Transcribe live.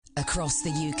Across the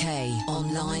UK,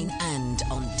 online and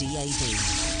on DAB.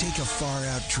 Take a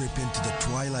far-out trip into the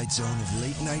twilight zone of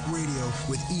late-night radio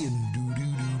with Iain.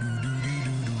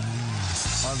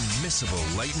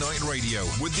 Unmissable late-night radio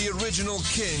with the original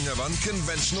king of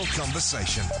unconventional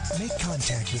conversation. Make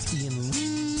contact with Iain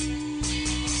Lee.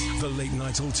 The Late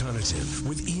Night Alternative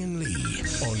with Iain Lee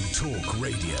on Talk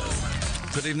Radio.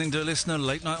 Good evening, dear listener.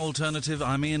 Late Night Alternative.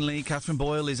 I'm Iain Lee. Catherine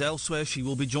Boyle is elsewhere. She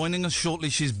will be joining us shortly.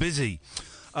 She's busy.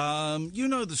 You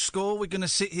know the score. We're going to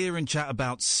sit here and chat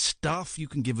about stuff. You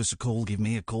can give us a call. Give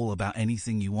me a call about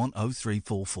anything you want.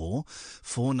 0344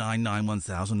 499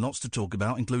 1000. Lots to talk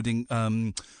about, including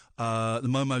the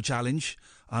Momo Challenge.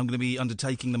 I'm going to be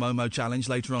undertaking the Momo Challenge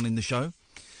later on in the show.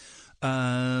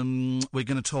 We're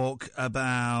going to talk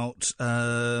about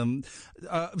I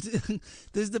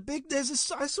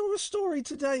saw a story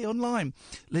today online.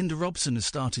 Linda Robson has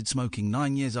started smoking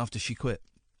 9 years after she quit.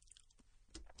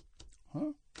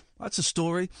 Huh? That's a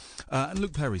story. And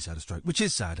Luke Perry's had a stroke, which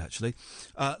is sad, actually.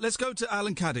 Let's go to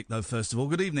Alan Caddick, though, first of all.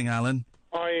 Good evening, Alan.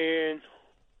 Hi, Ian.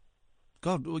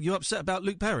 God, were you upset about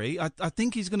Luke Perry? I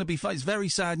think he's going to be... It's very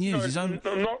sad news. No,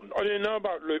 I didn't know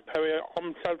about Luke Perry.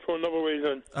 I'm sad for another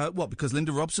reason. What, because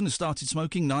Linda Robson has started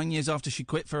smoking 9 years after she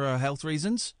quit for health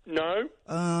reasons? No.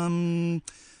 The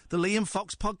Liam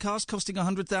Fox podcast costing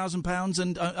 £100,000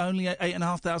 and only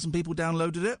 8,500 people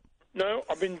downloaded it? No,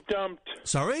 I've been dumped.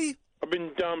 Sorry? I've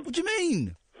been dumped. What do you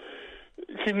mean?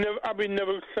 I've been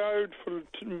never showed for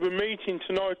the meeting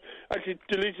tonight, and she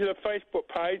deleted her Facebook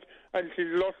page, and she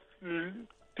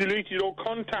deleted all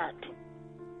contact.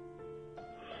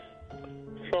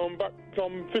 So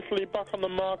I'm officially back on the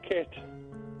market.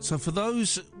 So for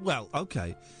those... Well,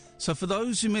 OK. So for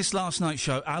those who missed last night's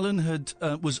show, Alan had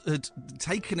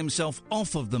taken himself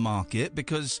off of the market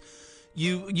because...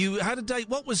 You had a date.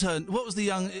 What was the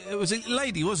young... It was a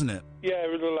lady, wasn't it? Yeah, it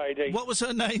was a lady. What was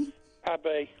her name?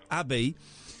 Abby.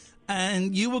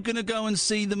 And you were going to go and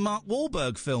see the Mark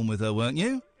Wahlberg film with her, weren't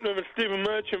you? No, the Stephen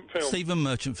Merchant film. Stephen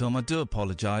Merchant film. I do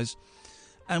apologise.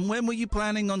 And when were you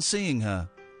planning on seeing her?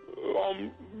 We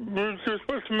were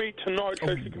supposed to meet tonight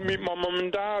so she could meet my mum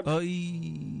and dad.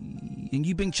 And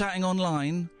you've been chatting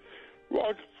online? Well,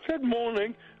 I said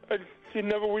morning, and she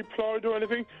never replied or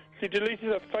anything. She deleted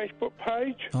her Facebook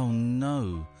page. Oh,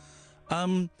 no.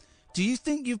 Do you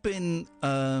think you've been,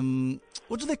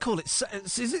 what do they call it? Is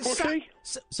it... Pussy?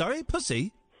 Sorry?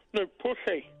 Pussy? No,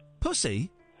 pussy.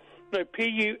 Pussy? No,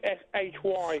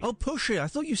 P-U-S-H-Y. Oh, pushy. I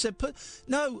thought you said...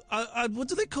 No, what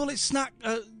do they call it?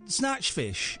 Snatch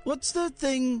fish. What's the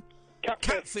thing?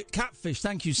 Catfish. Catfish.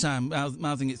 Thank you, Sam,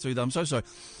 mouthing it through there. I'm so sorry.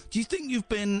 Do you think you've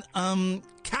been,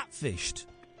 catfished?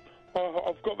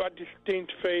 I've got that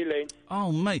distinct feeling.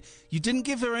 Oh, mate. You didn't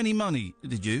give her any money,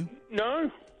 did you? No.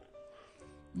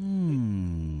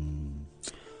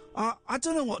 I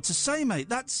don't know what to say, mate.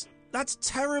 That's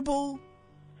terrible,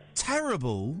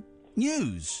 terrible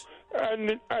news. And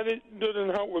it doesn't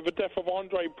help with the death of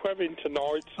Andre Previn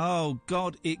tonight. Oh,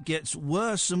 God, it gets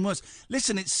worse and worse.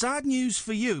 Listen, it's sad news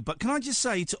for you, but can I just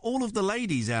say to all of the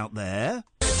ladies out there...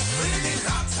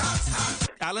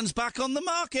 Alan's back on the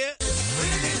market.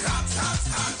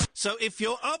 So if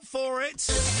you're up for it...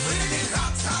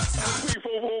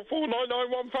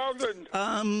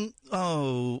 344-499-1000.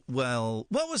 Oh, well...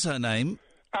 What was her name?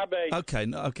 Abby. Okay.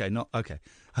 I got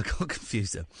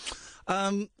confused there.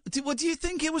 Do you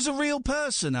think it was a real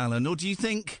person, Alan, or do you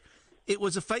think it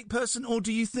was a fake person, or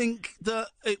do you think that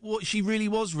she really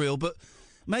was real, but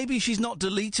maybe she's not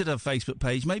deleted her Facebook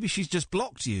page, maybe she's just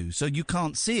blocked you so you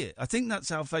can't see it? I think that's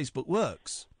how Facebook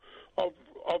works.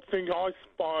 I think I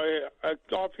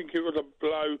think it was a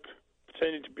bloke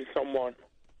pretending to be someone.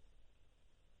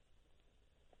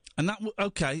 And that...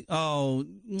 Okay. Oh,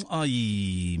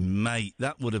 mate,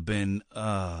 that would have been...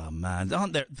 Oh, man.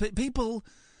 Aren't there... People...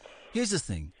 Here's the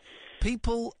thing.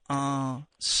 People are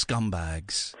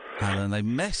scumbags, Alan. They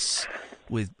mess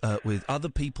with other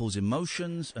people's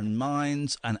emotions and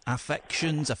minds and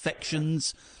affections.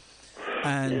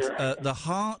 And the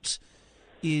heart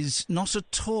is not a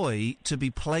toy to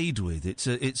be played with.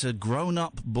 It's a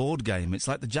grown-up board game. It's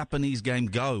like the Japanese game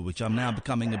Go, which I'm now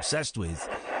becoming obsessed with.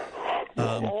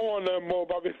 I want to know more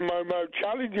about this Momo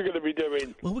Challenge you're going to be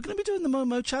doing. Well, we're going to be doing the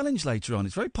Momo Challenge later on.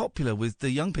 It's very popular with the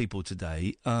young people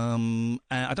today.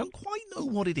 I don't quite know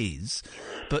what it is,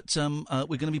 but we're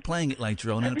going to be playing it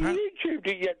later on. Have you YouTubed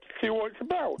it yet to see what it's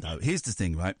about? No, here's the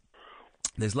thing, right?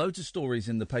 There's loads of stories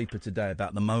in the paper today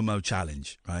about the Momo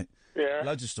Challenge, right? Yeah.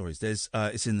 Loads of stories. There's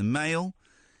it's in the Mail,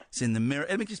 it's in the Mirror.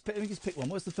 Let me just pick one.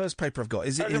 What's the first paper I've got?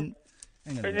 Is it in...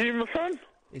 Hang on. Is it in the Sun?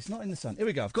 It's not in the Sun. Here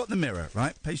we go. I've got the Mirror,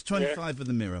 right? Page 25 of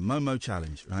the Mirror. Momo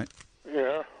Challenge, right?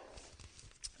 Yeah.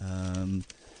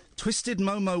 Twisted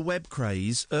Momo web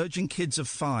craze urging kids of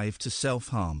 5 to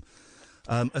self-harm.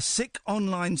 A sick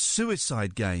online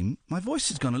suicide game. My voice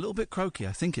has gone a little bit croaky.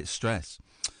 I think it's stress.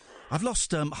 I've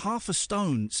lost half a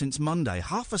stone since Monday.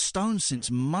 Half a stone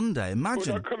since Monday. Imagine. Was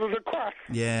that because of the crash?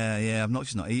 Yeah. I've not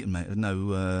just not eaten, mate.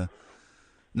 No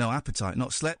appetite.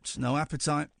 Not slept. No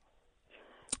appetite.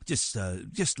 Just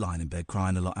lying in bed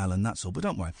crying a lot, Alan. That's all. But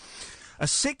don't worry. A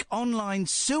sick online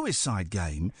suicide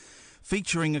game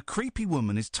featuring a creepy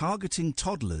woman is targeting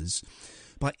toddlers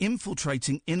by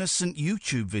infiltrating innocent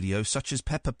YouTube videos such as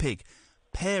Peppa Pig.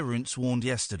 Parents warned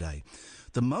yesterday.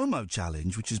 The Momo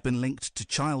Challenge, which has been linked to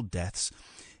child deaths,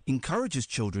 encourages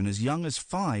children as young as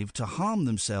 5 to harm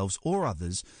themselves or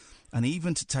others and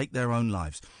even to take their own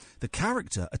lives. The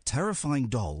character, a terrifying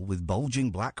doll with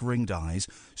bulging black ringed eyes,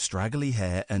 straggly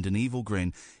hair and an evil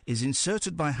grin, is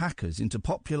inserted by hackers into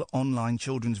popular online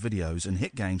children's videos and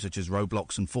hit games such as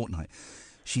Roblox and Fortnite.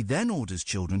 She then orders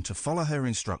children to follow her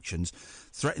instructions,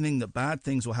 threatening that bad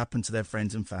things will happen to their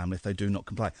friends and family if they do not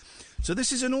comply. So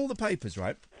this is in all the papers,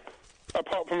 right?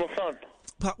 Apart from the Sun.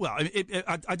 Well,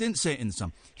 I didn't see it in the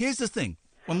Sun. Here's the thing.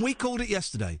 When we called it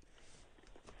yesterday,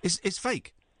 it's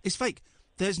fake. It's fake.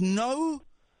 There's no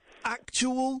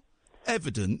actual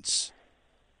evidence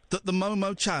that the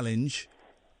Momo Challenge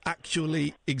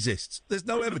actually exists. There's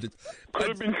no evidence. Could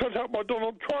have been set up by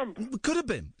Donald Trump. Could have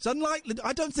been. It's unlikely.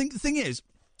 I don't think... The thing is,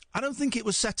 I don't think it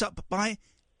was set up by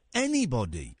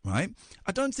anybody, right?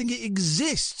 I don't think it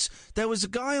exists. There was a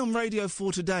guy on Radio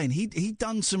 4 today, and he'd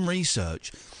done some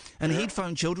research, and he'd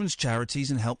phoned children's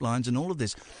charities and helplines and all of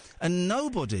this, and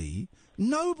nobody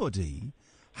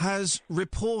has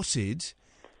reported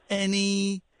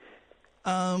any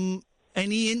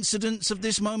incidents of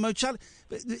this Momo Challenge.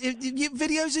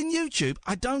 Videos in YouTube?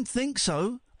 I don't think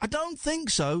so.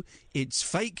 It's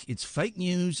fake. It's fake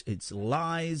news. It's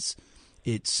lies.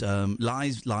 It's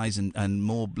lies, and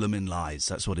more blooming lies.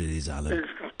 That's what it is, Alan. It's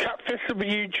catfish of the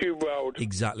YouTube world.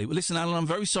 Exactly. Well, listen, Alan, I'm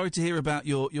very sorry to hear about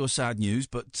your sad news,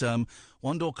 but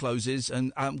one door closes,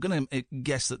 and I'm going to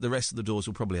guess that the rest of the doors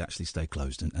will probably actually stay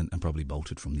closed and probably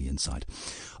bolted from the inside.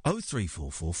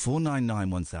 0344 499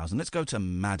 1000. Let's go to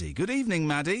Maddie. Good evening,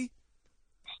 Maddie.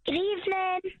 Good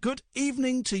evening. Good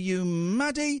evening to you,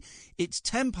 Maddie. It's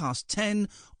 10:10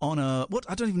 on a... What?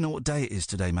 I don't even know what day it is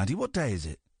today, Maddie. What day is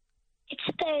it? It's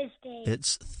Thursday.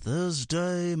 It's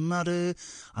Thursday, Maddie.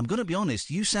 I'm going to be honest,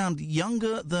 you sound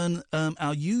younger than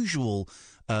our usual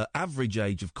average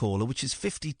age of caller, which is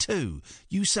 52.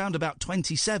 You sound about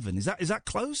 27. Is that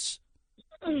close?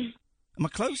 Am I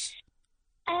close?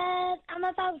 I'm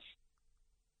about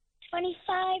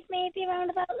 25, maybe, around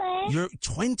about there. You're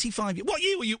 25. What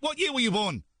year were you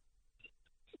born?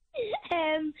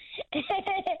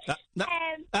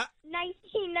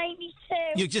 1992.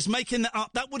 You're just making that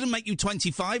up. That wouldn't make you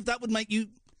 25. That would make you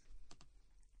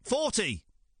 40.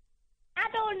 I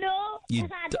don't know,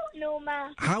 because I don't know,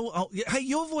 Ma. Hey,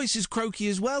 your voice is croaky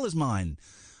as well as mine.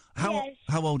 How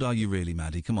old are you really,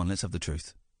 Maddie? Come on, let's have the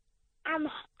truth. I'm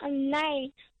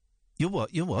 9. You're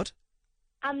what?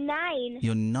 I'm 9.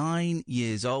 You're 9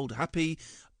 years old. Happy...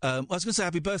 I was going to say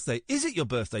happy birthday. Is it your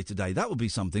birthday today? That would be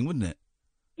something, wouldn't it?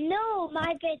 No,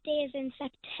 my birthday is in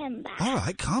September. All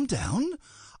right, calm down.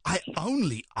 I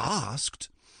only asked.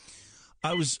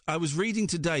 I was reading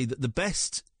today that the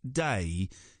best day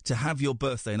to have your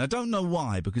birthday, and I don't know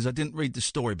why, because I didn't read the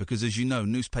story, because as you know,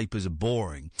 newspapers are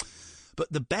boring,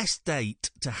 but the best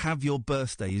date to have your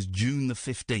birthday is June the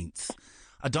 15th.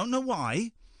 I don't know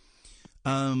why,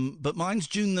 but mine's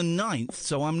June the 9th,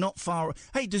 so I'm not far...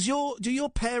 Hey, do your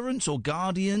parents or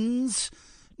guardians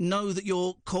know that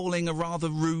you're calling a rather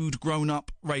rude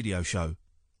grown-up radio show?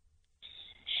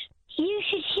 You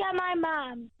should hear my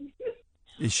mum.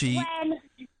 Is she...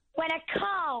 When a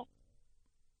car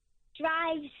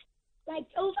drives, like,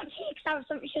 overtakes or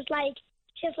something, she's like,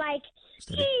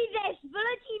 see this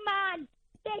bloody man,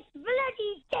 this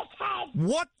bloody dickhead.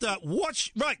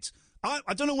 Right.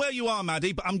 I don't know where you are,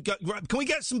 Maddie, but can we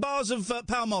get some bars of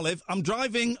Palmolive? I'm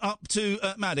driving up to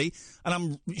Maddie, and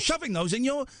I'm shoving those in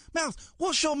your mouth.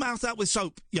 Wash your mouth out with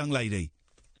soap, young lady.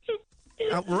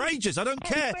 Outrageous! I don't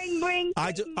care. Bring.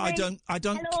 I don't.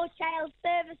 Hello, child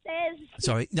services.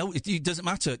 Sorry, no, it doesn't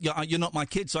matter. You're not my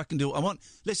kid, so I can do what I want.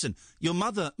 Listen, your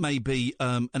mother may be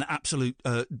an absolute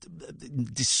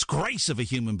disgrace of a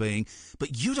human being,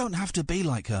 but you don't have to be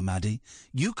like her, Maddie.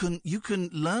 You can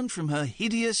learn from her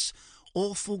hideous,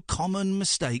 awful, common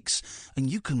mistakes,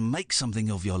 and you can make something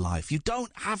of your life. You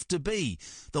don't have to be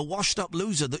the washed-up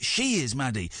loser that she is,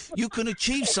 Maddie. You can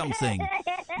achieve something.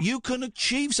 You can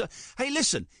achieve so. Hey,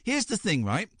 listen, here's the thing,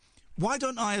 right? Why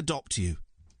don't I adopt you?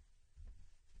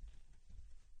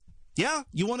 Yeah?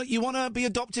 You wanna be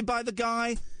adopted by the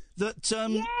guy that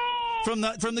from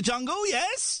the jungle?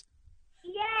 Yes.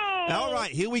 Yay! All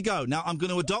right, here we go. Now I'm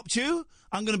going to adopt you.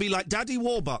 I'm going to be like Daddy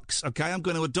Warbucks. Okay, I'm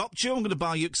going to adopt you. I'm going to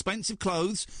buy you expensive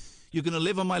clothes. You're going to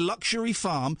live on my luxury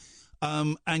farm,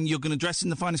 and you're going to dress in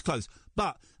the finest clothes.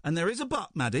 But, and there is a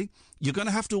but, Maddie, you're going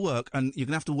to have to work, and you're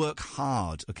going to have to work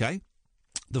hard. Okay,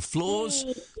 the floors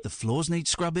need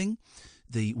scrubbing.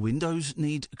 The windows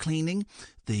need cleaning.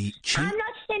 I'm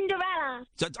not Cinderella.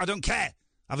 I don't care.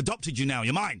 I've adopted you now.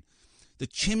 You're mine. The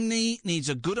chimney needs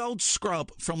a good old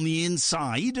scrub from the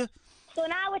inside. So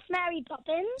now it's Mary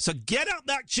Poppins. So get up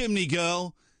that chimney,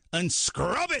 girl, and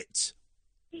scrub it.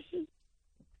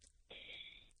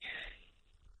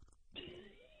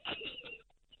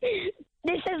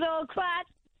 This is awkward.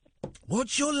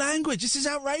 What's your language? This is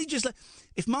outrageous.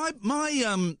 If my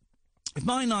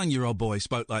 9-year-old boy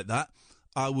spoke like that,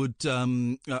 I would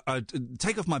I'd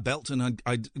take off my belt and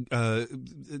I'd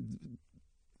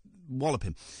wallop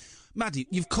him. Maddie,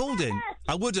 you've called in.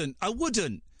 I wouldn't.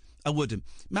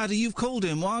 Maddie, you've called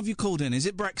in. Why have you called in? Is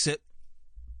it Brexit?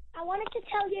 I wanted to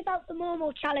tell you about the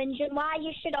Momo Challenge and why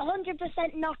you should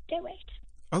 100% not do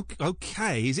it.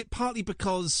 Okay. Is it partly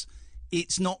because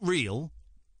it's not real?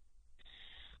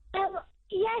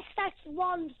 Yes, that's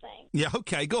one thing. Yeah,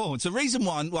 okay, go on. So reason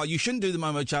one, well, you shouldn't do the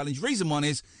Momo Challenge. Reason one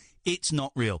is it's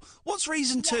not real. What's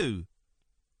reason two?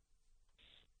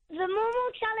 The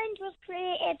Momo Challenge was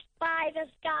created by this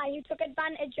guy who took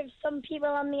advantage of some people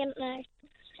on the internet.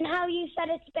 And how you said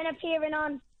it's been appearing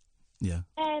on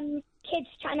kids'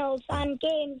 channels and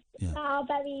games that are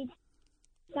very,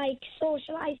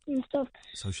 socialised and stuff.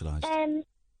 Socialised.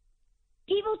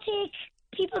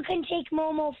 People can take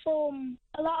Momo form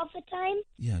a lot of the time.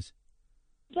 Yes.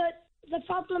 But the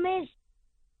problem is,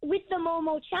 with the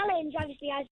Momo Challenge, obviously,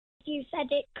 as you said,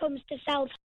 it comes to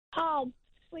self-harm,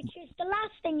 which is the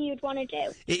last thing you'd want to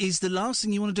do. It is the last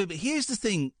thing you want to do, but here's the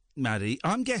thing, Maddie.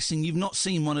 I'm guessing you've not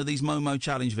seen one of these Momo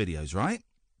Challenge videos, right?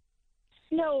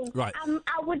 No. Right.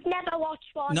 I would never watch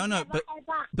one. No, ever.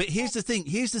 but here's the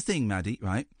thing, Maddie,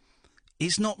 right?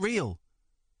 It's not real.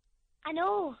 I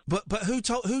know. But who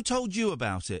told you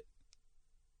about it?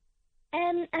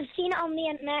 I've seen it on the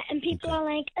internet, and people are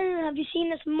like, "Oh, have you seen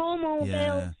this Momo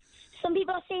girl?" Some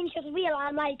people are saying she's real.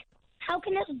 I'm like, how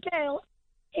can this girl,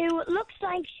 who looks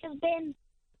like she's been,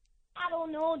 I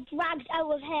don't know, dragged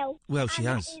out of hell? Well, she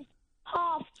has. Is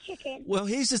half chicken. Well,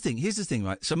 here's the thing,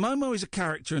 right? So Momo is a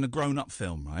character in a grown-up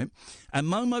film, right? And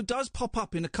Momo does pop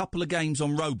up in a couple of games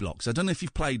on Roblox. I don't know if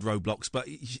you've played Roblox, but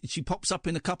she pops up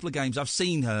in a couple of games. I've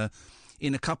seen her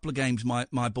in a couple of games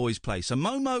my boys play. So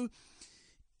Momo,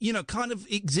 kind of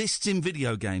exists in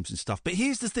video games and stuff. But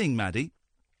here's the thing, Maddie.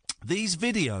 These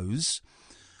videos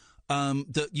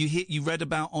that you read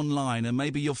about online and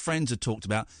maybe your friends have talked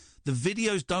about, the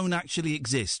videos don't actually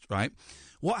exist, right?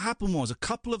 What happened was a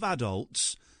couple of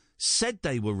adults said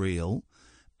they were real,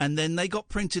 and then they got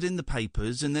printed in the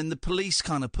papers, and then the police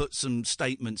kind of put some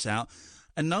statements out,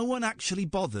 and no one actually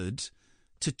bothered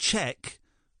to check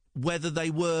whether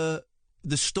the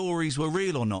stories were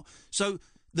real or not. So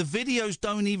the videos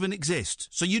don't even exist.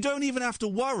 So you don't even have to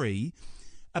worry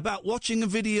about watching a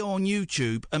video on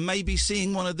YouTube and maybe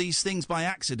seeing one of these things by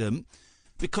accident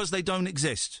because they don't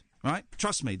exist, right?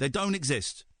 Trust me, they don't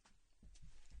exist.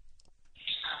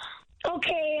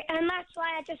 Okay, and that's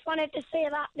why I just wanted to say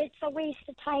that it's a waste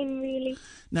of time, really.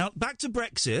 Now, back to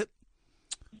Brexit.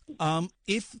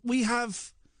 If we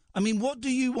have... what do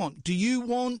you want? Do you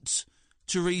want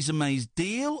Theresa May's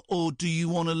deal, or do you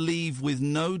want to leave with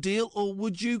no deal, or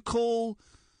would you call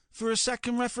for a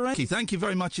second referendum? Thank you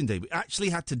very much indeed. We actually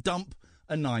had to dump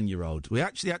a 9-year-old.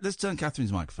 Let's turn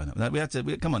Catherine's microphone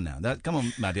up. Come on now. Come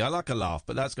on, Maddie. I like a laugh,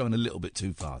 but that's going a little bit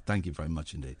too far. Thank you very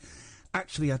much indeed.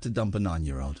 Actually had to dump a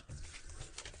 9-year-old.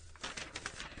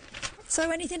 So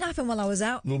anything happened while I was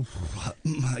out?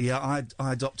 Yeah,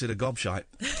 I adopted a gobshite.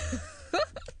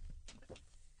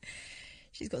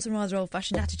 She's got some rather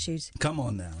old-fashioned attitudes. Come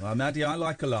on now. Maddie, I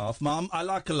like a laugh. Mum, I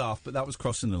like a laugh, but that was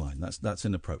crossing the line. That's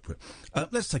inappropriate.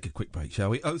 Let's take a quick break, shall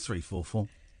we? 0344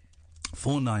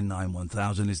 499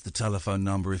 1000 is the telephone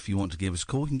number if you want to give us a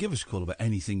call. You can give us a call about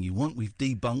anything you want. We've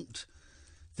debunked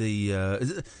the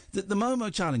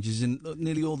Momo Challenge is in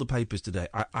nearly all the papers today.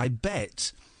 I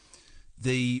bet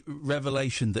the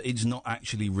revelation that it's not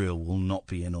actually real will not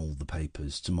be in all the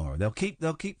papers tomorrow. They'll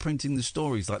keep printing the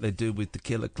stories like they do with the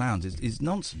killer clowns. It's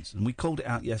nonsense. And we called it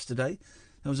out yesterday.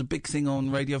 There was a big thing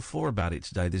on Radio 4 about it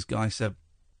today. This guy said,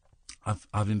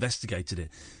 I've investigated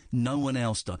it. No one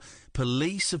else does.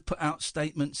 Police have put out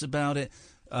statements about it.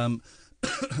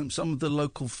 some of the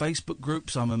local Facebook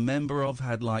groups I'm a member of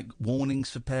had, like, warnings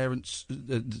for parents.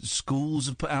 Schools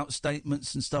have put out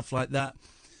statements and stuff like that.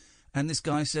 And this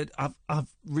guy said,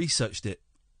 I've researched it.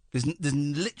 There's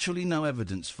literally no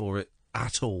evidence for it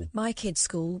at all. My kids'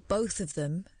 school, both of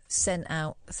them, sent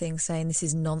out things saying this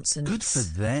is nonsense. Good for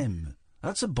them.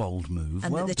 That's a bold move.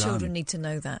 And well that the done. children need to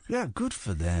know that. Yeah, good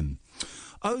for them.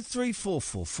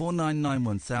 0344 499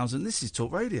 1000. This is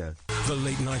Talk Radio. The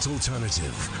Late Night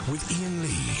Alternative with Iain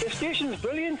Lee. The station's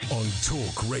brilliant. On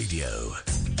Talk Radio.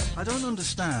 I don't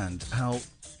understand how...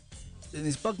 And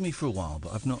it's bugged me for a while,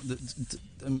 but I've not...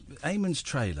 Eamon's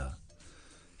trailer.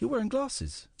 You're wearing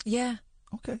glasses? Yeah.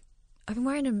 Okay. I've been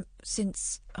wearing them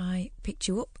since I picked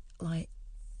you up, like,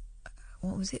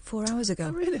 what was it, 4 hours ago?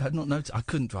 Oh, really? I had not noticed. I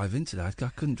couldn't drive in today. I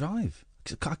couldn't drive.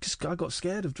 I got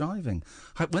scared of driving.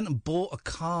 I went and bought a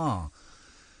car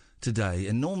today,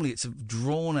 and normally it's a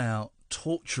drawn-out,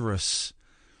 torturous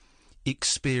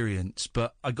experience,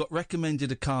 but I got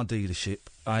recommended a car dealership.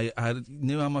 I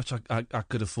knew how much I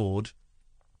could afford.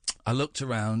 I looked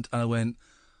around, and I went,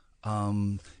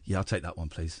 yeah, I'll take that one,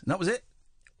 please. And that was it.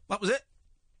 That was it.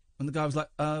 And the guy was like,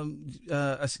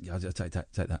 I said, yeah, I'll take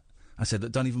that. I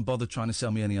said, don't even bother trying to sell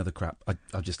me any other crap.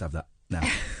 I'll just have that now.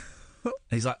 And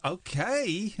he's like,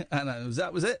 okay. And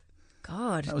that was it.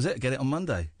 God. That was it. Get it on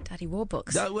Monday. Daddy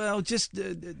Warbucks. Well, just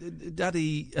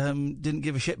Daddy didn't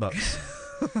give a shit bucks.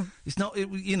 It's not,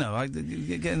 I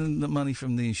getting the money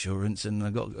from the insurance, and I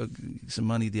got some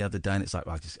money the other day, and it's like,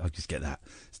 well, I'll just get that.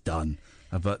 It's done.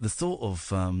 But the thought of,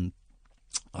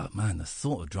 the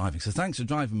thought of driving. So thanks for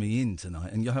driving me in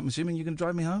tonight. And I'm assuming you're going to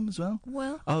drive me home as well?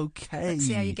 Well, okay. Let's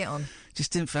see how you get on.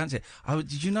 Just didn't fancy it.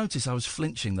 Did you notice I was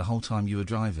flinching the whole time you were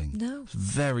driving? No.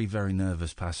 Very, very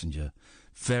nervous passenger.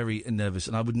 Very nervous.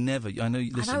 And I would never... I know.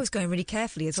 Listen, and I was going really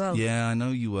carefully as well. Yeah, I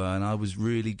know you were. And I was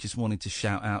really just wanting to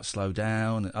shout out, slow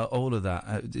down, all of that.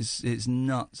 It's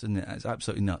nuts, isn't it? It's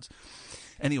absolutely nuts.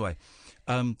 Anyway,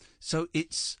 so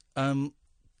it's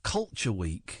Culture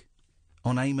Week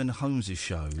on Eamon Holmes'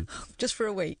 show. Just for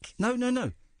a week?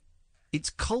 No. It's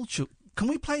Culture... Can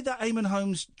we play that Eamon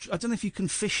Holmes... I don't know if you can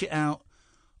fish it out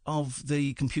of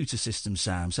the computer system,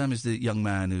 Sam. Sam is the young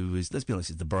man who is, let's be honest,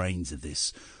 is the brains of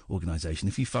this organisation.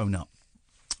 If you phone up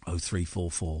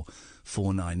 0344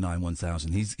 499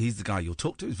 1000, he's the guy you'll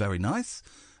talk to. He's very nice,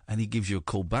 and he gives you a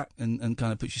call back and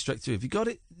kind of puts you straight through. Have you got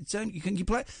it, Sam? You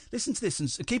play it? Listen to this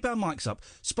and keep our mics up.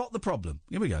 Spot the problem.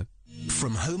 Here we go.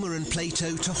 From Homer and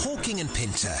Plato to Hawking and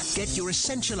Pinter, get your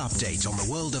essential update on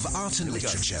the world of art and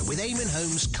literature with Eamon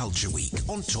Holmes' Culture Week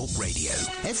on Talk Radio.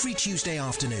 Every Tuesday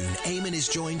afternoon, Eamon is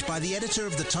joined by the editor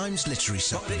of the Times Literary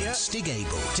Supplement, Stig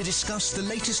Abel, to discuss the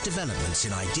latest developments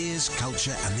in ideas,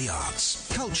 culture and the arts.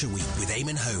 Culture Week with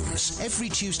Eamon Holmes, every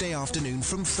Tuesday afternoon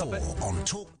from 4 on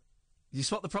Talk... Did you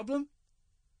spot the problem?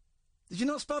 Did you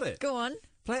not spot it? Go on.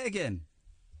 Play it again.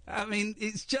 I mean,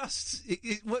 it's just...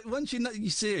 once you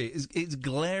see it, it's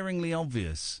glaringly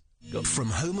obvious. From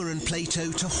Homer and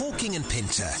Plato to Hawking and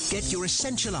Pinter, get your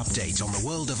essential update on the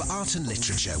world of art and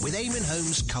literature with Eamon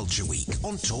Holmes' Culture Week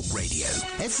on Talk Radio.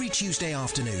 Every Tuesday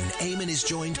afternoon, Eamon is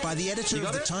joined by the editor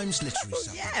of the Times Literary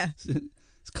Supplement. Yeah.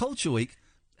 It's Culture Week.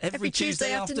 Every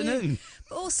Tuesday afternoon.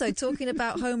 But also, talking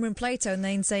about Homer and Plato and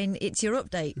then saying it's your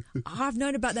update. I've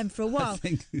known about them for a while.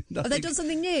 Have they done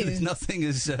something new? Nothing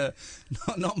has...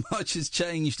 not much has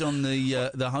changed on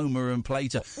the Homer and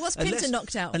Plato. What's Pinter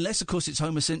knocked out? Unless, of course, it's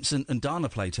Homer Simpson and Dana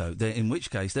Plato. In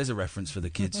which case, there's a reference for the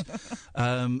kids.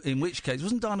 In which case...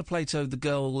 Wasn't Dana Plato the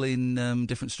girl in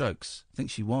Different Strokes? I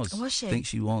think she was. Was she? I think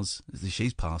she was.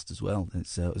 She's passed as well.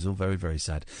 It's all very, very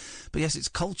sad. But yes, it's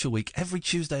Culture Week every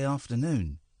Tuesday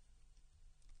afternoon.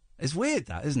 It's weird,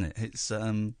 that, isn't it? It's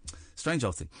strange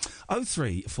old thing.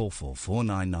 0344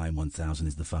 499 1000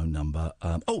 is the phone number.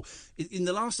 In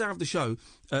the last hour of the show,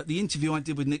 the interview I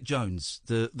did with Nick Jones,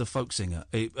 the folk singer.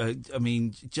 I really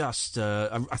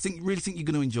think you're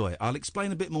going to enjoy it. I'll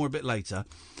explain a bit more a bit later.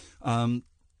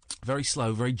 Very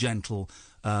slow, very gentle.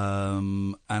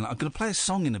 And I'm going to play a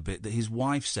song in a bit that his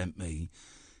wife sent me.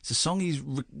 It's a song he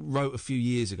wrote a few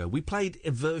years ago. We played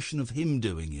a version of him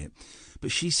doing it,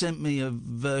 but she sent me a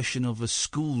version of a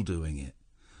school doing it.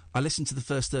 I listened to the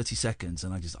first 30 seconds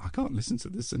and I can't listen to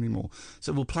this anymore.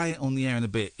 So we'll play it on the air in a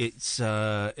bit.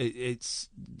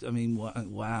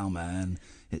 Wow, man.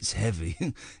 It's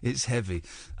heavy. It's heavy.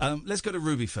 Let's go to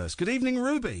Ruby first. Good evening,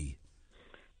 Ruby.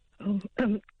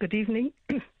 Good evening.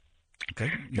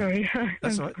 Okay. Sorry,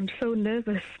 That's all right. I'm so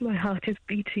nervous. My heart is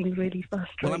beating really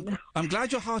fast now. I'm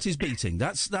glad your heart is beating.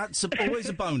 That's always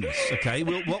a bonus. Okay.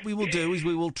 What we will do is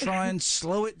we will try and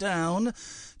slow it down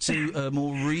to a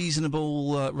more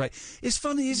reasonable rate. It's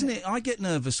funny, isn't it? I get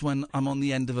nervous when I'm on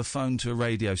the end of a phone to a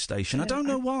radio station. I don't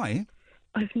know why.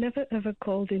 I've never ever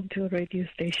called into a radio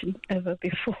station ever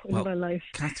before in my life.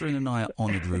 Catherine and I are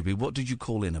honoured, Ruby. What did you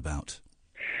call in about?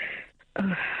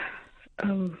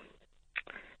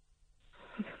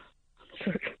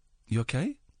 Sorry. You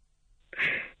okay?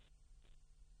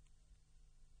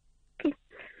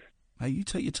 Hey, you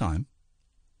take your time.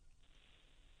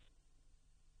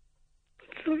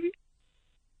 Sorry.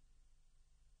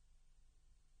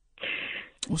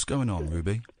 What's going on,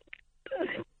 Ruby?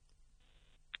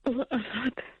 Well,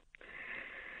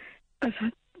 I've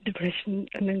had depression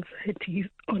and anxiety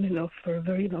on and off for a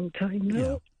very long time now.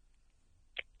 Yeah.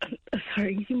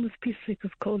 Sorry, you must be sick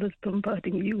of callers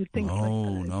bombarding you with things like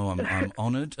that. No, I'm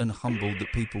honoured and humbled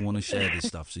that people want to share this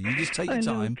stuff. So you just take your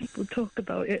time. I know people talk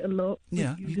about it a lot.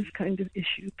 Yeah, this kind of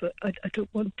issue, but I don't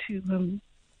want to.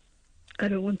 I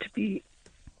don't want to be.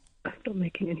 I'm not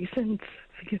making any sense.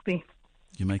 Forgive me.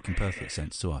 You're making perfect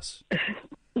sense to us.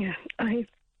 Yeah,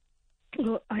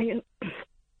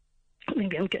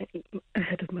 maybe I'm getting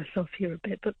ahead of myself here a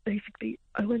bit, but basically,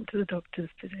 I went to the doctors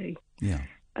today. Yeah.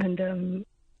 And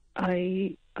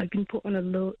I've been put on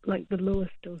the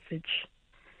lowest dosage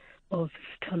of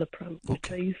citalopram,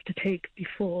 which I used to take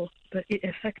before, but it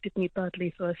affected me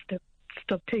badly, so I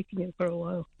stopped taking it for a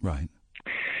while. Right.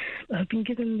 I've been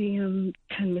given the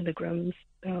 10 milligrams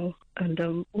now,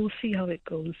 and we'll see how it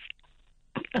goes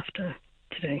after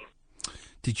today.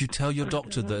 Did you tell your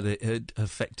doctor that it had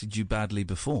affected you badly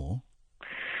before?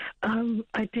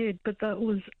 I did, but that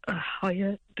was a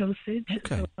higher dosage.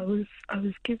 Okay. So I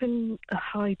was given a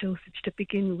high dosage to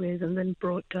begin with, and then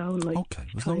brought down. Okay.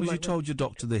 As long as you told your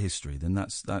doctor the history, then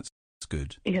that's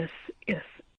good. Yes.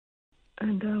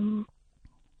 And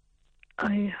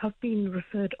I have been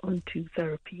referred on to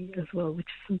therapy as well, which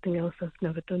is something else I've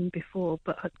never done before.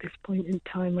 But at this point in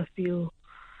time, I feel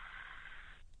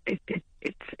it's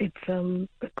a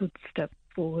good step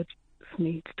forward for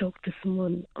me to talk to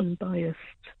someone unbiased.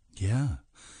 Yeah.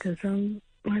 Because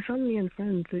my family and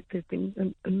friends, they've been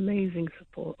an amazing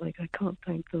support. Like, I can't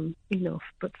thank them enough.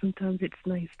 But sometimes it's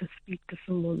nice to speak to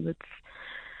someone that's,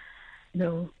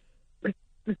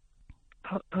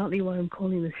 partly why I'm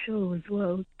calling the show as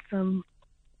well. It's,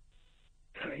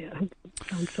 sorry, I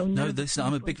sound so nervous. No,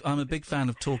 I'm a big fan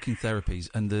of talking therapies,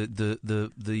 and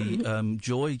the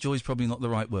joy's probably not the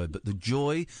right word, but the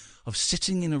joy of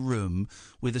sitting in a room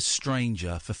with a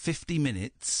stranger for 50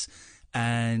 minutes,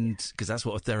 and because that's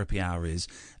what a therapy hour is,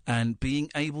 and being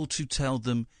able to tell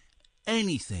them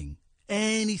anything,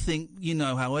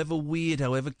 however weird,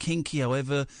 however kinky,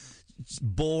 however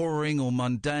boring or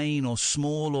mundane or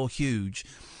small or huge,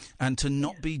 and to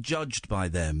not be judged by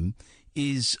them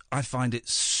I find it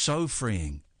so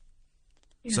freeing.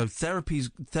 Yeah. So therapy's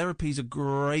a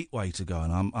great way to go,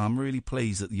 and I'm really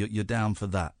pleased that you're down for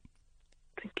that.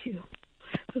 Thank you.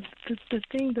 The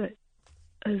thing that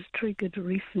has triggered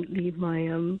recently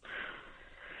my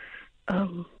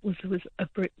was a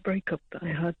breakup that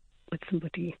I had with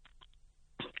somebody.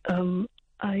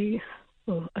 I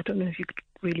don't know if you could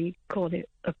really call it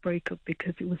a breakup,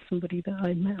 because it was somebody that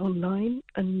I met online,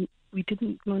 and we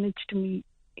didn't manage to meet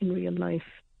in real life,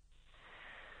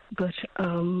 but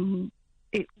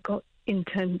it got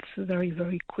intense very,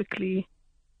 very quickly,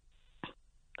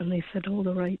 and they said all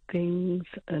the right things,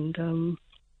 and I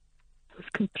was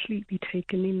completely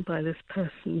taken in by this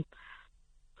person.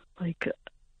 Like,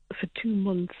 for 2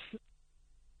 months,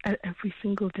 every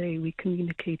single day we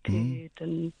communicated,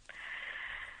 and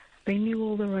they knew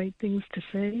all the right things to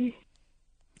say.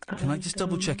 Can I just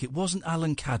double check? It wasn't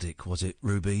Alan Caddick, was it,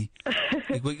 Ruby?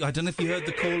 I don't know if you heard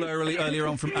the call earlier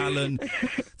on from Alan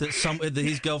that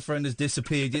his girlfriend has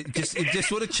disappeared.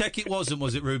 Just want to check it wasn't,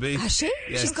 was it, Ruby? Has she?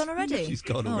 Yes. She's gone already? She's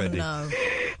gone already.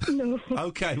 No.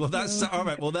 Okay, well, that's all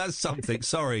right. Well, that's something.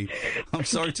 Sorry. I'm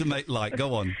sorry to make light.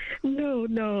 Go on.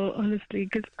 No, honestly,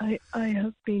 because I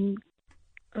have been...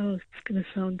 Oh, it's going to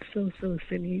sound so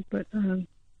silly, but...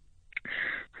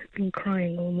 I've been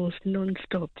crying almost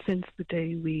non-stop since the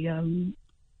day we, I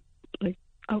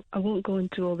won't go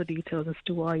into all the details as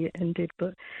to why it ended,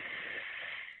 but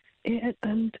it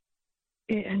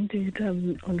ended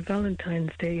on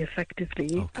Valentine's Day,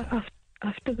 effectively. Okay.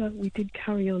 After that, we did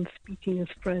carry on speaking as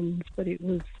friends, but it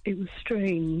was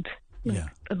strained. Yeah.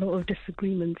 A lot of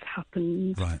disagreements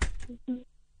happened. Right.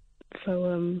 So,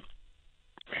 and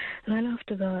then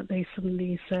after that, they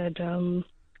suddenly said,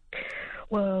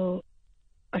 well,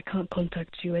 I can't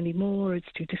contact you anymore.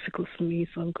 It's too difficult for me,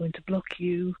 so I'm going to block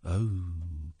you.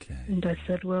 Okay. And I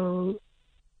said, well,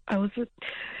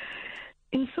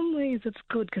 in some ways it's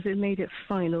good because it made it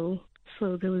final,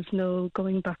 so there was no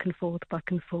going back and forth.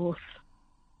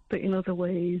 But in other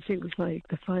ways, it was like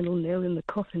the final nail in the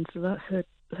coffin, so that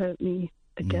hurt me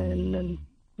again and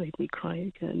made me cry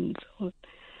again and so on.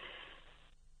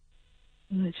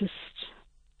 And I just...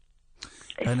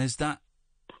 And has that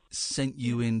sent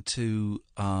you into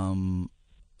a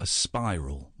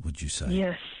spiral, would you say?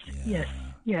 Yes.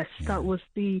 Yeah. That was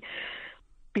the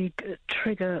big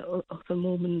trigger of the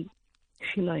moment,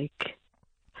 if you like.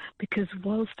 Because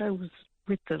whilst I was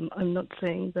with them, I'm not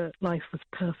saying that life was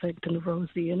perfect and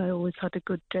rosy and I always had a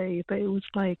good day, but it was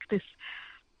like this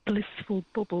blissful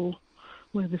bubble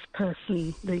where this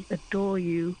person, they adore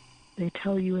you, they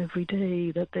tell you every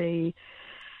day that they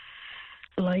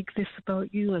like this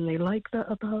about you and they like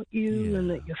that about you and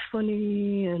that you're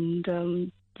funny, and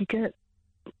you get,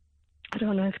 I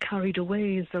don't know if carried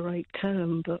away is the right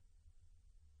term, but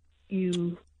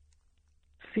you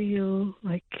feel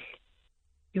like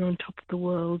you're on top of the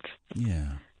world.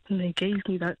 Yeah. And they gave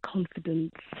me that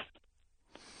confidence.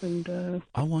 And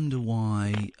I wonder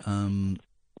why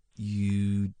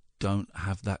you don't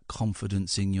have that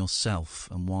confidence in yourself,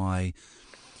 and why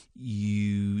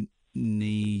you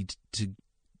need to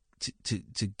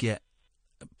get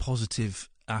positive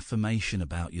affirmation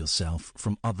about yourself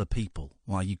from other people.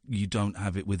 Why you don't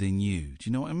have it within you. Do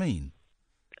you know what I mean?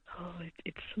 Oh,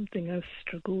 it's something I've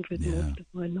struggled with most of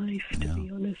my life, to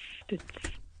be honest.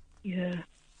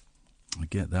 I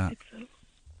get that.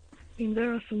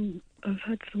 I've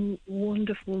had some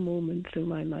wonderful moments in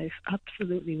my life,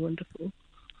 absolutely wonderful.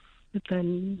 But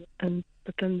then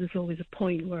there's always a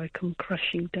point where I come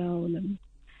crashing down, and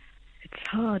it's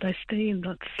hard. I stay in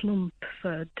that slump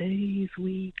for days,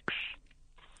 weeks,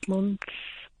 months,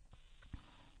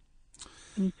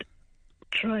 and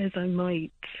try as I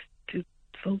might to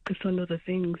focus on other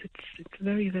things. It's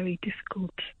very, very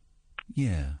difficult.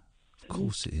 Yeah, of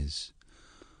course it is.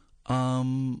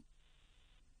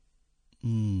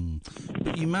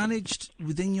 But you managed,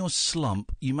 within your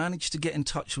slump, you managed to get in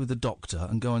touch with a doctor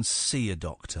and go and see a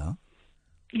doctor.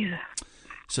 Yeah.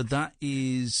 So that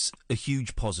is a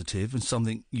huge positive and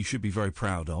something you should be very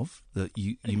proud of, that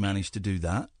you managed to do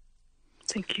that.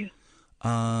 Thank you.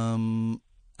 And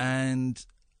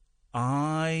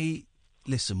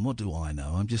listen, what do I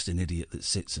know? I'm just an idiot that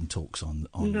sits and talks on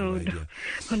the radio. No.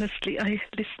 Honestly, I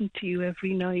listen to you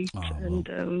every night,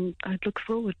 and I look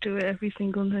forward to it every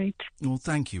single night. Well,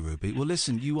 thank you, Ruby. Well,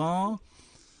 listen, you are...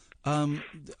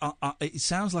 it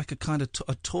sounds like a kind of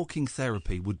a talking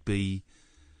therapy would be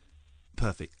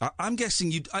perfect. I'm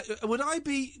guessing you... would I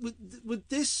be... Would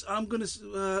this... I'm going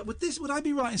to... would I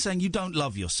be right in saying you don't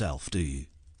love yourself, do you?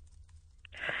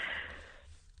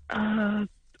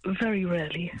 Very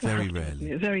rarely. Very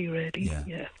rarely. Very rarely,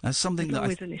 yeah. That's something There's that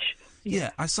always an issue.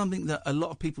 Yeah, that's something that a lot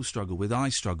of people struggle with. I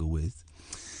struggle with.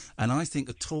 And I think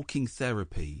a talking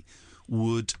therapy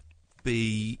would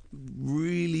be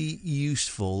really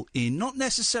useful in not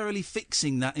necessarily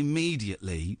fixing that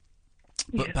immediately,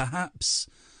 but perhaps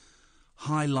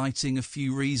highlighting a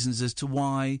few reasons as to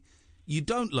why you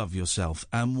don't love yourself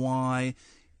and why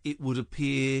it would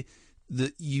appear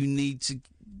that you need to,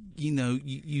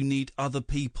 you need other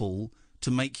people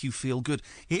to make you feel good.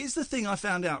 Here's the thing I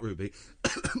found out, Ruby.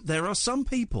 There are some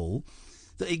people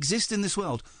that exist in this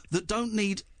world that don't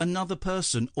need another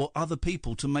person or other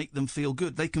people to make them feel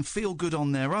good. They can feel good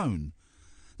on their own.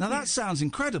 Now, that sounds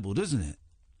incredible, doesn't it?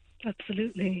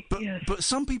 Absolutely, But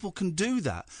some people can do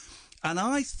that. And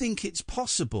I think it's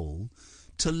possible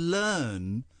to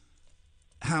learn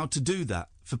how to do that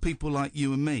for people like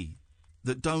you and me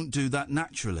that don't do that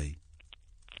naturally.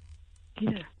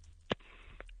 Yeah.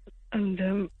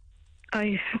 And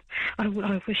I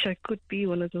wish I could be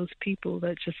one of those people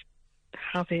that just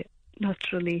have it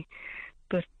naturally,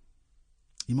 but...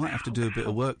 You might have to do a bit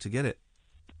of work to get it.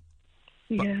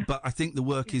 Yeah. But I think the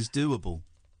work is doable.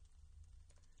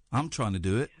 I'm trying to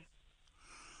do it.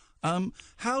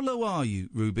 How low are you,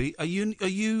 Ruby? Are you?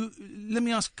 Let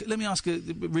me ask a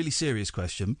really serious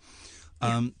question.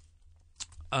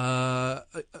 Are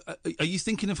you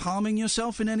thinking of harming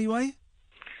yourself in any way?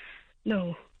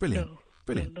 No. Brilliant. No.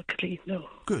 Brilliant. No, luckily, no.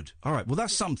 Good. All right. Well,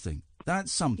 that's something.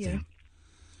 That's something.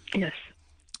 Yeah.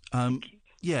 Yes.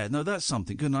 Yeah. No, that's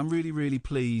something. Good. And I'm really, really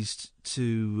pleased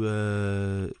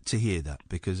to hear that,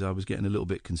 because I was getting a little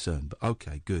bit concerned. But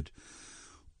okay, good.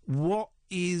 What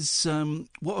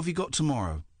have you got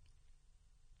tomorrow?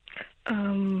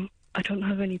 I don't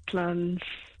have any plans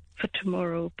for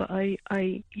tomorrow, but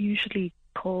I usually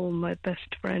call my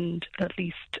best friend at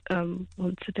least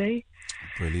once a day.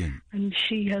 Brilliant. And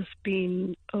she has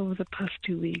been, over the past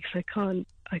 2 weeks, I can't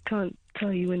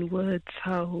tell you in words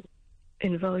how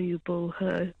invaluable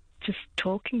her just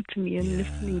talking to me and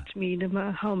listening to me, no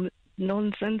matter how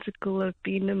nonsensical I've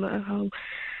been, no matter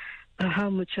how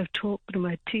much I've talked to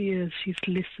my tears, she's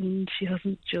listened, she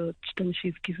hasn't judged, and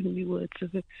she's given me words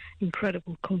of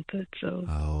incredible comfort. So.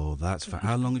 Oh, that's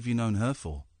how long have you known her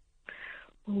for?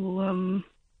 Oh,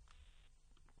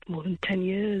 more than 10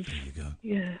 years. There you go.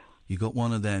 Yeah. You got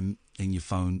one of them in your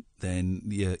phone, then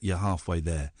you're halfway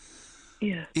there.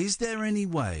 Yeah. Is there any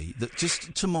way that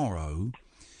just tomorrow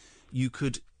you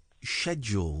could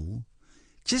schedule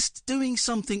just doing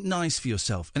something nice for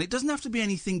yourself? And it doesn't have to be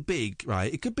anything big,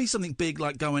 right? It could be something big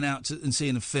like going out and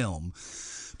seeing a film.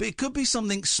 But it could be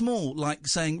something small like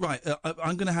saying, right,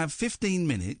 I'm going to have 15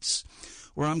 minutes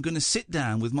where I'm going to sit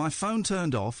down with my phone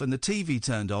turned off and the TV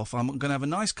turned off. I'm going to have a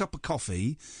nice cup of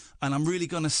coffee, and I'm really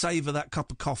going to savour that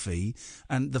cup of coffee.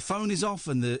 And the phone is off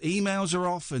and the emails are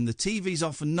off and the TV's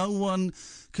off and no one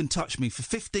can touch me for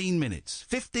 15 minutes.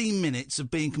 15 minutes of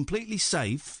being completely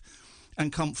safe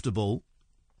and comfortable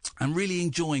and really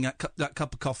enjoying that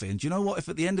cup of coffee. And do you know what? If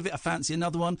at the end of it I fancy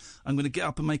another one, I'm going to get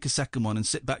up and make a second one and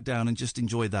sit back down and just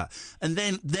enjoy that. And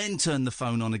then turn the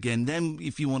phone on again. Then,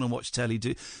 if you want to watch telly,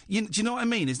 do you know what I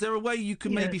mean? Is there a way you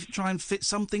can maybe try and fit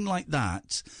something like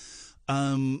that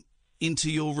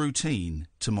into your routine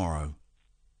tomorrow?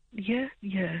 Yeah,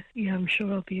 I'm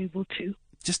sure I'll be able to.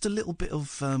 Just a little bit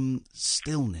of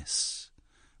stillness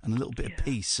and a little bit of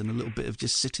peace and a little bit of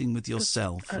just sitting with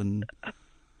yourself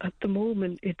At the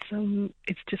moment, it's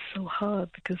just so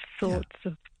hard because thoughts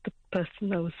of the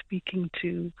person I was speaking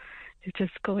to is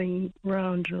just going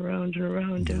round and round and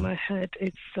round in my head.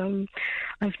 It's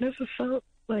I've never felt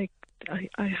like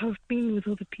I have been with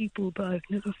other people, but I've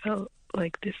never felt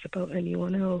like this about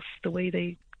anyone else. The way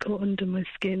they go under my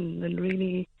skin and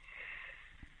really,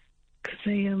 because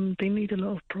they made a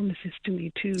lot of promises to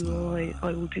me too.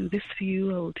 I will do this for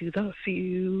you, I will do that for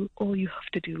you. All you have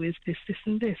to do is this, this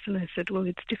and this. And I said, well,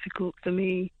 it's difficult for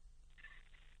me.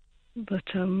 But,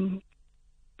 so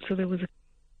there was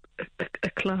a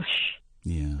clash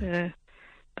there.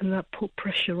 And that put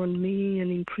pressure on me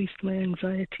and increased my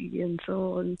anxiety and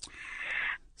so on.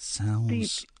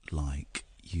 Sounds like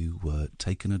you were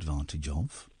taken advantage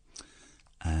of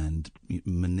and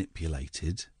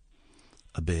manipulated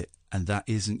a bit. And that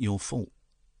isn't your fault.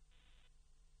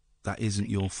 That isn't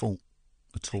your fault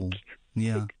at all.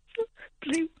 Yeah.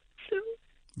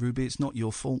 Ruby, it's not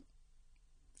your fault.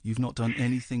 You've not done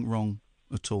anything wrong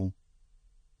at all.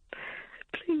 I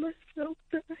blame myself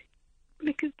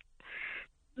because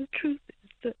the truth is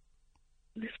that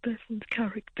this person's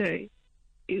character,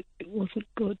 it wasn't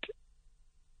good.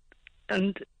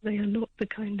 And they are not the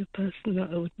kind of person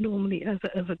that I would normally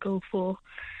ever go for.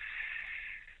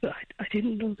 But I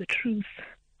didn't know the truth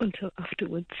until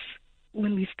afterwards.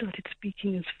 When we started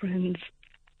speaking as friends,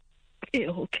 it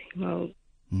all came out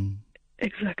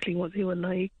exactly what they were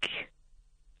like.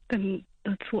 And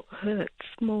that's what hurts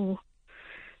more,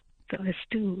 that I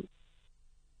still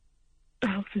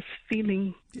have this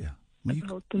feeling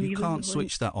about them. You can't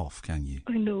switch that off, can you?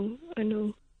 I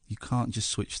know. You can't just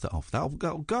switch that off. That'll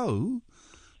go,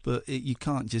 but you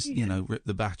can't just, rip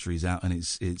the batteries out and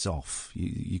it's off.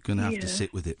 You're going to have to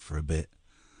sit with it for a bit.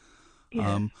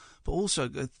 Yeah. But also,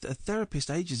 a therapist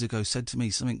ages ago said to me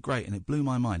something great, and it blew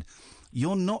my mind.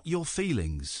 You're not your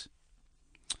feelings.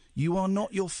 You are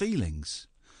not your feelings.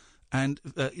 And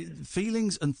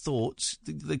feelings and thoughts,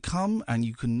 they come and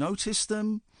you can notice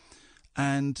them,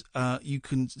 and you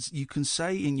can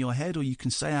say in your head, or you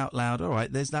can say out loud, all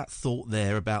right, there's that thought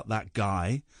there about that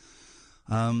guy.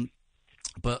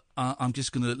 But I'm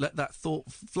just going to let that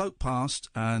thought float past,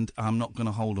 and I'm not going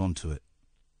to hold on to it.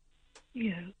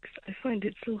 Yeah, because I find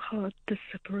it so hard to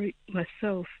separate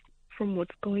myself from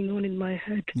what's going on in my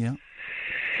head. Yeah.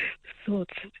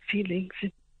 Thoughts and feelings.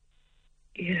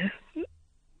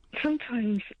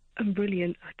 Sometimes I'm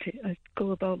brilliant at it. I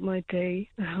go about my day,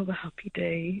 I have a happy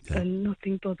day, and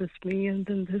nothing bothers me. And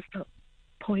then there's that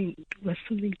point where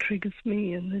something triggers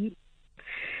me, and then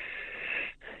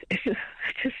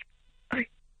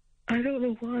I don't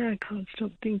know why I can't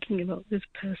stop thinking about this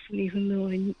person, even though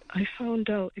I found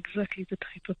out exactly the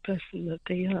type of person that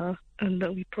they are, and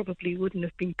that we probably wouldn't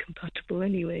have been compatible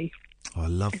anyway. I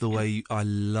love the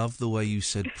way you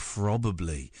said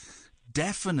probably,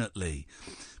 definitely.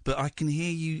 But I can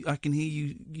hear you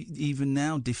even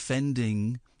now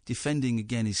defending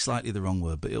again is slightly the wrong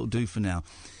word, but it'll do for now.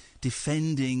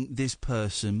 Defending this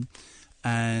person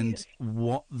and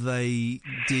what they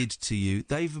did to you.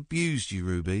 They've abused you,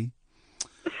 Ruby.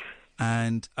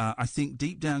 And I think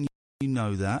deep down you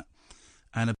know that.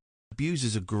 And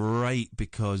abusers are great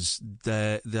because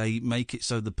they make it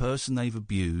so the person they've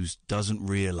abused doesn't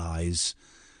realise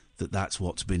that that's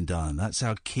what's been done. That's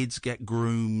how kids get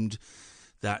groomed.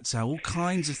 That's how all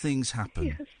kinds of things happen.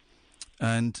 Yes.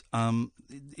 And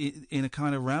in a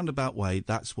kind of roundabout way,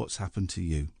 that's what's happened to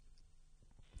you.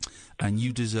 And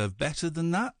you deserve better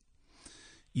than that.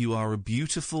 You are a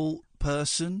beautiful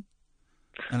person.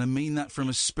 And I mean that from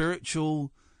a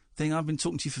spiritual thing. I've been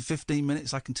talking to you for 15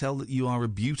 minutes. I can tell that you are a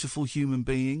beautiful human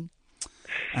being.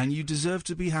 And you deserve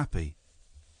to be happy.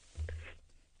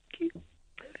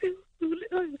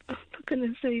 I'm not going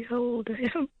to say how old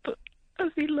I am, but I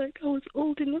feel like I was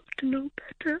old enough to know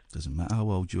better. Doesn't matter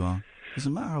how old you are.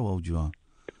 Doesn't matter how old you are.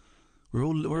 We're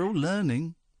all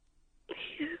learning.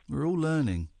 Yeah. We're all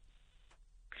learning.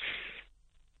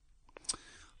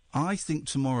 I think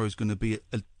tomorrow's going to be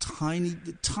a tiny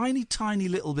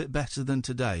little bit better than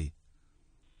today.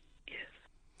 Yes.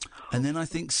 And then I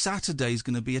think Saturday's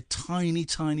going to be a tiny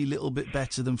little bit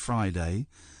better than Friday.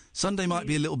 Sunday might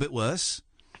be a little bit worse.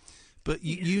 But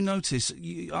you notice,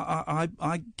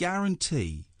 I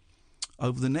guarantee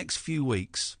over the next few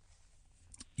weeks,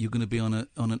 you're going to be on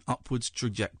an upwards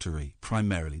trajectory,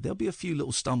 primarily. There'll be a few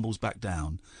little stumbles back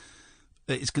down.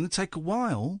 It's going to take a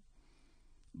while,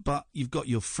 but you've got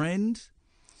your friend,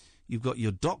 you've got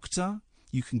your doctor,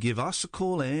 you can give us a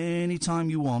call any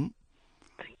time you want.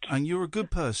 Thank you. And you're a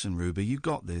good person, Ruby. You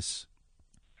got this.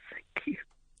 Thank you.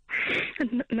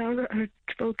 And now that I've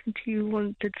spoken to you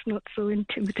once, it's not so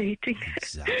intimidating.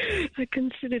 Exactly. I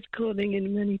considered calling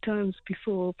in many times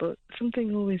before, but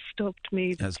something always stopped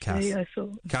me. That's Today, Kath. I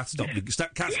thought. Kath stopped you.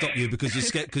 Kath stopped you because you're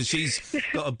scared, because she's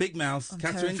got a big mouth. I'm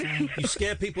Catherine, terrified. you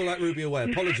scare people like Ruby away.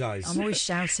 Apologise. I'm always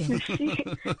shouting.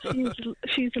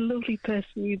 She's a lovely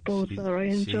person, you both are. I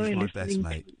enjoy she's my listening. best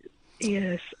mate.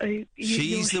 Yes.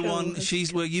 She's the one.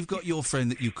 She's where you've got your friend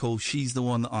that you call. She's the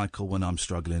one that I call when I'm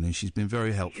struggling, and she's been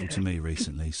very helpful to me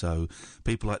recently. So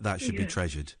people like that should be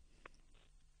treasured.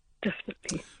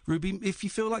 Definitely. Ruby, if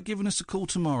you feel like giving us a call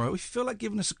tomorrow, if you feel like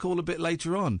giving us a call a bit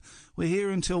later on, we're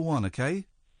here until 1, okay?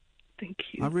 Thank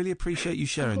you. I really appreciate you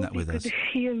sharing that with us. You could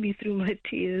hear me through my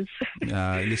tears.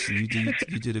 Listen, you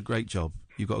did a great job.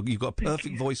 You've got a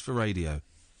perfect voice for radio.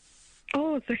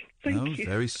 Oh, thank you.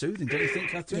 Very soothing, don't you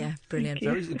think, Catherine? Yeah, brilliant.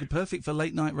 Very perfect for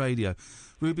late night radio.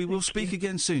 Ruby, we'll speak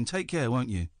again soon. Take care, won't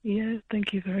you? Yeah,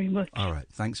 thank you very much. All right,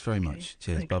 thanks very much.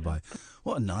 Cheers, bye-bye.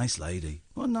 What a nice lady.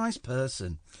 What a nice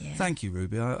person. Yeah. Thank you,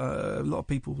 Ruby. A lot of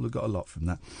people have got a lot from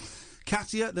that.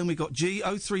 Katia, then we got G,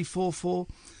 0344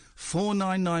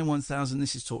 499 1000.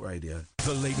 This is Talk Radio.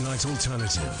 The Late Night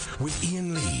Alternative with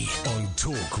Iain Lee on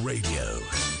Talk Radio.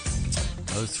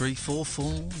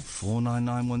 0344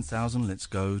 499 1000. Let's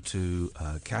go to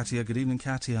Katia. Good evening,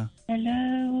 Katia.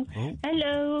 Hello. Oh.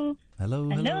 Hello. Hello,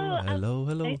 hello, hello,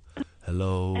 hello.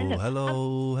 Hello,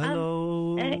 hello,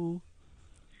 hello.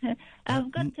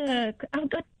 I've got 2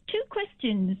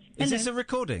 questions. Is this a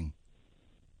recording?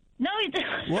 No, it's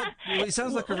What? Well, it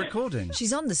sounds like a recording.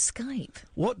 She's on the Skype.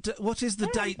 What is the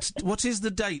date? What is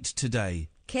the date today?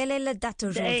 Quelle est la date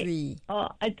aujourd'hui?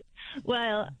 Hang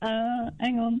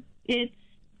on. It's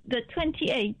the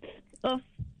 28th of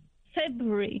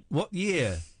February. What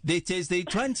year? It is the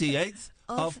 28th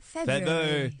of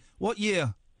February. What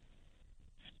year?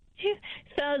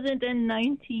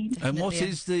 2019. And what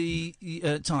is the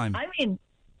time?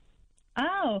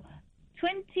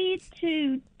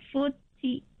 22:48.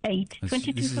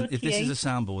 22:48. If this is a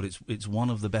soundboard, it's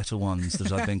one of the better ones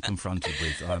that I've been confronted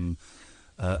with. I'm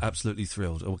absolutely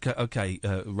thrilled. Okay,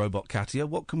 Robot Katia,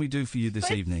 what can we do for you this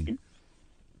evening?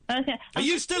 Okay. Are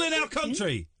you still in our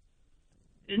country?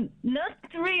 Not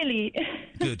really.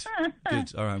 Good. All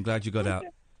right, I'm glad you got out.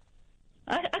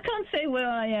 I can't say where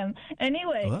I am.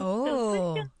 Anyway. Oh.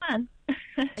 So question 1.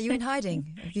 Are you in hiding?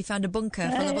 Have you found a bunker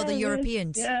full of other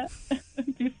Europeans? Yeah,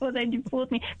 before they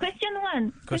deport me. Question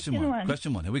 1. Question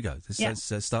 1. Here we go.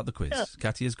 Let's start the quiz. So,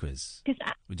 Katia's quiz.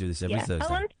 We do this every Thursday. I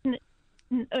want to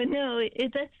no,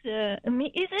 is it a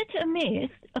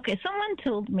myth? Okay, someone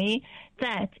told me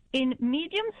that in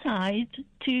medium-sized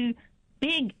to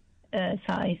big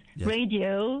size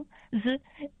radios,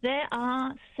 there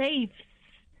are safes.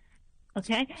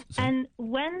 Okay, and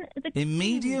when the in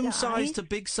medium-sized to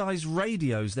big-sized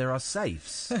radios, there are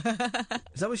safes. Is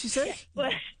that what she said?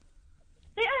 Well,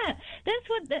 yeah, that's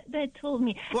what they told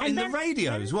me. What, and in the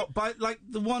radios? What, by like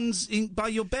the ones by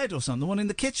your bed or something? The one in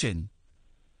the kitchen?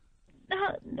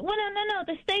 No,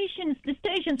 the stations,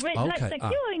 like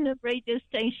you're in a radio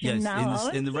station now.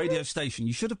 In the radio station.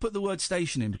 You should have put the word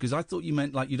station in, because I thought you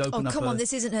meant like you'd open up come on,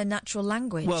 this isn't her natural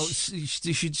language. Well, you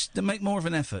should make more of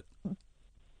an effort.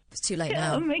 It's too late Yeah,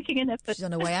 now. I'm making an effort. She's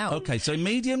on her way out. Okay, so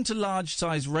medium to large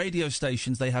size radio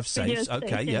stations, they have safes. Radio Okay,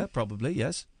 stations. yeah, probably,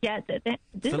 yes. Yeah,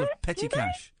 Full of petty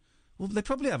cash. Well, they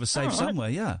probably have a safe somewhere,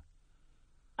 yeah.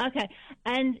 Okay,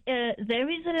 and there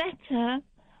is a letter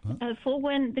for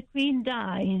when the Queen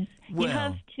dies. Well. You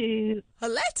have to... A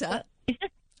letter?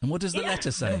 And what does the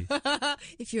letter say?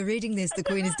 If you're reading this, the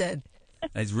Queen is dead.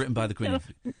 It's written by the Queen.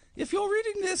 If you're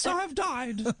reading this, I have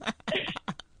died.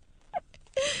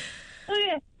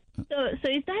 Okay, so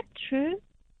is that true?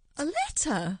 A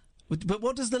letter? But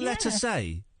what does the letter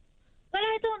say? Well,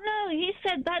 I don't know. He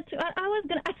said that. I was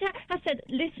gonna. I said,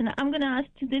 listen, I'm gonna ask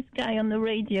to this guy on the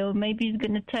radio. Maybe he's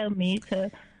gonna tell me.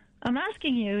 So I'm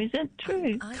asking you. Is that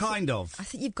true? Kind of. I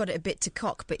think you've got it a bit to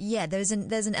cock, but yeah, there's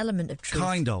an element of truth.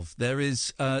 Kind of. There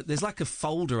is. There's like a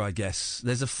folder, I guess.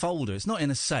 There's a folder. It's not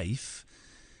in a safe.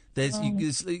 There's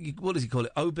what does he call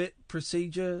it? Obit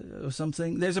procedure or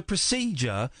something. There's a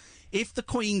procedure. If the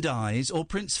Queen dies, or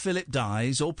Prince Philip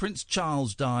dies, or Prince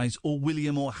Charles dies, or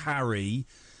William or Harry,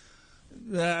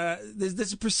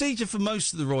 there's a procedure for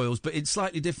most of the royals, but it's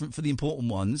slightly different for the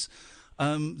important ones.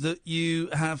 That you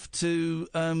have to.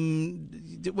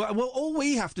 Well, all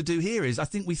we have to do here is, I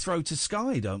think we throw to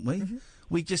Sky, don't we? Mm-hmm.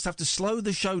 We just have to slow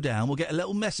the show down. We'll get a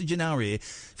little message in our ear.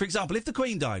 For example, if the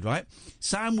Queen died, right,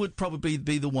 Sam would probably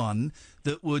be the one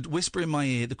that would whisper in my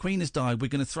ear, the Queen has died, we're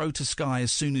going to throw to Sky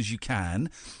as soon as you can.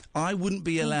 I wouldn't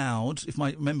be allowed, if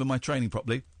I remember my training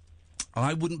properly,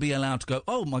 I wouldn't be allowed to go,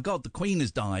 oh, my God, the Queen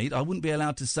has died. I wouldn't be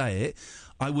allowed to say it.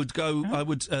 I would go, I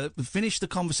would finish the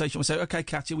conversation. I would say, OK,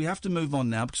 Katya, we have to move on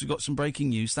now because we've got some breaking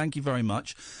news. Thank you very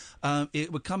much.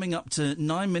 We're coming up to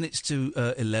 9 minutes to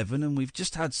 11, and we've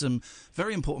just had some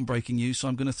very important breaking news, so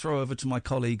I'm going to throw over to my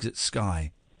colleagues at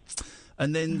Sky.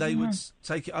 And then they would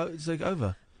take it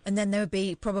over. And then there would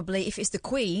be probably, if it's the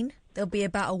Queen, there'll be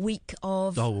about a week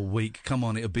of... Oh, a week. Come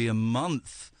on, it'll be a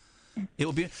month. It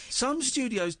will be... Some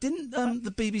studios... Didn't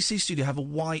the BBC studio have a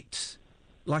white...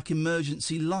 like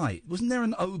emergency light? Wasn't there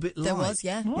an obit light? There was,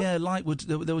 yeah. What? Yeah, light would.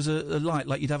 There was a light,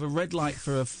 like you'd have a red light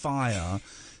for a fire,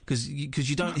 because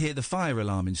you don't hear the fire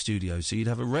alarm in studios, so you'd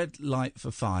have a red light for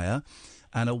fire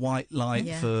and a white light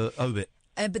for obit.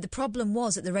 But the problem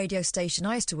was at the radio station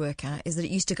I used to work at is that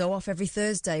it used to go off every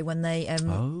Thursday when they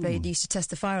used to test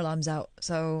the fire alarms out.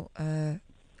 So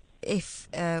if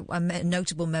a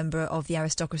notable member of the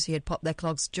aristocracy had popped their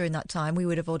clogs during that time, we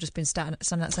would have all just been standing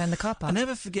outside in the car park. I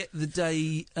never forget the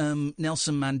day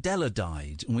Nelson Mandela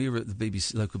died, and we were at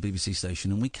the local BBC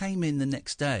station, and we came in the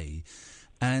next day,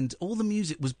 and all the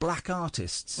music was black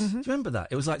artists. Mm-hmm. Do you remember that?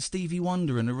 It was like Stevie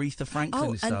Wonder and Aretha Franklin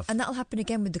and stuff. And that'll happen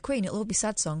again with the Queen. It'll all be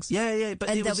sad songs. Yeah, but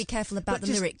they'll be careful about the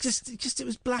lyrics. Just it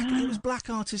was black. It was black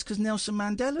artists because Nelson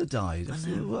Mandela died.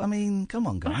 I mean, come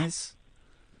on, guys.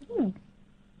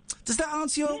 Does that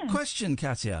answer your question,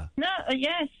 Katya? No,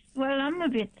 yes. Well, I'm a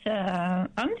bit...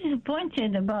 I'm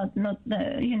disappointed about not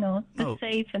the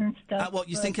safe and stuff. What,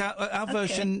 you think our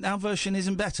version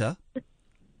isn't better?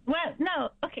 Well, no.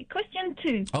 Okay, question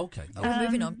 2. Okay.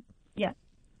 Moving on. Yeah.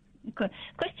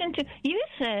 Question 2. You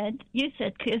said,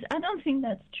 because I don't think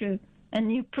that's true,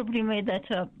 and you probably made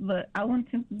that up, but I want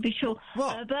to be sure.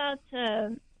 What? About...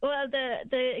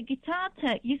 the guitar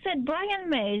tech. You said Brian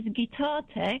May's guitar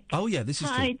tech. Oh, yeah, this is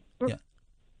true. Yeah.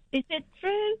 Is it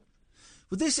true?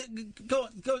 Well,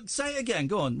 go on, say it again.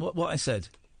 Go on. What I said.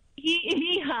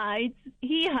 He hides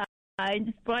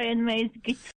Brian May's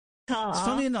guitar. It's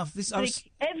funny enough.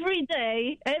 Every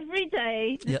day.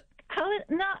 Yeah.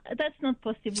 No, that's not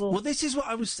possible. Well, this is what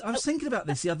I was thinking about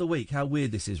this the other week. How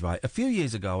weird this is, right? A few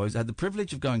years ago, I had the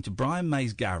privilege of going to Brian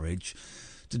May's garage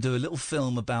to do a little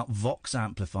film about Vox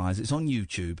amplifiers. It's on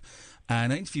YouTube.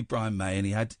 And I interviewed Brian May, and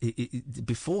he had...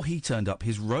 before he turned up,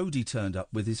 his roadie turned up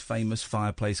with his famous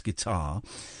fireplace guitar,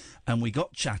 and we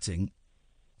got chatting,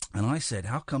 and I said,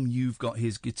 how come you've got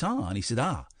his guitar? And he said,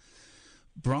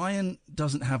 Brian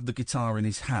doesn't have the guitar in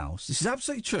his house. This is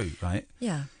absolutely true, right?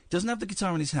 Yeah. Doesn't have the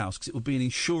guitar in his house because it would be an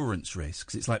insurance risk,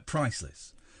 because it's, like,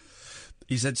 priceless.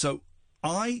 He said, so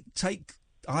I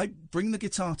bring the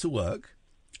guitar to work,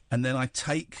 and then I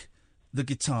take the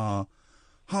guitar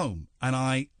home, and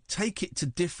I take it to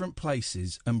different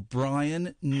places, and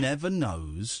Brian never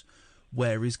knows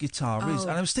where his guitar is.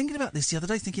 And I was thinking about this the other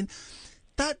day, thinking,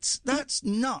 that's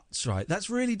nuts, right? That's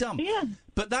really dumb. Yeah.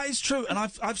 But that is true, and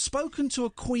I've spoken to a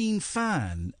Queen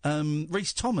fan,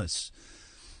 Rhys Thomas,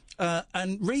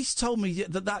 and Rhys told me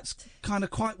that that's kind of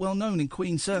quite well known in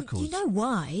Queen circles. You know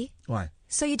why? Why?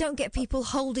 So you don't get people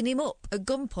holding him up at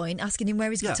gunpoint, asking him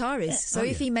where his guitar is. So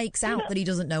if he makes out that he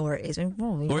doesn't know where it is,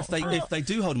 or if they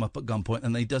do hold him up at gunpoint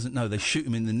and he doesn't know, they shoot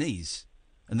him in the knees,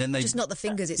 and then they just not the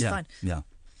fingers. It's fine. Yeah,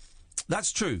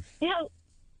 that's true. Yeah.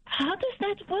 How does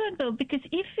that work, though? Because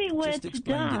if he were to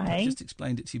die... I've just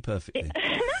explained it to you perfectly.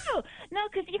 No,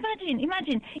 because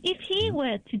imagine, if he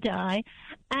were to die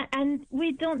and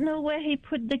we don't know where he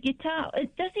put the guitar,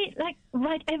 does he,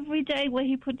 write every day where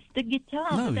he puts the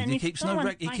guitar? No, he keeps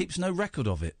no record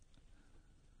of it.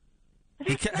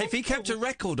 If he kept a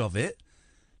record of it,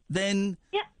 then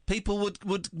people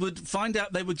would find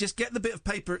out. They would just get the bit of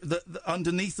paper that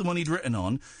underneath the one he'd written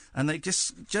on, and they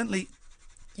just gently...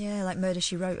 Yeah, like Murder,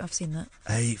 She Wrote. I've seen that.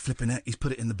 Hey, flipping it. He's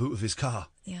put it in the boot of his car.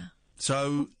 Yeah.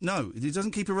 So, no, he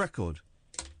doesn't keep a record.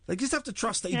 They just have to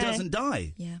trust that he doesn't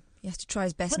die. Yeah, he has to try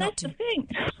his best not to. That's the thing.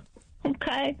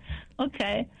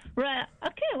 Okay. Right.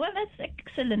 Okay, well, that's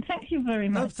excellent. Thank you very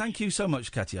much. No, thank you so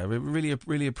much, Katia. I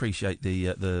really appreciate the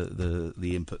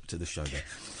input to the show there.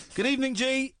 Good evening,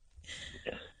 G.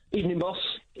 Evening, boss.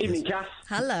 Evening, Kath.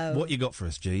 Hello. What you got for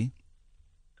us, G?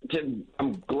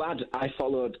 I'm glad I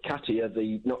followed Katia,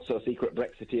 the not-so-secret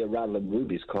Brexiteer, rather than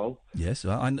Ruby's call. Yes,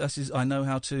 I know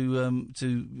how to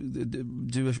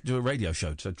do a radio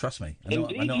show, so trust me. I know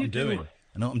what I'm doing.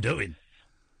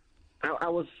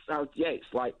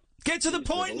 It's like... Get to the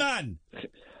point, man!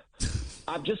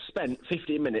 I've just spent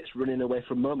 15 minutes running away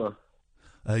from Momo.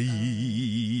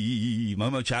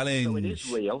 Momo challenge. So it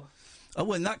is real. Oh,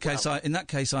 well, in that case,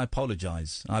 I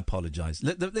apologise.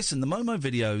 Listen, the Momo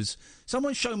videos...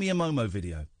 Someone show me a Momo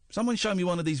video. Someone show me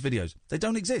one of these videos. They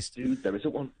don't exist. Dude, there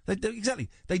isn't one. Exactly.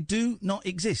 They do not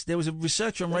exist. There was a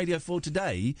researcher on Radio 4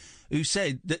 today who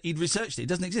said that he'd researched it. It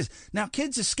doesn't exist. Now,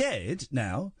 kids are scared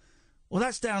now. Well,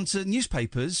 that's down to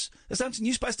newspapers. That's down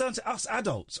to us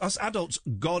adults. Us adults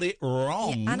got it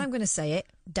wrong. Yeah, and I'm going to say it,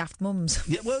 daft mums.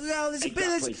 Yeah, well, there's a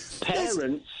bit...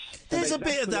 Parents... There's a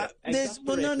bit of that.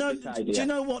 No. Do you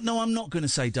know what? No, I'm not going to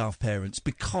say daft parents,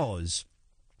 because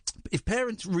if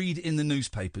parents read in the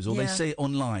newspapers or they see it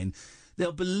online,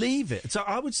 they'll believe it. So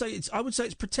I would say it's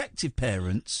protective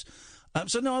parents.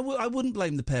 So no, I wouldn't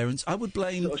blame the parents. I would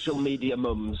blame social media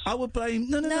mums. I would blame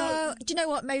no. Do you know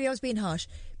what? Maybe I was being harsh.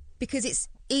 Because it's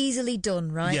easily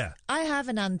done, right? Yeah. I have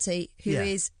an auntie who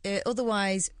is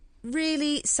otherwise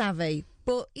really savvy,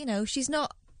 but, she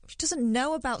doesn't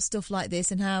know about stuff like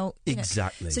this and how...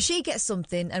 Exactly. So she gets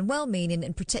something, and well-meaning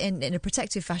and in a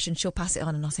protective fashion, she'll pass it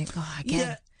on, and I think, again...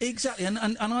 Yeah, exactly.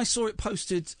 And I saw it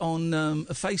posted on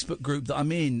a Facebook group that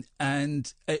I'm in,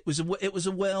 and it was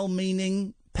a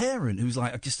well-meaning parent who's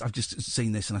like, I've just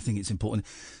seen this and I think it's important.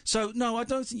 So no, I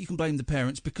don't think you can blame the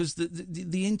parents, because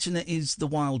the internet is the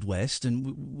Wild West,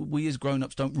 and we as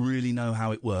grown-ups don't really know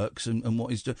how it works and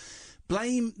what is.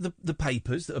 Blame the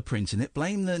papers that are printing it.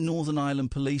 Blame the Northern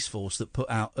Ireland Police Force that put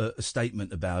out a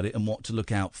statement about it and what to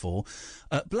look out for.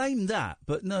 Blame that,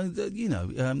 but no,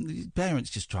 parents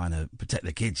just trying to protect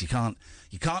their kids. You can't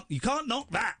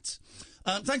knock that.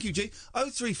 Thank you, G.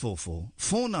 0344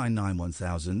 499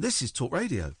 1000. This is Talk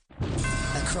Radio.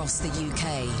 Across the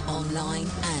UK, online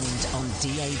and on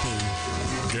DAB.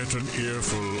 Get an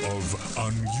earful of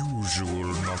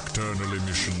unusual nocturnal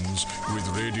emissions with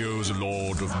radio's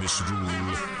Lord of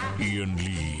Misrule, Iain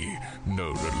Lee.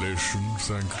 No relation,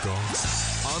 thank God.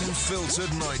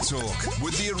 Unfiltered Night Talk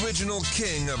with the original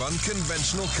king of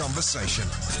unconventional conversation.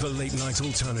 The Late Night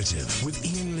Alternative with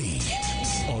Iain Lee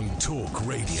on Talk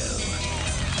Radio.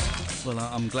 Well,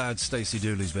 I'm glad Stacey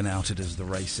Dooley's been outed as the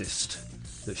racist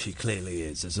that she clearly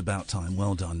is. It's about time.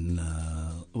 Well done,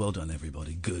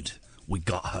 everybody. Good. We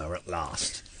got her at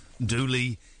last.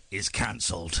 Dooley is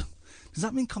cancelled. Does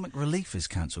that mean Comic Relief is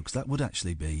cancelled? Because that would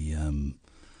actually be...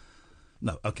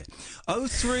 No, OK.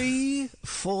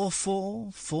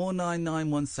 0344 499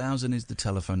 1000 is the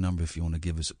telephone number if you want to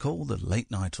give us a call. The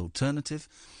Late Night Alternative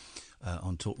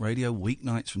on Talk Radio.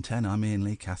 Weeknights from 10. I'm Iain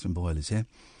Lee. Catherine Boyle is here.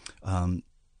 And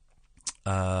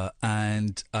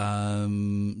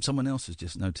someone else has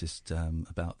just noticed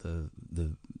about the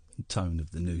tone of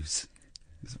the news.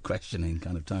 It's a questioning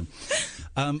kind of tone.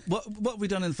 What have we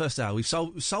done in the first hour? We've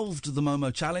solved the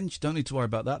Momo challenge. Don't need to worry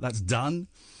about that. That's done.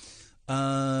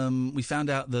 We found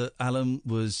out that Alan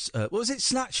was... what was it?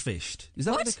 Snatch fished. Is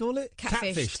that what they call it?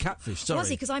 Catfish, sorry. Was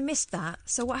he? Because I missed that.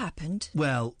 So what happened?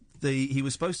 Well... He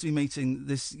was supposed to be meeting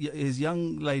his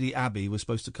young lady Abby was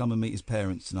supposed to come and meet his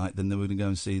parents tonight. Then they were going to go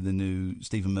and see the new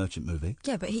Stephen Merchant movie.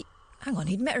 Yeah, but hang on,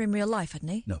 he'd met her in real life, hadn't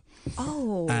he? No.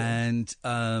 Oh. And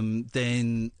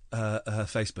then her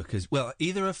Facebook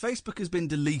either her Facebook has been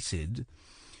deleted,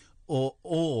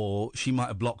 or she might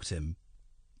have blocked him,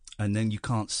 and then you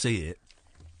can't see it.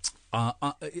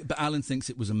 But Alan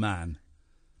thinks it was a man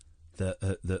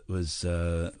that was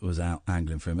out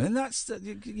angling for him, and that's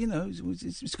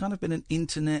it's kind of been an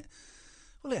internet.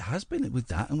 Well, it has been with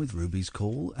that and with Ruby's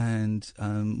call and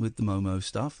with the Momo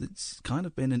stuff. It's kind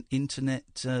of been an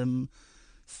internet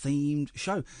themed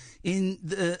show.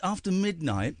 After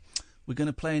midnight, we're going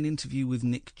to play an interview with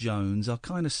Nick Jones. I'll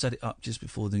kind of set it up just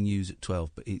before the news at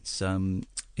 12, but I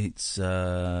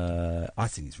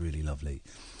think it's really lovely.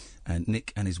 And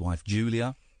Nick and his wife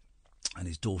Julia and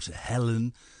his daughter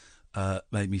Helen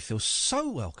made me feel so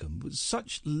welcome.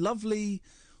 Such lovely,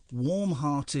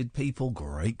 warm-hearted people.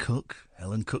 Great cook.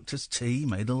 Helen cooked us tea,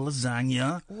 made a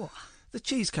lasagna. Ooh. The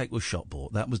cheesecake was shop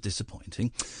bought. That was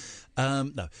disappointing.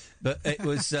 No, but it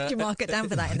was... Did you mark it down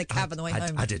for that in the cab on the way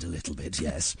home? I did a little bit,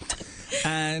 yes.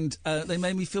 And they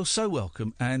made me feel so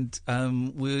welcome. And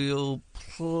we'll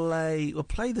play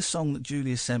the song that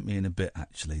Julia sent me in a bit,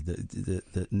 actually,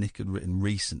 that Nick had written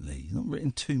recently. He's not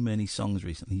written too many songs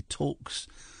recently. He talks...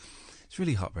 It's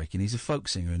really heartbreaking. He's a folk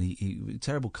singer, and he a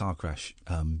terrible car crash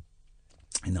in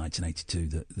 1982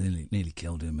 that nearly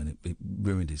killed him, and it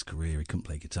ruined his career. He couldn't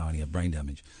play guitar, and he had brain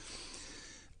damage.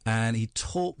 And he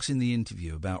talks in the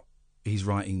interview about he's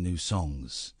writing new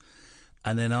songs.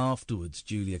 And then afterwards,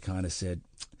 Julia kind of said,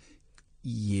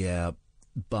 yeah,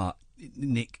 but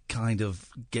Nick kind of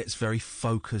gets very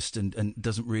focused and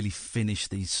doesn't really finish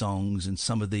these songs, and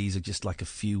some of these are just like a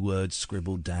few words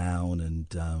scribbled down,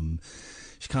 and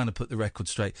she kind of put the record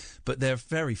straight. But they're a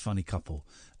very funny couple,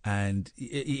 and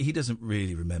he doesn't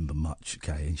really remember much,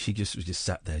 okay? And she was just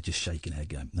sat there just shaking her head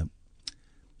going, no,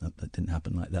 that didn't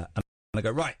happen like that. And I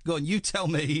go, right, go on, you tell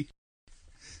me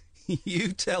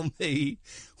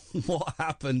what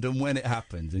happened and when it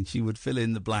happened. And she would fill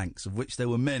in the blanks, of which there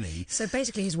were many. So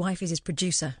basically his wife is his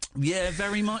producer. Yeah,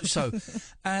 very much so.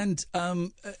 And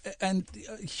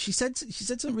she said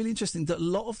something really interesting, that a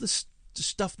lot of the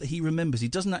stuff that he remembers, he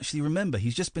doesn't actually remember.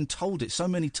 He's just been told it so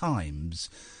many times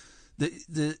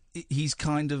that he's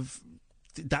kind of...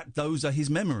 that those are his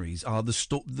memories, are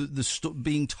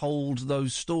being told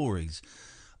those stories.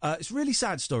 It's a really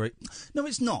sad story. No,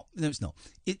 it's not.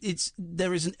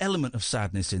 There is an element of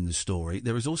sadness in the story.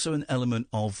 There is also an element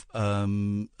of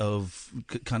kind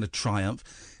of triumph.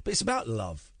 But it's about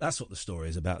love. That's what the story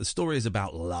is about. The story is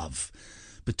about love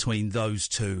between those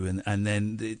two. And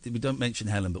then we don't mention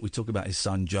Helen, but we talk about his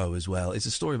son Joe as well. It's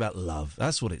a story about love.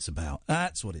 That's what it's about.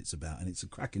 And it's a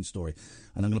cracking story.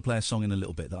 And I'm going to play a song in a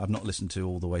little bit that I've not listened to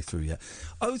all the way through yet.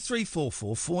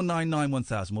 0344 499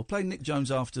 1000. We'll play Nick Jones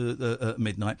after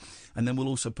midnight, and then we'll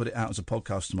also put it out as a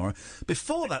podcast tomorrow.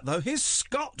 Before that, though, here's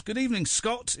Scott. Good evening,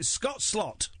 Scott. It's Scott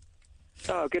Slot.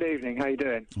 Oh, good evening. How you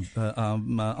doing?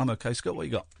 I'm okay. Scott, what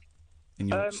you got in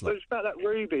your slot? It was about that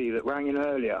Ruby that rang in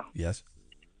earlier. Yes.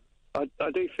 I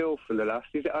do feel for the lass.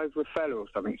 Is it over a fella or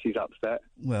something? She's upset.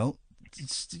 Well,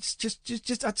 it's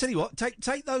just. I tell you what.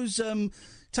 Take those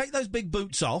big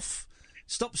boots off.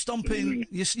 Stop stomping.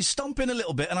 You're stomping a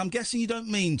little bit, and I'm guessing you don't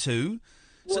mean to.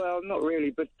 Well, not really,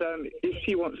 but if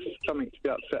she wants something to be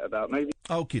upset about, maybe.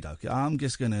 Okie dokie. I'm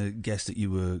just going to guess that you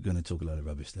were going to talk a load of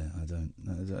rubbish there. I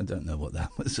don't know what that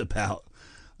was about.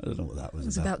 I don't know what that was about. It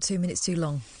was about 2 minutes too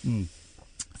long.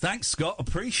 Thanks, Scott.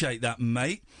 Appreciate that,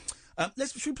 mate.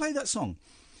 Should we play that song?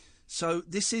 So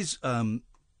this is... I don't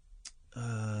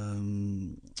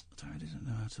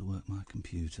know how to work my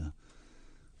computer.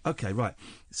 Okay, right.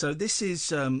 So this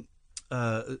is a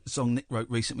song Nick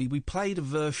wrote recently. We played a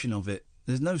version of it.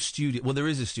 There's no studio... Well, there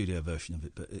is a studio version of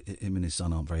it, but him and his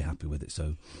son aren't very happy with it,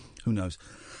 so who knows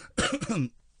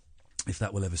if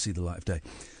that will ever see the light of day.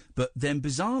 But then,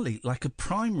 bizarrely, like a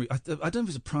primary... I don't know if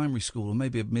it's a primary school or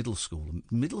maybe a middle school.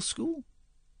 Middle school?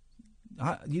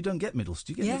 You don't get middle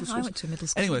school. Do you get middle school? Yeah, I went to a middle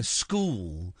school. Anyway,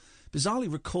 school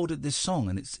bizarrely recorded this song,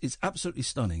 and it's absolutely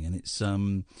stunning, and it's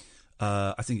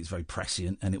I think it's very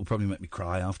prescient, and it will probably make me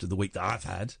cry after the week that I've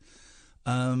had.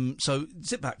 So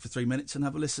sit back for 3 minutes and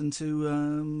have a listen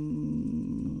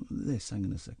to this. Hang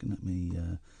on a second, let me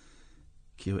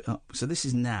cue it up. So this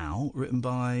is Now, written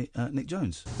by Nick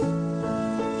Jones.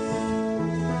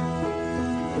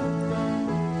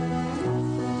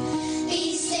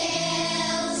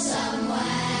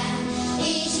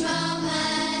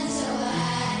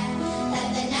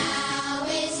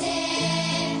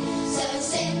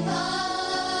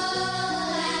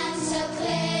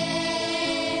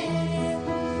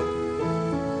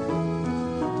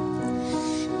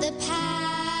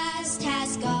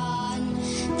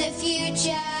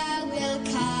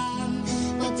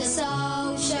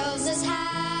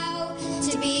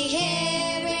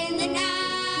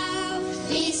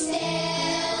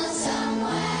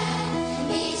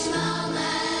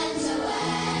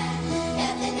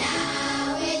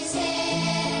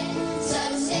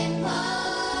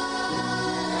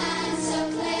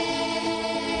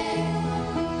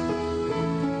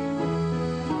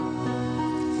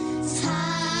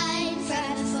 Time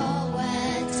forever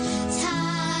forward,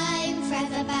 time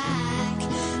forever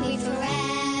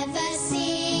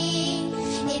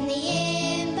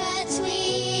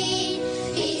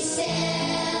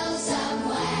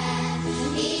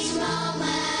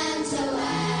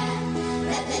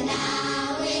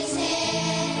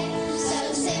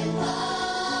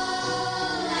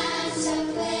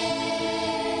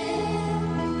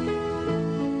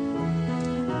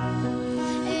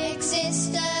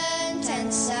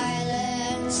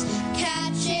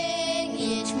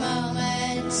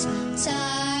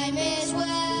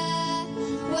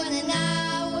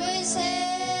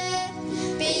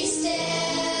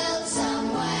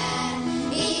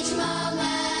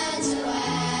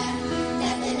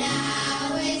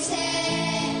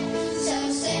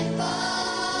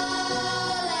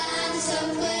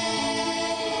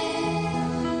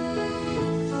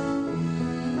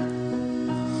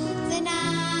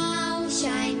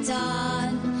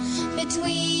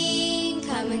between,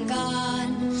 come and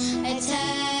gone,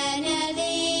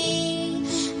 eternally,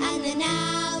 and the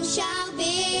now shall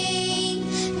be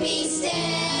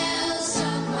still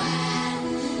somewhere,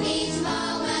 each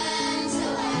moment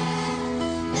aware,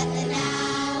 that the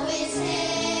now is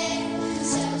here,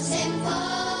 so simple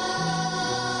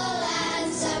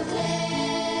and so clear.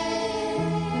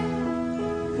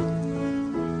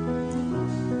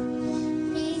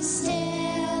 Be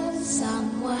still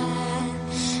somewhere,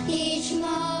 each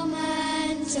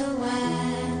moment aware,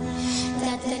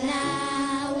 that the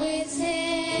now is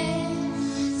here,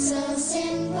 so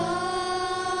simple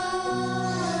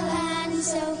and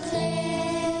so clear.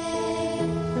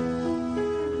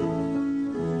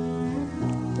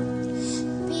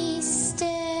 Be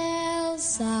still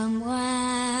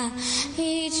somewhere,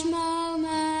 each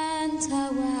moment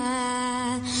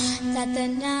aware, that the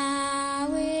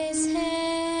now is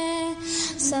here,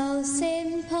 so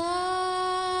simple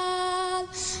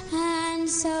and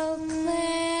so clear.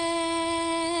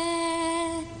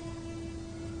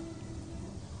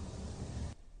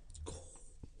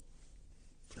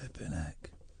 Flipping heck.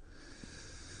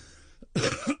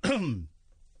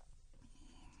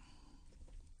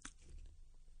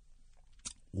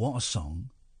 What a song.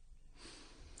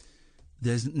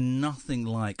 There's nothing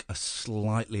like a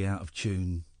slightly out of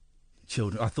tune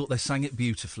children. I thought they sang it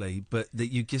beautifully, but that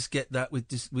you just get that with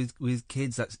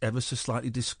kids that's ever so slightly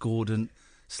discordant,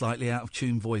 slightly out of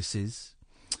tune voices.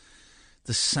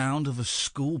 The sound of a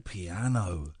school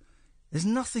piano. There's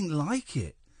nothing like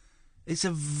it. It's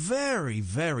a very,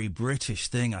 very British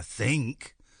thing, I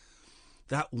think.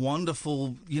 That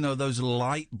wonderful, those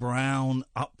light brown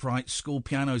upright school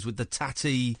pianos with the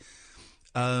tatty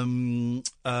sort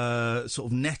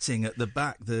of netting at the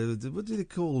back. The what do they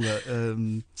call it?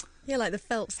 Yeah, like the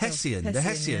felt stuff. Hessian,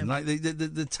 Yeah. like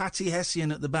the tatty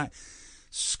Hessian at the back.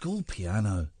 School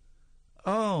piano.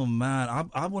 Oh, man,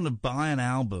 I want to buy an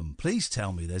album. Please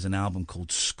tell me there's an album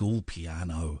called School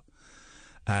Piano.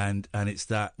 And it's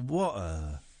that, what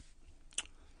a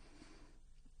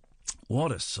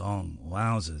song.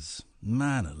 Wowzers.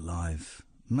 Man alive.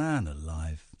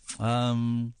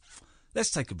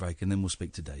 Let's take a break and then we'll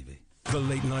speak to Davey. The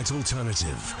Late Night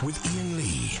Alternative with Iain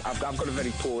Lee. I've got a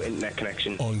very poor internet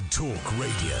connection. On Talk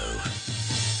Radio.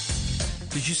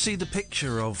 Did you see the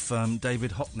picture of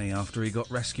David Hockney after he got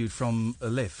rescued from a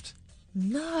lift?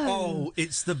 No. Oh,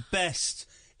 it's the best.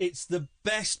 It's the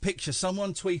best picture.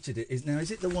 Someone tweeted it.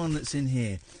 Is it the one that's in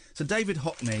here? So David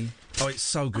Hockney. Oh, it's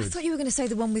so good. I thought you were going to say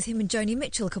the one with him and Joni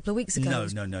Mitchell a couple of weeks ago.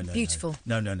 No. Beautiful.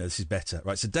 No. This is better.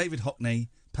 Right. So David Hockney,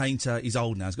 painter. He's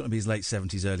old now. He's got to be his late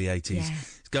 70s, early 80s. Yeah.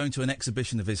 He's going to an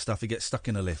exhibition of his stuff. He gets stuck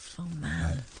in a lift. Oh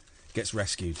man. Right. Gets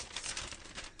rescued.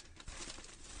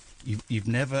 You've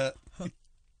never.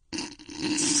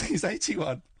 He's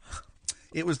 81.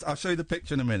 It was. I'll show you the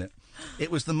picture in a minute. It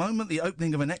was the moment the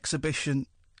opening of an exhibition.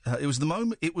 It was the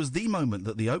moment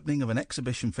that the opening of an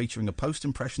exhibition featuring a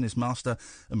post-impressionist master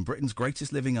and Britain's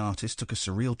greatest living artist took a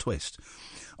surreal twist.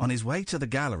 On his way to the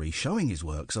gallery showing his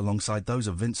works alongside those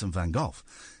of Vincent van Gogh,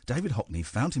 David Hockney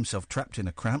found himself trapped in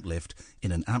a cramped lift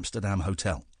in an Amsterdam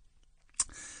hotel.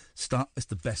 It's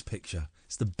the best picture.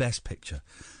 It's the best picture.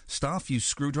 Staff used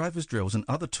screwdrivers, drills and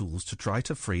other tools to try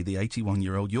to free the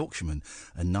 81-year-old Yorkshireman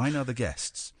and 9 other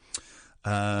guests.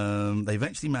 They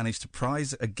eventually managed to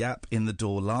prise a gap in the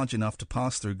door large enough to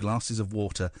pass through glasses of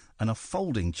water and a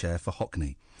folding chair for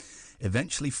Hockney.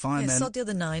 Eventually, sod the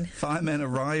other 9. Firemen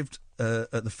arrived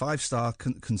at the 5-star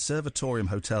Conservatorium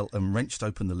Hotel and wrenched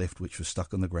open the lift, which was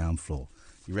stuck on the ground floor.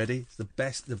 You ready? It's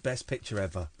the best picture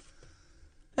ever.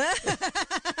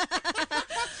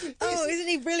 Oh, isn't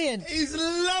he brilliant? He's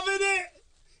loving it.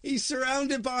 He's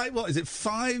surrounded by,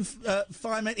 5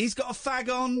 firemen. He's got a fag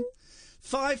on.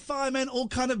 5 firemen all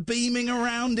kind of beaming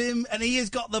around him, and he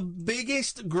has got the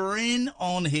biggest grin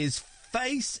on his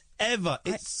face ever.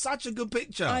 It's such a good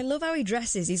picture. I love how he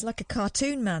dresses. He's like a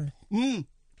cartoon man.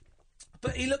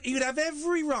 But he would have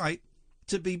every right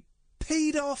to be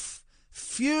peed off,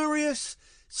 furious,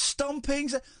 stomping.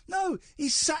 No,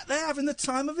 he's sat there having the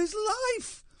time of his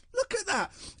life. Look at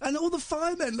that. And all the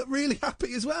firemen look really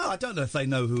happy as well. I don't know if they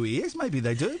know who he is. Maybe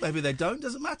they do. Maybe they don't.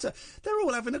 Doesn't matter. They're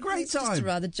all having a great time. He's just a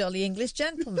rather jolly English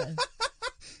gentleman. Isn't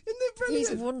it brilliant?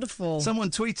 He's wonderful. Someone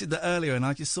tweeted that earlier and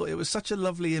I just thought it was such a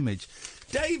lovely image.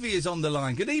 Davey is on the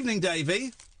line. Good evening,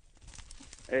 Davey.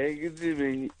 Good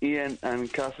evening, Ian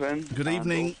and Catherine. Good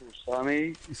evening. And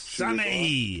also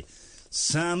Sammy.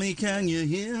 Sammy, can you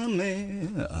hear me?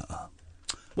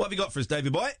 What have you got for us, Davey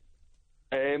boy?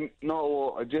 Not a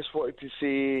lot. I just wanted to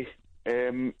say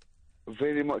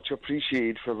very much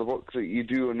appreciated for the work that you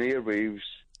do on the airwaves,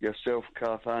 yourself,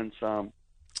 Kath and Sam.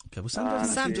 Okay, well,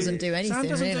 Sam doesn't do anything. Sam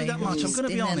doesn't really. do that much. I'm going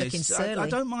to be honest. I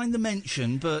don't mind the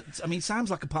mention, but I mean, Sam's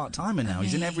like a part-timer now.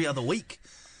 He's in every other week.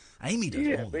 Amy does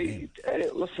more than him.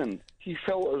 Listen, he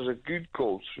filters a good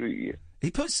call through you.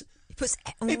 He puts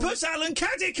Alan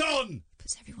Caddick on.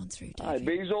 Puts everyone through. But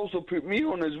he's also put me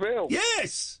on as well.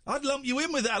 Yes, I'd lump you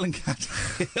in with Alan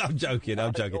Caddick. I'm joking.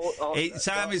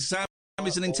 Sam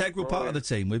is an integral part of the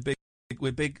team.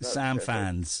 We're big Sam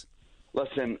fans.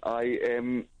 Listen, I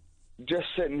am just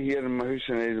sitting here in my house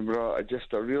in Edinburgh.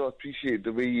 I really appreciate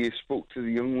the way you spoke to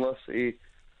the young lassie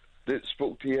that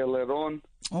spoke to you earlier on.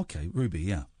 Okay, Ruby,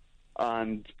 yeah.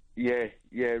 And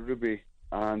Ruby,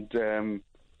 and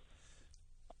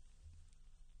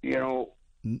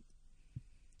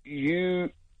you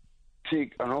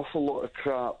take an awful lot of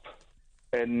crap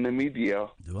in the media.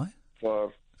 Do I?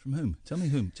 From whom? Tell me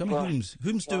whom. Tell me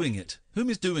who's doing it. Whom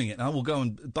is doing it? I will go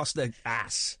and bust their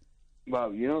ass.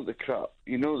 Well, you know the crap.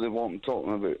 You know what I'm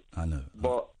talking about. I know.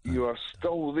 But you are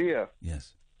still there.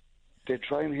 Yes. To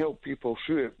try and help people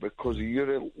through it because of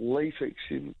your life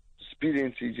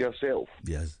experiences yourself.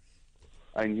 Yes.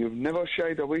 And you've never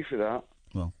shied away from that.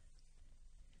 Well.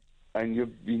 And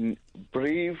you've been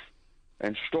brave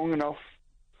and strong enough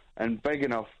and big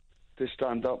enough to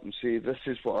stand up and say, this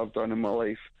is what I've done in my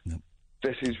life. Yep.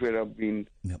 This is where I've been.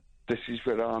 Yep. This is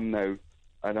where I am now.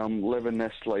 And I'm living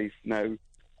this life now.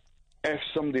 If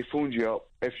somebody phones you up,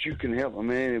 if you can help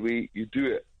them in any way, you do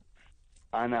it.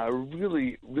 And I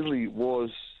really, really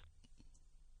was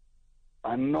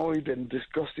annoyed and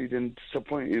disgusted and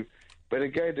disappointed by the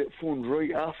guy that phoned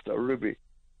right after Ruby.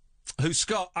 Who's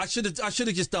Scott? I should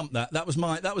have just dumped that. That was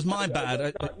my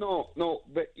bad. No,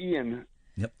 but Ian.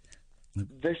 Yep.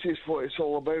 This is what it's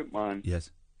all about, man.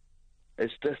 Yes.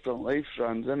 It's different life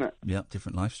strands, isn't it? Yeah,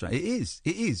 different life strands.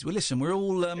 It is. Well, listen, we're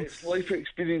all... It's life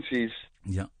experiences.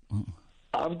 Yeah. Oh.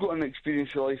 I've got an experience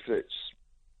of life that's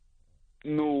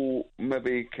no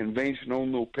maybe conventional,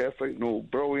 no perfect, no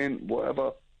brilliant,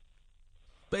 whatever.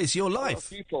 But it's your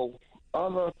life.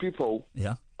 Other people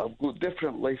yeah. have got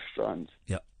different life strands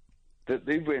that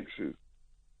they went through.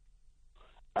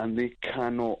 And they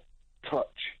cannot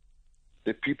touch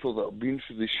the people that have been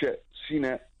through the shit, seen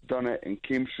it, done it, and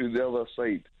came through the other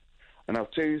side. And I'll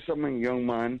tell you something, young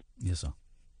man. Yes, sir.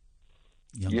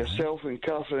 Yourself and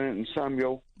Catherine and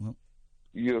Samuel,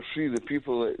 you're three of the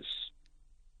people that's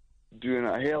doing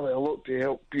a hell of a lot to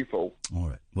help people. All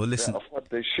right. Well, listen. That have had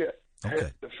the shit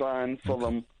hit the fan for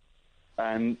them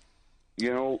and,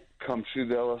 come through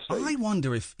the other side. I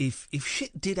wonder if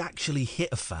shit did actually hit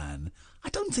a fan, I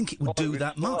don't think it would do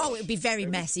that much. Oh, it would be very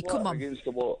messy. Come on. Against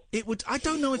the wall. It would. I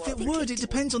don't know if it would. It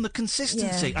depends on the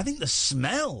consistency. Yeah. I think the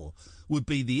smell would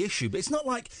be the issue, but it's not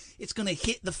like it's going to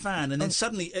hit the fan and then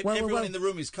suddenly everyone in the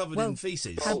room is covered in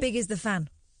faeces. How big is the fan?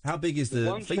 How big is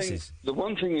the faeces? The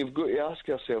one thing you've got to ask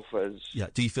yourself is... Yeah,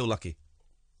 do you feel lucky?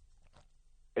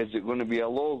 Is it going to be a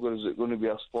log or is it going to be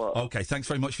a splat? OK, thanks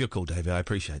very much for your call, David. I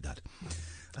appreciate that.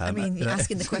 I mean, you're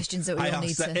asking the questions that we all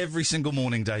need to... I ask that every single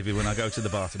morning, David, when I go to the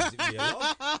bathroom. Is it going to be a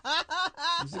log?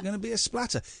 Is it going to be a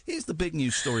splatter? Here's the big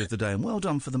news story of the day, and well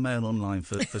done for the Mail Online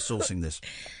for sourcing this.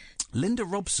 Linda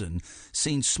Robson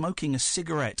seen smoking a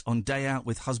cigarette on day out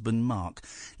with husband Mark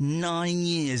 9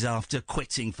 years after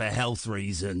quitting for health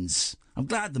reasons. I'm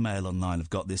glad the Mail Online have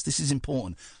got this. This is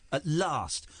important. At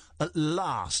last,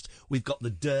 we've got the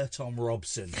dirt on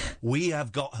Robson. We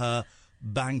have got her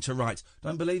bang to rights.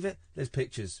 Don't believe it? There's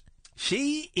pictures.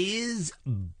 She is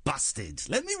busted.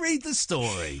 Let me read the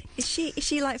story. Is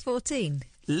she like 14?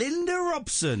 Linda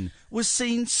Robson was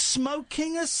seen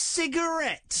smoking a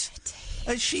cigarette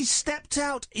as she stepped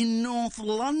out in North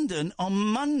London on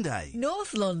Monday.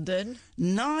 North London?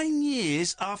 9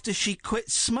 years after she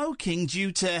quit smoking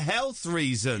due to health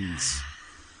reasons.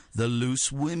 The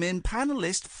Loose Women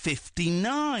panellist,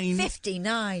 59...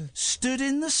 59? ...stood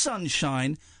in the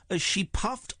sunshine as she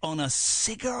puffed on a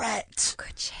cigarette.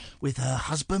 Could she? With her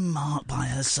husband Mark by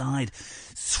her side.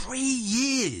 3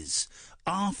 years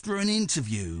after an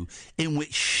interview in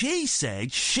which she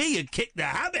said she had kicked the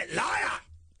habit. Liar!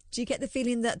 Do you get the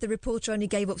feeling that the reporter only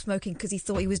gave up smoking because he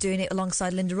thought he was doing it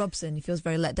alongside Linda Robson? He feels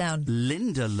very let down.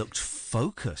 Linda looked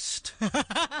focused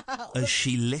as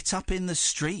she lit up in the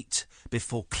street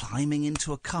before climbing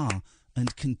into a car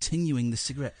and continuing the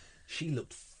cigarette. She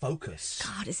looked focused.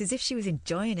 God, it's as if she was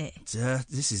enjoying it.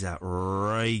 This is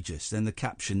outrageous. Then the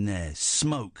caption there,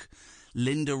 smoke.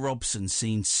 Linda Robson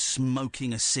seen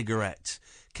smoking a cigarette.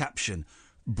 Caption,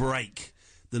 break.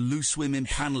 The Loose Women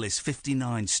panellist,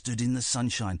 59, stood in the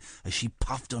sunshine as she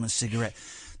puffed on a cigarette.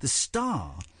 The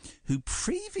star, who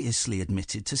previously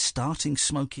admitted to starting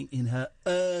smoking in her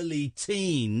early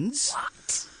teens,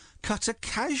 cut a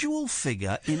casual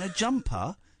figure in a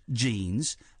jumper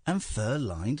jeans and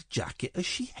fur-lined jacket as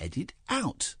she headed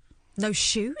out. No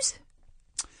shoes?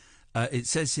 It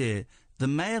says here, the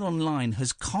Mail Online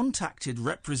has contacted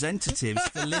representatives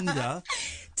for Linda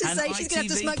to and say she's going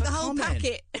to have to smoke the whole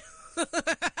packet.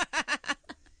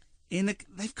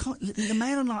 The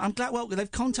Mail Online, I'm glad, well,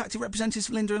 they've contacted representatives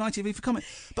for Linda and ITV for comment,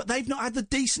 but they've not had the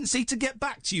decency to get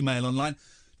back to you, Mail Online.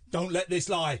 Don't let this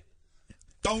lie.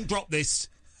 Don't drop this.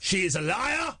 She is a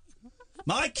liar.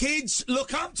 My kids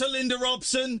look up to Linda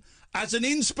Robson as an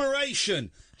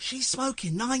inspiration. She's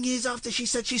smoking 9 years after she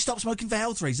said she stopped smoking for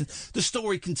health reasons. The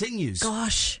story continues.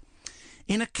 Gosh.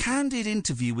 In a candid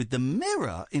interview with The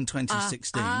Mirror in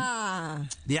 2016,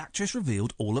 the actress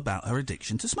revealed all about her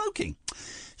addiction to smoking.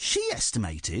 She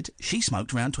estimated she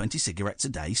smoked around 20 cigarettes a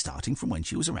day starting from when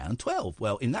she was around 12.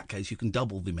 Well, in that case, you can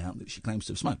double the amount that she claims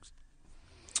to have smoked.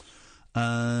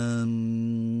 There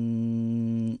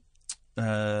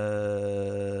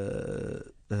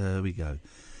we go.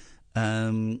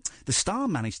 The star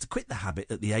managed to quit the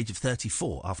habit at the age of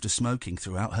 34 after smoking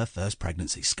throughout her first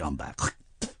pregnancy. Scumbag.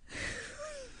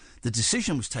 The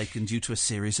decision was taken due to a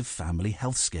series of family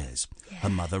health scares. Yeah. Her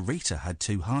mother, Rita, had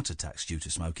 2 heart attacks due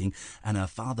to smoking, and her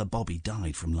father, Bobby,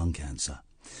 died from lung cancer.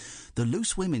 The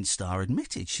Loose Women star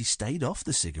admitted she stayed off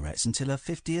the cigarettes until her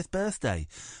 50th birthday,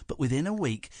 but within a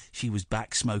week she was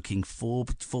back smoking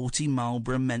 40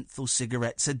 Marlboro menthol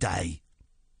cigarettes a day.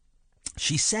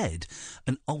 She said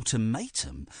an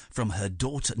ultimatum from her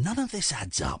daughter... None of this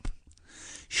adds up.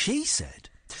 She said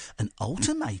an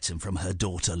ultimatum from her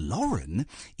daughter Lauren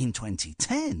in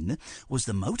 2010 was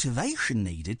the motivation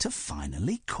needed to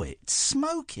finally quit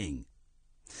smoking.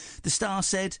 The star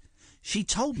said, "She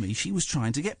told me she was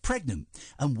trying to get pregnant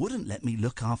and wouldn't let me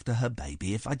look after her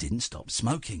baby if I didn't stop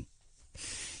smoking."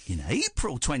 In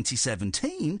April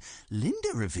 2017, Linda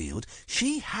revealed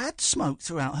she had smoked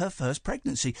throughout her first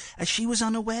pregnancy as she was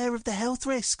unaware of the health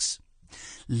risks.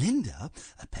 Linda,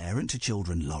 a parent to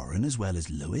children Lauren as well as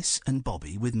Lewis and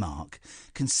Bobby with Mark,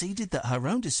 conceded that her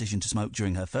own decision to smoke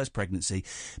during her first pregnancy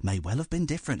may well have been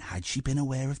different had she been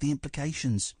aware of the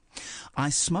implications. "I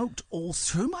smoked all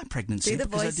through my pregnancy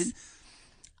because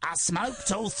I smoked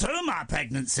all through my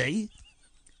pregnancy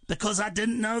because I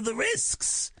didn't know the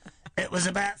risks. It was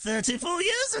about 34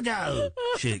 years ago,"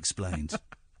 she explained.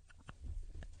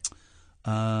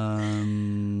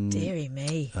 Dearie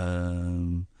me.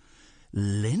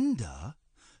 Linda,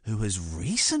 who has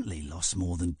recently lost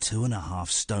more than 2.5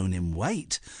 stone in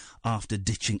weight after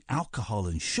ditching alcohol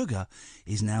and sugar,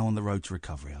 is now on the road to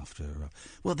recovery after...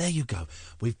 Well, there you go.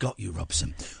 We've got you,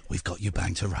 Robson. We've got you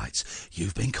bang to rights.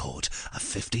 You've been caught. A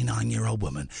 59-year-old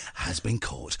woman has been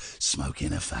caught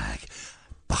smoking a fag.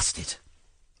 Busted.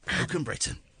 Oakham,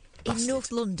 Britain. Busted. In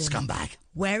North London. Scumbag.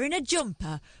 Wearing a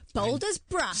jumper, bold as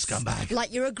brass. Scumbag.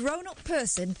 Like you're a grown-up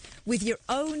person with your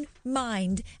own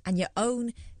mind and your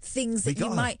own things that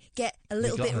you might get a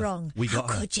little bit wrong. We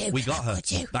got her. Could you? We got her.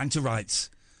 Could you? Bang to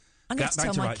rights. I'm going to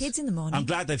tell my kids in the morning. I'm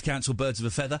glad they've cancelled Birds of a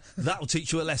Feather. That'll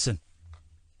teach you a lesson.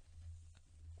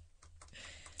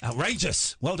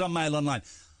 Outrageous. Well done, Mail Online.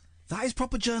 That is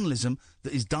proper journalism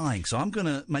that is dying. So I'm going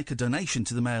to make a donation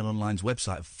to the Mail Online's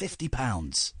website of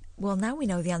 £50. Well, now we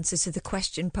know the answer to the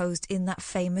question posed in that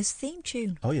famous theme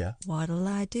tune. Oh, yeah. What'll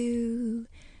I do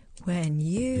when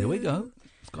you... Here we go.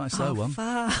 It's quite a slow one.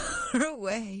 Far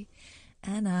away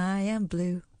and I am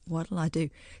blue. What'll I do?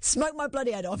 Smoke my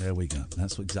bloody head off. There we go.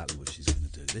 That's exactly what she's going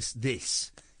to do. This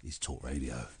is Talk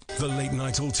Radio. The Late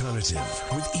Night Alternative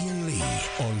with Iain Lee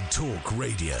on Talk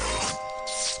Radio.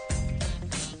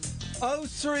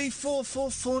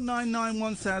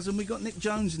 03444991000. We got Nick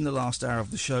Jones in the last hour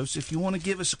of the show, so if you want to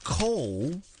give us a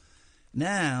call,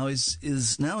 now is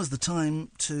the time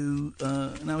to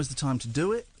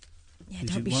do it. Yeah,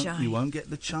 don't be shy. You won't get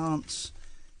the chance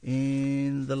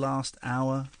in the last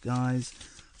hour, guys.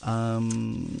 By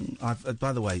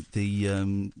the way, the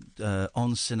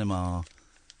On Cinema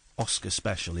Oscar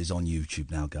special is on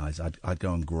YouTube now, guys. I'd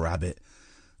go and grab it.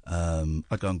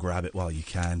 I'd go and grab it while you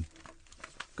can.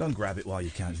 Go and grab it while you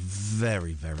can. It's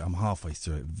very, very... I'm halfway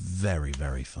through it. Very,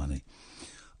 very funny.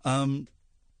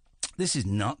 This is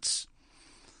nuts.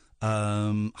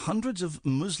 Hundreds of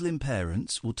Muslim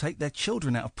parents will take their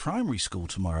children out of primary school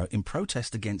tomorrow in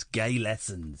protest against gay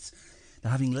lessons.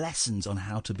 They're having lessons on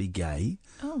how to be gay,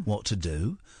 what to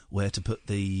do, where to put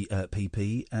the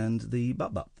PP and the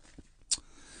butt.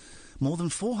 More than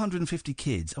 450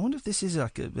 kids. I wonder if this is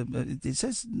like it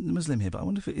says Muslim here, but I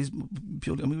wonder if it is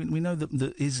purely... I mean, we know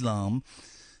that Islam,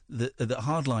 that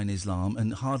hardline Islam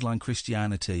and hardline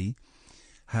Christianity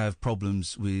have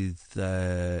problems with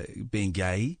being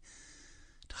gay.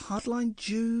 Hardline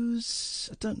Jews,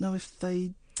 I don't know if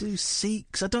they do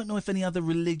Sikhs? I don't know if any other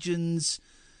religions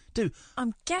do.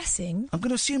 I'm guessing. I'm going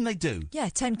to assume they do. Yeah,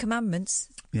 10 Commandments.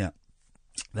 Yeah.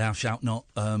 Thou shalt not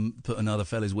put another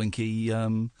fella's winky...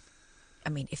 I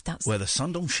mean, if that's... where the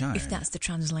sun don't shine. If that's the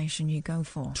translation you go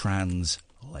for.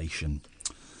 Translation.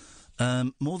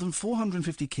 More than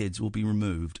 450 kids will be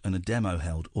removed and a demo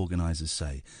held, organisers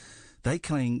say. They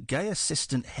claim gay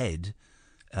assistant head,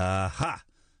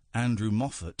 Andrew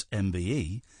Moffat,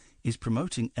 MBE, is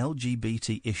promoting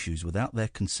LGBT issues without their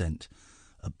consent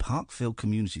at Parkfield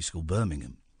Community School,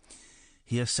 Birmingham.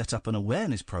 He has set up an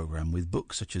awareness programme with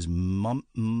books such as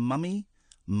Mummy,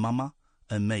 Mama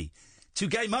and Me. 2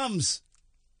 gay mums!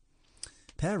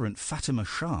 Parent Fatima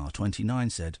Shah, 29,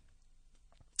 said,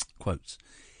 quotes,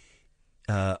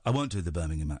 I won't do the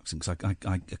Birmingham accent because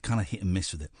I kind of hit and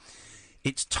miss with it.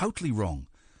 It's totally wrong.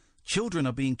 Children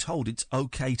are being told it's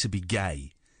okay to be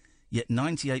gay, yet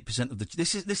 98% of the...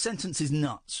 This sentence is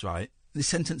nuts, right? This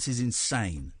sentence is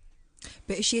insane.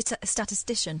 But is she a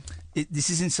statistician? This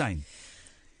is insane.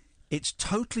 It's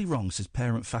totally wrong, says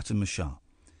parent Fatima Shah.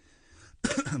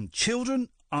 Children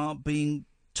are being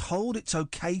told it's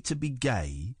okay to be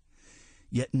gay,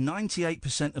 yet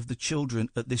 98% of the children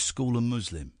at this school are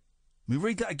Muslim. Let me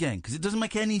read that again, because it doesn't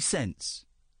make any sense,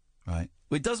 right?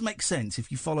 Well, it does make sense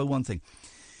if you follow one thing.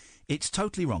 It's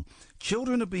totally wrong.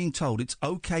 Children are being told it's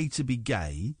okay to be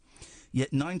gay,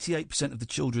 yet 98% of the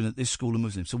children at this school are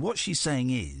Muslim. So what she's saying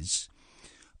is,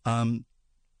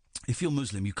 if you're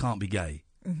Muslim, you can't be gay.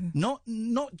 Mm-hmm.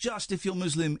 Not just if you're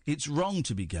Muslim, it's wrong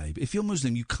to be gay, but if you're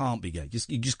Muslim, you can't be gay.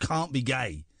 You just can't be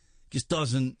gay.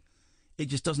 It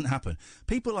just doesn't happen.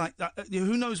 People like that,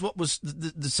 who knows what was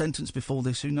the sentence before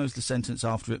this? Who knows the sentence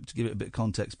after it, to give it a bit of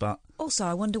context? But also,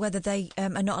 I wonder whether they are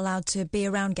not allowed to be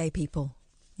around gay people.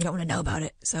 You don't want to know about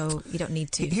it, so you don't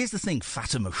need to. Here's the thing,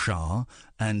 Fatima Shah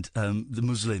and the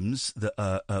Muslims that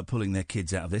are pulling their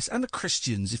kids out of this, and the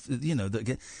Christians, if that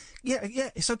get,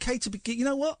 it's okay to be. You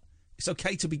know what? It's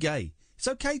okay to be gay. It's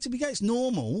okay to be gay. It's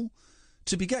normal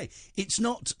to be gay. It's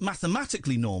not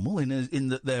mathematically normal in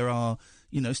that there are,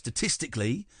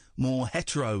 statistically more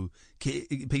hetero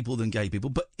people than gay people,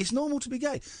 but it's normal to be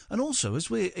gay. And also, as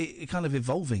we're kind of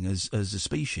evolving as a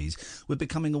species, we're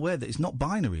becoming aware that it's not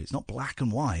binary. It's not black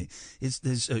and white.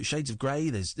 There's shades of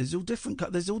grey. There's all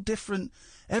different. There's all different.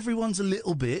 Everyone's a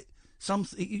little bit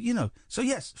something. So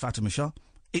yes, Fatima Shah,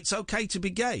 it's okay to be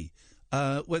gay.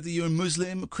 Whether you're a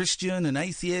Muslim, a Christian, an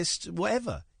atheist,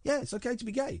 whatever. Yeah, it's okay to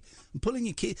be gay. And pulling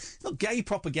your kid... It's not gay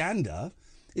propaganda.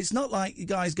 It's not like you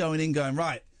guys going in going,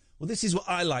 right, well, this is what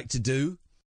I like to do,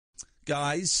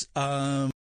 guys,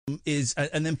 and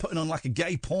then putting on like a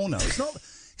gay porno. It's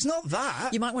not that.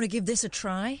 You might want to give this a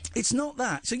try. It's not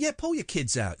that. So, yeah, pull your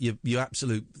kids out, you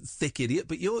absolute thick idiot,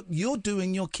 but you're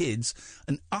doing your kids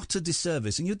an utter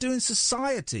disservice, and you're doing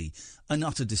society an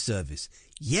utter disservice.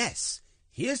 Yes.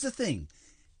 Here's the thing.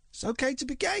 It's okay to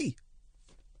be gay.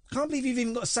 Can't believe you've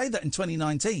even got to say that in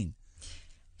 2019.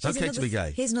 It's okay to be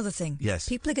gay. Here's another thing. Yes.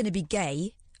 People are going to be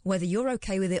gay whether you're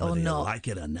okay with it or not. You like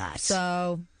it or not.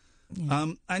 So...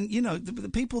 Yeah. And, the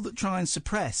people that try and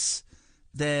suppress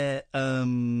their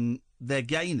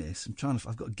gayness...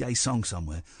 I've got a gay song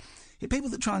somewhere. People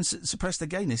that try and suppress their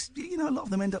gayness, a lot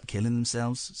of them end up killing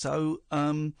themselves. So,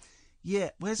 I've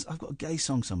got a gay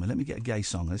song somewhere. Let me get a gay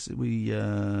song.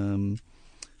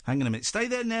 Hang on a minute. Stay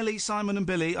there, Nelly, Simon and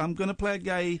Billy. I'm going to play a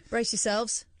gay... Brace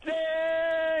yourselves.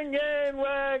 Singing,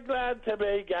 we're glad to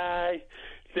be gay.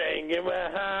 Singing,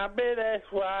 we're happy this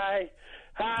way.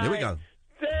 Hi. Here we go.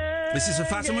 Singing, this is a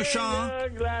Fatima Shah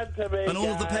and all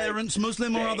of the parents,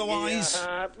 Muslim or otherwise,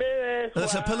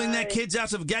 that are pulling their kids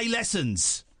out of gay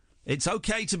lessons. It's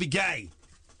okay to be gay.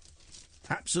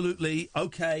 Absolutely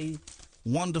okay,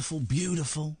 wonderful,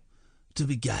 beautiful to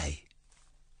be gay.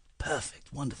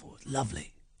 Perfect, wonderful,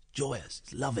 lovely. Joyous,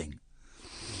 it's loving.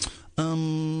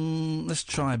 Let's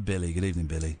try Billy. Good evening,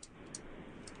 Billy.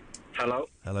 Hello.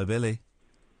 Hello, Billy.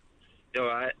 You all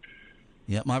right?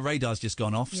 Yeah, my radar's just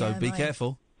gone off, so be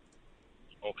careful.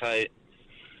 Okay.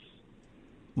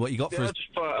 What you got for us? I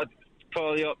just thought I'd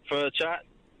call you up for a chat.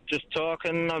 Just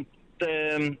talking. I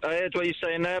heard what you're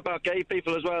saying there about gay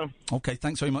people as well. Okay,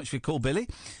 thanks very much for your call, Billy.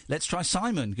 Let's try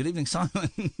Simon. Good evening,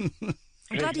 Simon.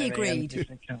 I'm glad he agreed.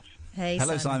 Hey,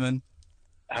 hello, Simon.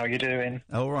 How are you doing?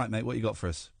 All right, mate. What you got for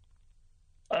us?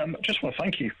 Just want to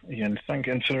thank you, Iain. Thank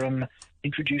you for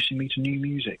introducing me to new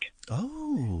music.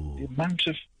 Oh. The amount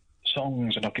of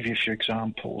songs, and I'll give you a few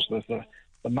examples. There's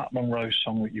the Matt Monro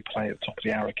song that you play at the top of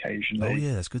the hour occasionally. Oh,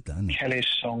 yeah, that's good, Dan. Kelly's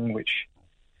song, which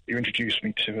you introduced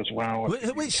me to as well.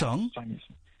 Which song?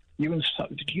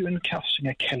 did you and Kath sing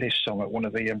a Kelly song at one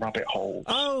of the rabbit holes?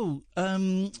 Oh,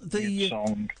 the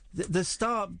song. The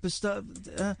star.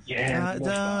 Yeah,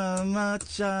 How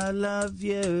much I love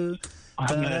you. I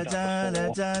haven't heard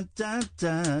that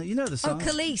before. You know the song. Oh,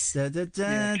 Khalees.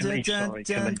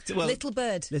 Khalees. Well, Little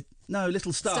Bird. No,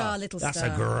 Little Star. Little That's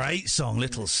Star. a great song,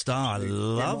 Little Star. I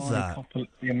love that. The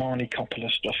Imani Coppola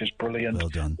stuff is brilliant. Well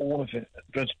done. All of it.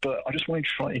 But I just wanted to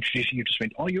try introducing you to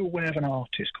something. Are you aware of an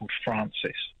artist called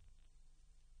Frances?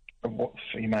 What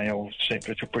female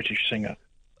British singer?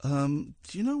 Do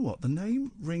you know what? The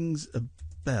name rings a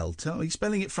bell. Are you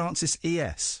spelling it Frances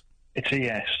E.S.? It's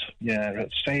E.S., yeah.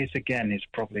 Say It Again is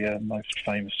probably her most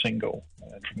famous single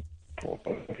from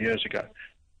years ago.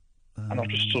 And I've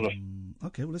just sort of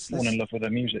fallen in love with her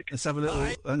music. Let's have a little...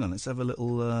 Hang on, let's have a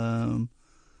little...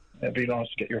 It'd be nice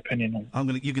to get your opinion on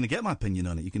it. You're going to get my opinion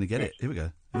on it. You're going to get it. Here we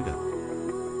go.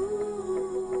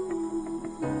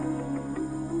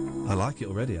 I like it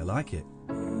already. I like it.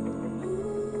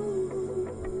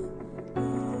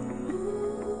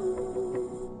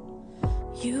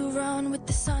 You run with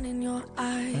the sun in your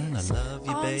eyes, and I love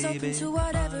you, arms baby. open to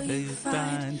whatever you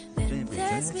find. Then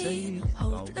there's me,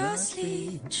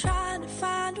 hopelessly trying to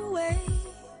find a way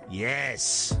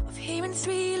Yes. of hearing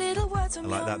three little words from I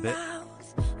like your that bit.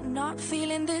 mouth, and not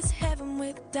feeling this heaven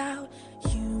with doubt.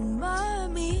 Humor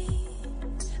me.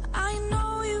 I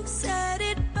know you said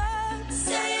it, but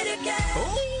say it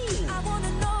again. I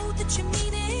wanna know that you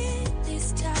mean it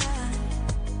this time.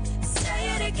 Say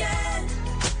it again.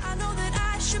 I know that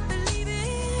I should believe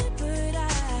it, but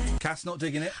I... Cass not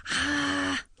digging it?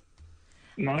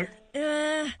 No.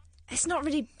 It's not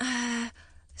really...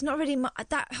 it's not really...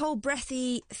 that whole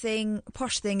breathy thing,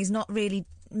 posh thing, is not really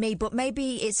me, but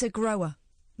maybe it's a grower,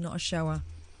 not a shower.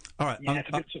 All right. Yeah, it's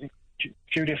a bit sort of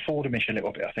Julia Fordhamish a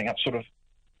little bit, I think. That's sort of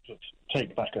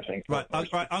take back, I think. Right, I'm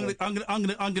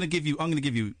gonna give you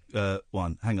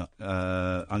one. Hang on.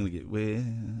 I'm gonna give.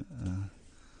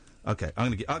 Okay, I'll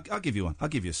give you one. I'll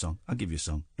give you a song.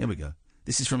 Here we go.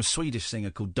 This is from a Swedish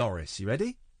singer called Doris. You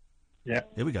ready? Yeah.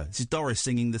 Here we go. This is Doris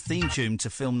singing the theme tune to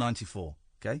film 94.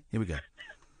 Okay, here we go.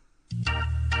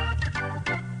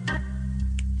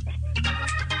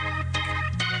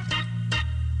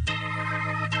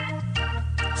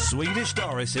 Swedish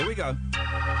Doris. Here we go.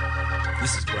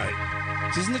 This is great.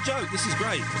 This isn't a joke. This is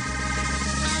great.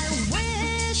 I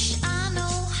wish I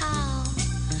know how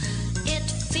it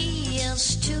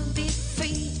feels to be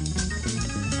free.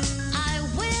 I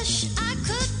wish I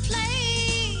could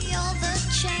play all the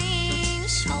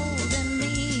chains holding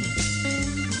me.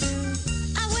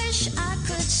 I wish I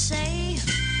could say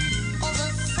all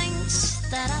the things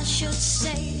that I should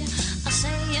say. I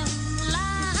say 'em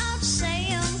loud, say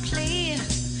 'em clear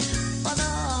for the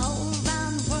whole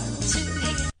round world to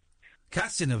hear.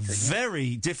 Cat's in a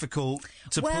very difficult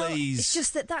to please. It's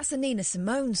just that's a Nina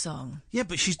Simone song. Yeah,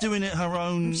 but she's doing it her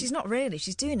own. She's not really.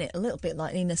 She's doing it a little bit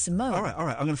like Nina Simone. All right.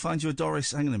 I'm going to find you a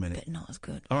Doris. Hang on a minute. But not as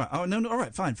good. All right. No. All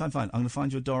right. Fine. I'm going to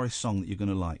find you a Doris song that you're going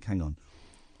to like. Hang on.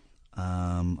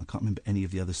 I can't remember any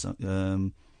of the other songs.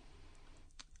 Hang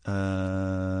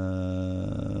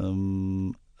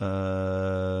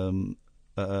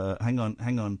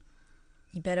on.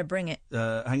 You better bring it.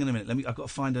 Hang on a minute. I've got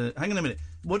to find a. Hang on a minute.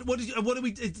 What do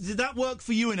we? Did that work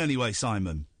for you in any way,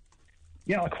 Simon?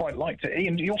 Yeah, I quite liked it.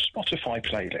 Ian, your Spotify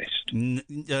playlist,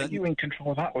 are you in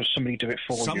control of that, or does somebody do it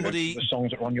for you? The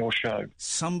songs that are on your show?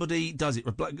 Somebody does it.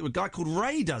 A guy called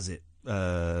Ray does it.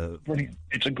 Brilliant.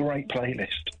 It's a great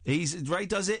playlist. Ray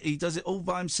does it. He does it all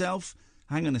by himself.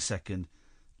 Hang on a second.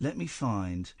 Let me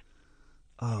find.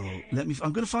 I'm going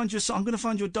to find you a song. I'm going to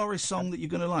find you a Doris song that you're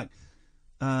going to like.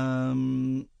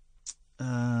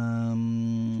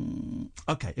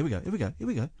 Okay, here we go.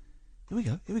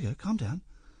 Calm down.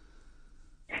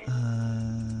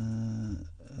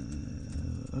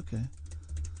 Okay.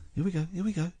 Here we go. You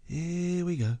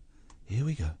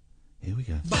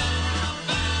made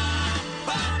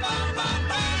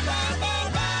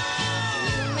a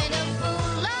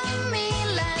fool of me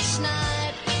last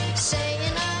night,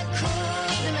 saying I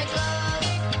couldn't make love.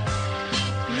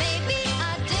 Maybe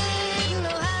I didn't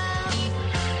know how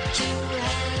to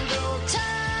handle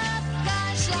tough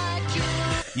guys like you.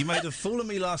 You made a fool of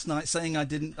me last night, saying I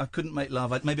couldn't make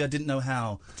love. Maybe I didn't know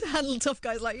how to handle tough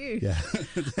guys like you. Yeah.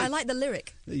 I like the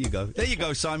lyric. There you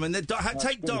go, Simon.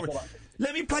 Take Doris.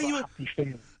 Let me play you a.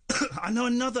 I know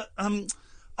another.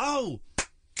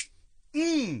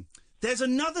 There's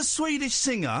another Swedish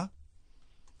singer.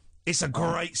 It's a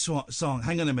great song.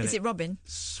 Hang on a minute. Is it Robin?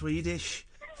 Swedish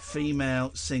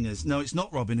female singers. No, it's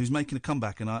not Robin, who's making a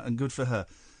comeback, and good for her.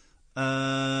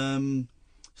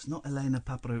 It's not Elena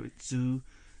Paparizou.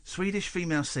 Swedish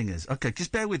female singers. Okay,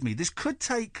 just bear with me. This could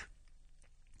take...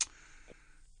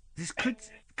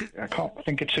 I can't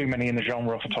think of too many in the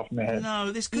genre off the top of my head.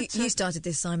 No, this could... You started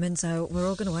this, Simon, so we're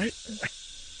all going to wait.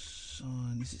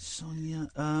 Is it Sonia?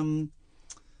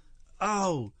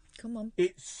 Oh... Come on.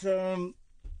 It's,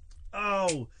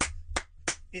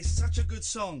 it's such a good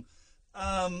song.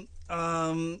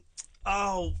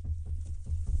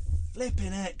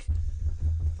 Flipping heck.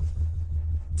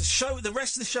 The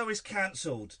rest of the show is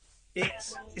cancelled. I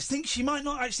think she might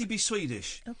not actually be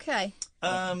Swedish. Okay.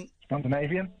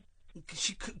 Scandinavian?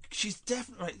 She's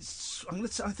definitely...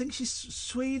 I think she's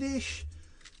Swedish.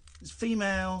 It's a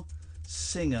female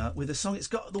singer with a song. It's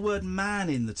got the word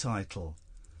man in the title.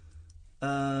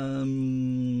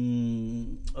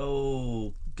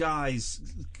 Guys,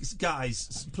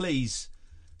 please.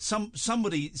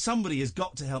 Somebody has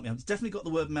got to help me. It's definitely got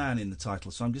the word man in the title,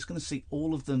 so I'm just going to see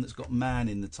all of them that's got man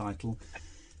in the title.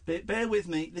 Bear with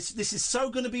me. This is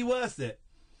so going to be worth it.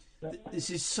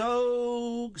 This is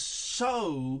so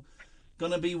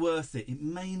going to be worth it. It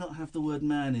may not have the word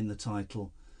man in the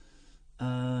title.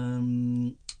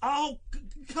 Come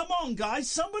on, guys.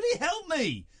 Somebody help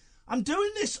me. I'm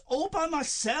doing this all by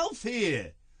myself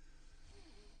here.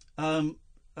 Let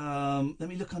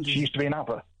me look under... She used to be an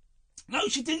ABBA. No,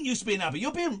 she didn't used to be an ABBA.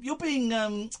 You're being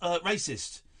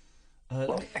racist.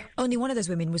 Only one of those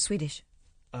women was Swedish.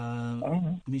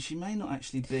 I mean, she may not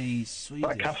actually be Swedish.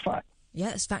 Like that's fact.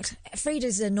 Yeah, it's fact.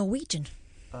 Frida's a Norwegian.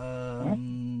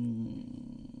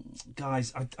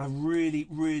 Guys, I really,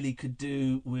 really could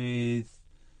do with...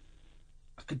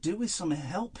 I could do with some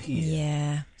help here.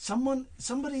 Yeah.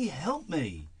 Somebody help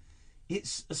me.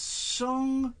 It's a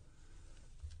song...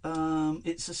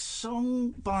 it's a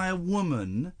song by a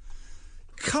woman.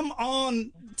 Come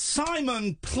on,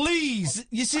 Simon, please.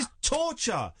 This is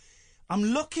torture. I'm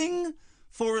looking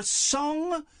for a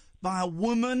song by a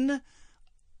woman.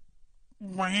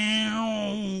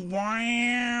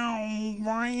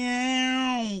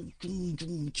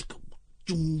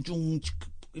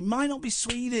 It might not be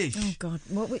Swedish. Oh, God.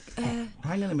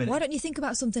 Hang on a minute. Why don't you think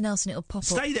about something else and it'll pop up?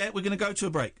 Stay there. We're going to go to a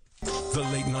break. The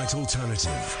Late Night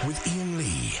Alternative with Iain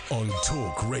Lee on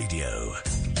Talk Radio.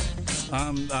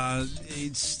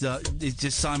 It's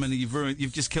just, Simon,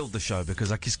 you've just killed the show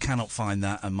because I just cannot find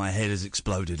that and my head has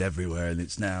exploded everywhere and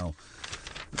it's now...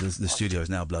 The studio is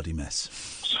now a bloody mess.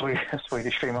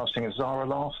 Swedish female singer Zara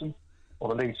Larsson or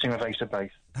the lead singer of Ace of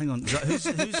Base? Hang on.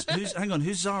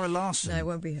 Who's Zara Larsson? No, it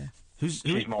won't be her.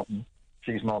 She's modern.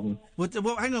 She's modern.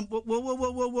 Well, hang on.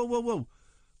 Whoa.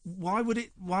 Why would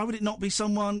it not be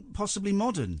someone possibly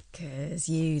modern? Because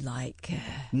you like...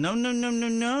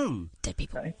 No. Dead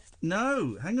people. Okay.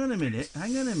 No, hang on a minute. I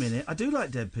do like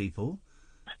dead people.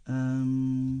 Zara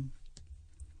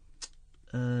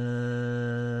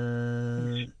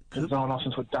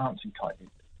Larsson's with dancing type.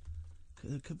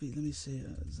 Could be, let me see,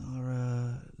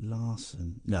 Zara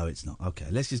Larsson. No, it's not. Okay,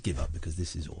 let's just give up because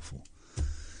this is awful.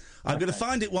 I'm going to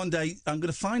find it one day.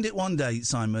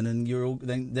 Simon, and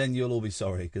then you'll all be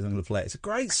sorry because I'm going to play it. It's a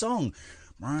great song.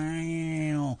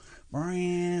 I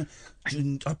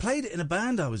played it in a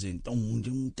band I was in.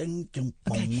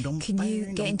 Okay, can you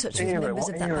get in touch with members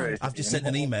of that band? I've just sent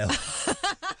an email.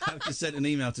 I've just sent an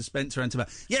email to Spencer and to...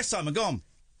 Yes, Simon, go on.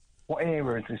 What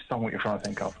era is this song that you're trying to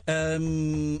think of?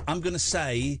 I'm going to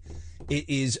say it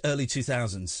is early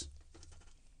 2000s.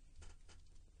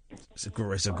 It's a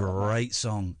great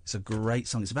song. It's a great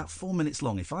song. It's about 4 minutes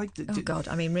long. If I God,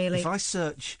 I mean, really? If I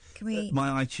search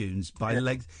my iTunes by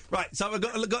legs, right? So I've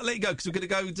got to let you go because we're going to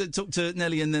go to talk to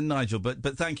Nelly and then Nigel. But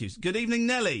thank you. Good evening,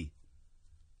 Nelly.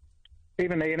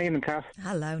 Evening, Ian. Evening, Kath.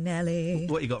 Hello, Nelly.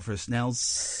 What you got for us,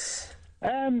 Nels?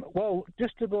 Well,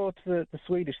 just to go to the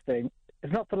Swedish thing,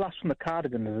 it's not the last from the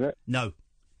Cardigans, is it? No.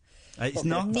 It's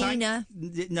not Nina.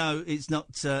 No, it's not.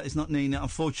 It's not Nina.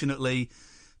 Unfortunately,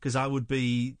 because I would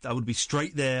be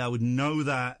straight there. I would know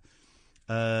that.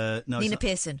 No, Nina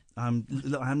Pearson. I'm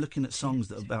looking at songs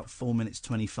that are about 4 minutes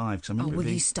 25. Will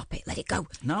you stop it? Let it go.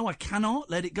 No, I cannot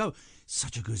let it go.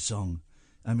 Such a good song.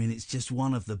 I mean, it's just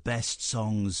one of the best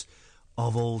songs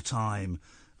of all time.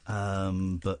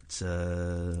 Okay,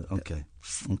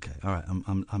 all right.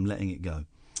 I'm letting it go.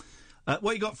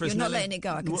 What you got for us, You're not Nelly? letting it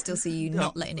go. I can still see you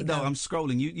not letting it go. No, I'm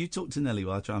scrolling. You talk to Nelly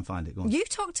while I try and find it. Go on. You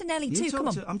talk to Nelly too. Come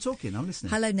on. I'm talking. I'm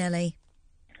listening. Hello, Nelly.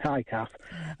 Hi, Kath.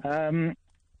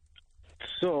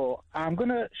 So I'm going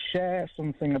to share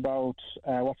something about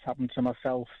what's happened to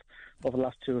myself over the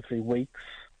last 2 or 3 weeks.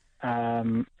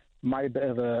 My bit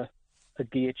of a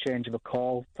gear change of a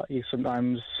call that you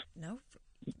sometimes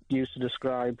used to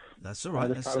describe. That's all right.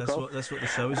 That's what the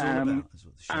show is all about.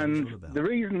 The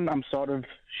reason I'm sort of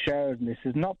sharing this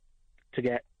is not to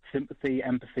get sympathy,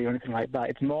 empathy, or anything like that.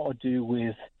 It's more to do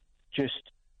with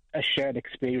just a shared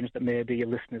experience that maybe your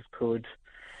listeners could,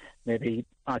 maybe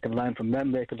I can learn from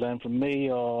them, they could learn from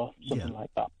me, or something like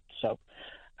that. So,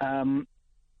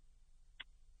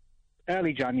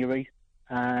 early January,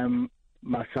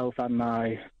 myself and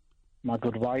my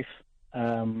good wife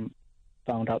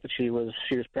found out that she was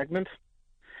pregnant,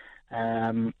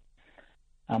 and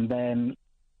then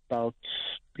about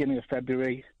beginning of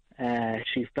February,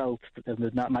 she felt that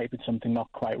there might be something not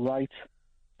quite right.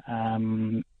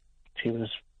 She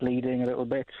was bleeding a little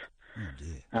bit,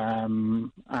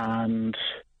 and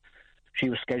she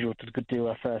was scheduled to do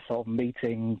her first sort of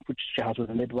meeting, which she has with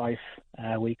a midwife,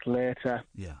 a week later.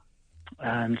 Yeah.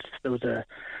 And there was a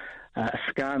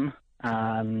scan,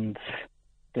 and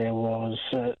there was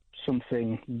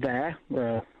something there,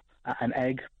 an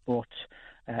egg, but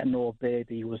no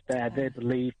baby was there. They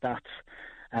believed that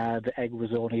the egg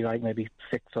was only like maybe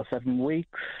 6 or 7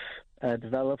 weeks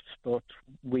developed, but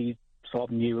we sort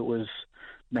of knew it was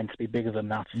meant to be bigger than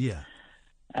that. Yeah.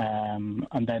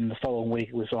 And then the following week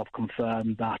it was sort of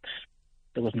confirmed that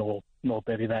there was no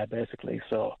baby there, basically.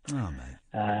 So,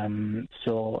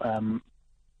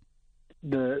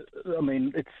 the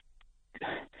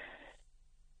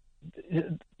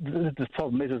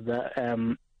problem is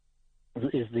that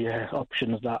is the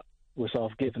options that were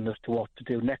sort of given as to what to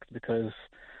do next, because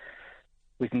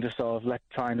we can just sort of let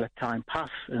time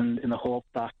pass, and in the hope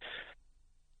that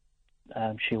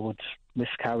she would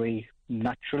miscarry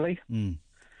naturally.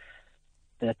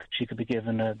 That she could be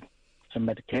given some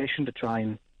medication to try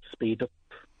and speed up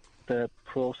the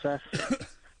process,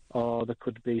 or there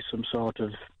could be some sort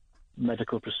of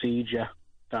medical procedure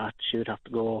that she would have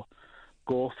to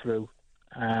go through.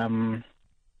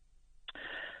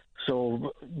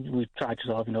 So we tried to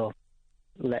sort of,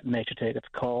 let nature take its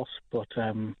course, but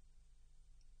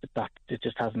that it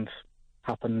just hasn't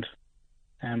happened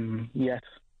yet.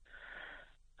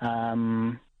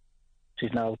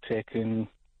 She's now taking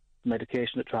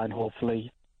medication to try and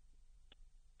hopefully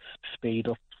speed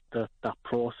up that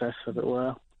process, as it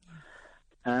were.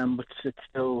 But it's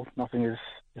still, nothing is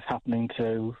happening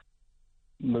to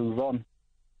move on,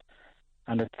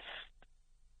 and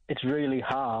it's really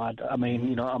hard. I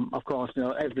mean, of course,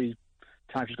 every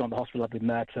time she's gone to the hospital, I've been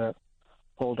there to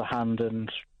hold her hand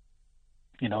and,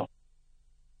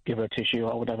 give her a tissue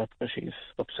or whatever, because she's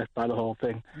upset by the whole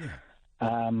thing. Yeah.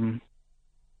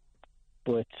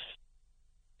 But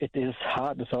it is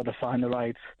hard to sort of find the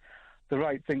right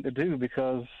thing to do,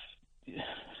 because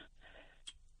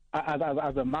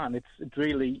as a man, it's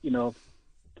really, it's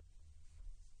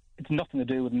nothing to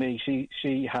do with me.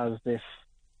 She has this.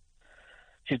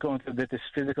 She's going through this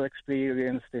physical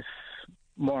experience, this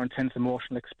more intense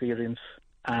emotional experience,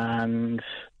 and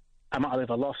I'm at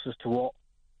a loss as to what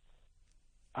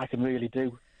I can really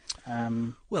do.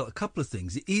 Well, a couple of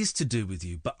things. It is to do with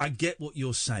you, but I get what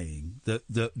you're saying.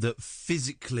 That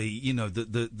physically,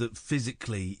 that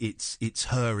physically, it's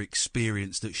her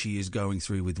experience that she is going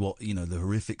through with what the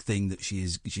horrific thing that she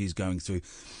is going through,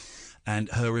 and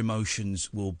her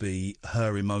emotions will be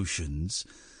her emotions.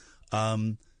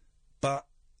 But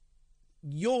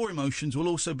your emotions will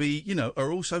also be,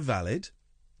 are also valid.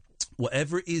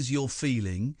 Whatever it is you're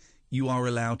feeling, you are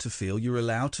allowed to feel. You're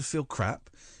allowed to feel crap.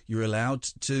 You're allowed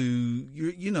to,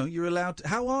 you're allowed to,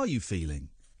 how are you feeling?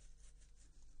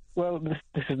 Well,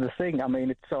 this is the thing. I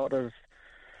mean, it sort of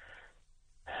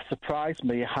surprised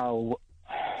me how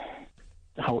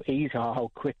easy,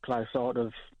 how quick I sort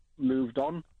of moved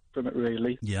on from it,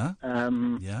 really. Yeah.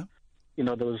 Yeah.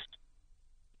 There was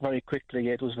very quickly,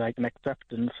 it was like an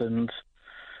acceptance, and,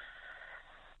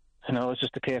 it was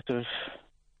just a case of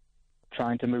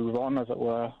trying to move on, as it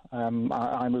were.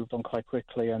 I moved on quite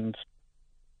quickly, and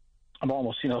I'm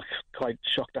almost, quite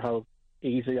shocked at how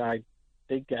easy I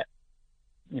did get,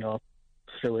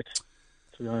 through it,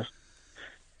 to be honest.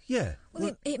 Yeah.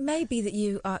 Well, it may be that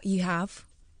you have.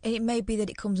 It may be that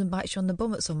it comes and bites you on the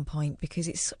bum at some point, because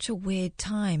it's such a weird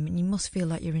time, and you must feel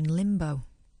like you're in limbo.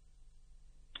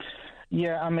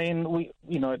 Yeah, I mean,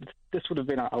 this would have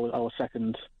been our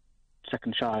second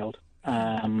child,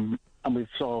 and we've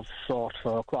sort of thought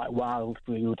for quite a while if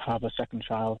we would have a second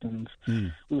child, and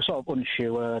we were sort of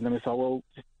unsure, and then we thought, well,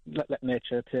 let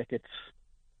nature take its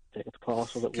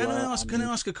course. Can I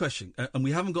ask a question? And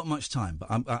we haven't got much time, but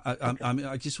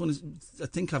I just want to. I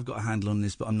think I've got a handle on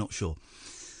this, but I'm not sure.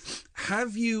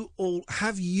 Have you,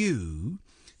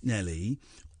 Nellie,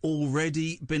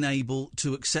 already been able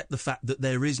to accept the fact that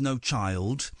there is no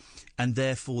child, and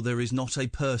therefore there is not a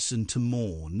person to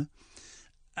mourn?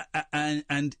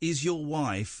 And is your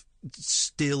wife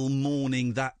still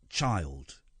mourning that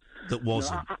child that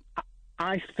wasn't? No,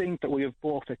 I think that we have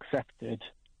both accepted,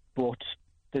 but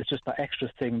there's just that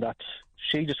extra thing that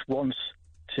she just wants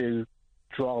to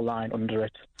draw a line under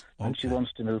it, and she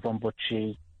wants to move on, but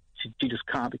she just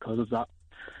can't because of that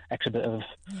extra bit of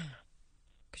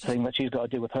thing that she's got to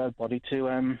do with her body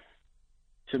to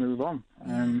move on.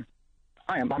 I'm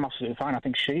absolutely fine. I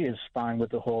think she is fine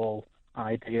with the whole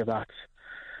idea that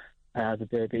the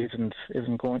baby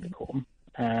isn't going to come.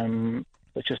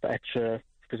 It's just the extra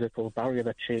physical barrier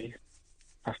that she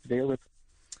has to deal with.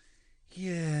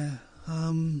 Yeah.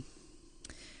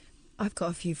 I've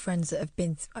got a few friends that have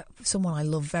been... someone I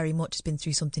love very much has been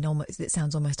through something that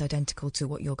sounds almost identical to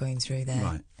what you're going through there.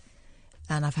 Right.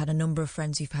 And I've had a number of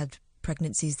friends who've had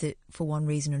pregnancies that, for one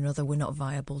reason or another, were not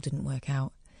viable, didn't work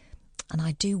out. And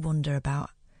I do wonder about...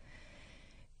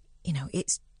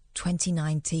 it's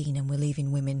 2019 and we're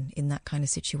leaving women in that kind of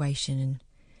situation, and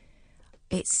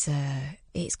it's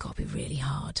got to be really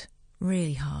hard.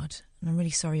 Really hard. And I'm really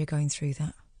sorry you're going through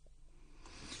that.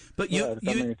 But you're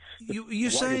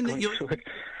saying that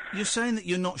you're saying that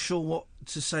you're not sure what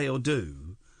to say or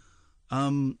do. I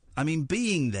mean,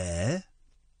 being there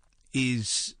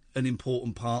is an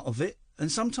important part of it,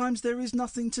 and sometimes there is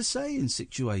nothing to say in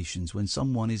situations when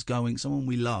someone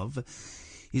we love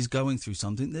is going through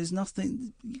something. There's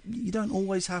nothing. You don't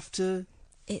always have to.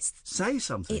 Say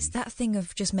something. It's that thing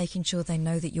of just making sure they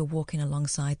know that you're walking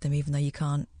alongside them, even though you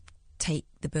can't take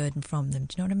the burden from them.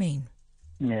 Do you know what I mean?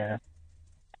 Yeah.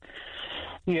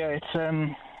 Yeah, it's, you're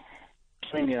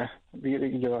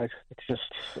right. It's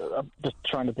just, I'm just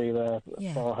trying to be there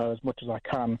for her as much as I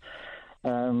can.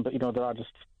 But, there are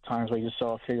just times where you just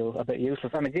sort of feel a bit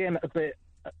useless. And again,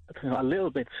 a little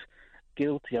bit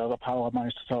guilty of how I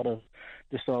managed to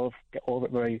just get over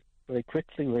it very, very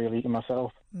quickly, really,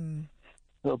 myself. A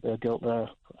little bit of guilt there.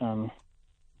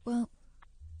 Well,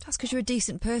 that's because you're a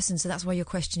decent person, so that's why you're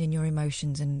questioning your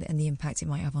emotions and the impact it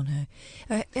might have on her.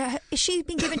 Has she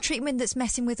been given treatment that's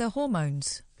messing with her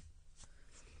hormones?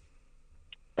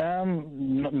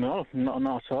 No,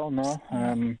 not at all, no.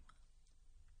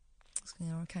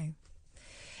 Okay.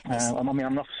 I mean,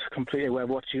 I'm not completely aware of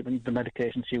what the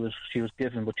medication she was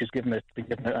given, but she's been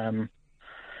given it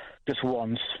just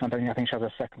once, and then I think she has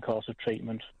a second course of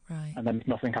treatment. Right. And then if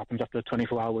nothing happens after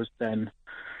 24 hours, then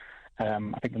I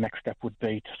think the next step would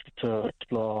be to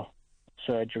explore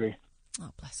surgery. Oh,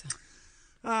 bless her.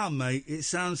 Ah, mate, it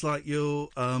sounds like you're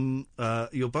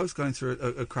both going through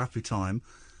a crappy time,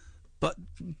 but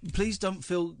please don't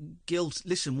feel guilt.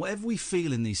 Listen, whatever we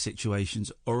feel in these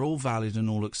situations are all valid and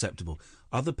all acceptable.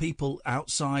 Other people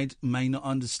outside may not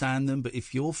understand them, but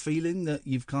if you're feeling that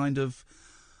you've kind of...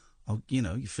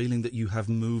 you're feeling that you have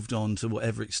moved on to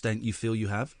whatever extent you feel you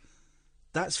have,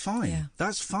 that's fine. Yeah.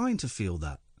 That's fine to feel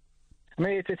that. I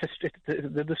mean,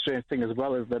 the strange thing as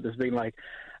well is that there's been I've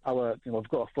got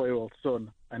a 4-year-old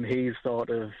son, and he's sort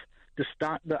of as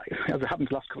it happened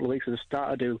the last couple of weeks, has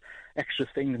started to do extra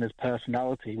things in his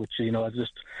personality, which you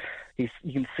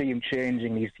can see him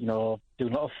changing. He's doing a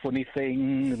lot of funny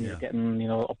things, and he's getting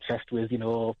obsessed with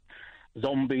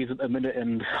zombies at the minute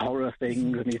and horror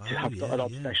things, and he's got an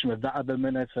obsession with that at the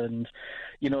minute, and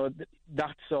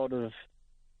that sort of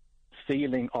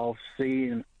feeling of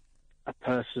seeing a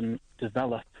person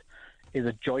develop is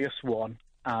a joyous one.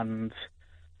 And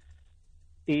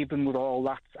even with all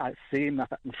that, seeing that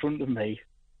in front of me,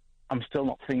 I'm still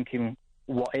not thinking,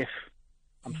 what if?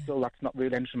 That's not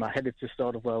really entering my head. It's just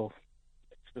sort of,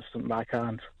 it's just something I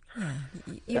can't.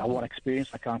 I want experience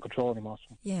I can't control anymore.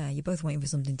 So. Yeah, you're both waiting for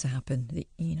something to happen.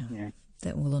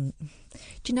 That will. Do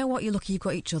you know what? You're lucky you've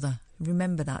got each other.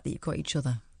 Remember that you've got each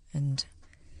other, and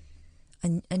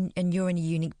you're in a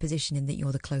unique position in that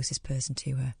you're the closest person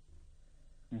to her.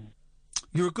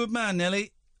 You're a good man,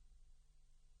 Nelly.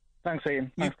 Thanks,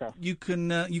 Ian. Thanks, Carl. You can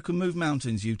move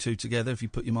mountains, you two together, if you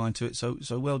put your mind to it. So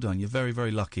well done. You're very,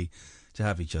 very lucky to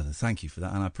have each other. Thank you for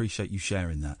that, and I appreciate you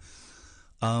sharing that.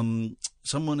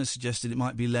 Someone has suggested it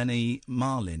might be Lenny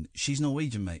Marlin. She's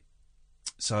Norwegian, mate.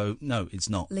 So, no, it's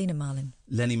not. Lena Marlin.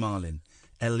 Lenny Marlin.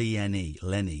 L-E-N-E.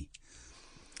 Lenny.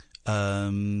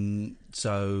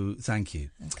 So, thank you.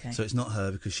 Okay. So it's not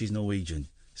her because she's Norwegian.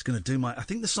 It's going to do I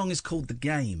think the song is called The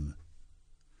Game.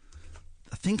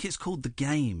 I think it's called The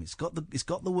Game. It's got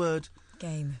the word...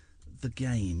 Game. The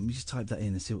Game. Let me just type that in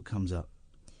and see what comes up.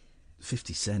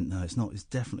 50 Cent. No, it's not. It's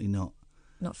definitely not.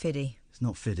 Not Fiddy. It's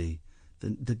not Fiddy.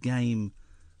 The Game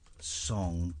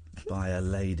song by a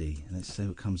lady. And let's see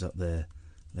what comes up there.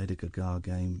 Lady Gaga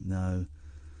Game. No.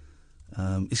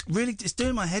 It's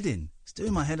doing my head in. It's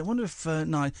doing my head. I wonder if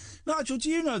Nigel, do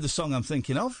you know the song I'm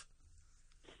thinking of?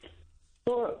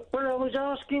 Well, I was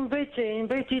asking Betty, and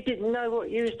Betty didn't know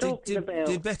what you was talking about.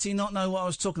 Did Betty not know what I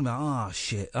was talking about? Ah,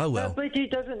 shit. Oh, well. No, Betty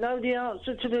doesn't know the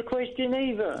answer to the question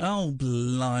either. Oh,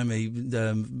 blimey.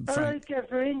 Hello,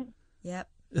 Catherine. Yep.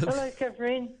 Hello,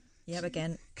 Catherine. Yep,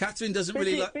 again. Catherine doesn't Betty,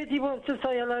 really like... Betty wants to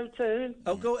say hello too.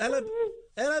 Oh, go... Hello,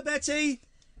 hello, Betty.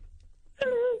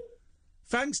 Hello.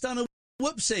 Frank's done a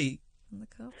whoopsie. On the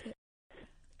carpet.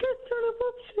 Frank's done a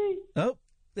whoopsie. Oh,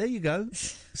 there you go.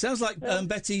 Sounds like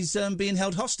Betty's being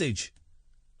held hostage.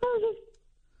 Oh,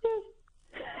 yes.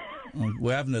 Oh,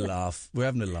 we're having a laugh. We're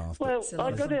having a laugh. Well,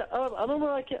 I got it. I'm all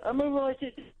right. I'm all right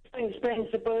at Frank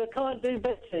Spencer, but I can't do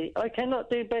Betty. I cannot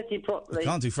do Betty properly. You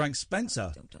can't do Frank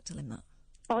Spencer. Don't tell him that.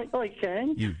 I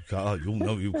can. You can't. You'll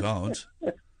know you can't.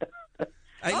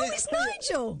 Hey, it's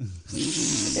Nigel!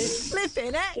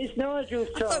 Flipping it. It's Nigel's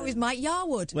time. I thought it was Mike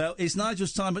Yarwood. Well, it's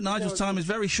Nigel's time, but Nigel's time is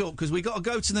very short because we've got to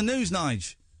go to the news,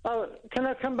 Nige. Oh, can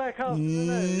I come back after the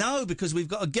news? No, because we've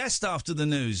got a guest after the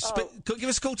news. Oh. Give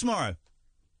us a call tomorrow.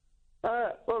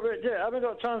 Well, I haven't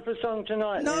got time for a song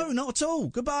tonight. No, then. not at all.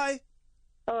 Goodbye.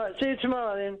 All right, see you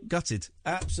tomorrow then. Gutted.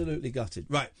 Absolutely gutted.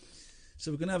 Right.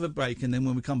 So we're going to have a break, and then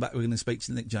when we come back, we're going to speak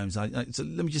to Nick Jones. So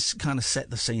let me just kind of set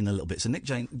the scene a little bit. So Nick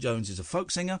Jones is a folk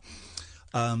singer.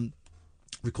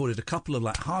 Recorded a couple of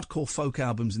hardcore folk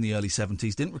albums in the early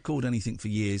 70s. Didn't record anything for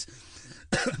years.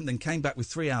 Then came back with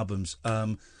 3 albums.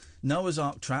 Noah's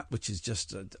Ark Trap, which is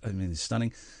just, it's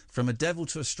stunning. From a Devil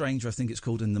to a Stranger, I think it's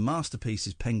called. And the masterpiece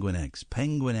is Penguin Eggs.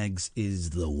 Penguin Eggs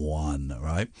is the one,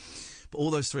 right? But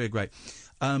all those 3 are great.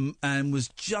 And was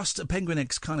just... Penguin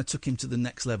Eggs kind of took him to the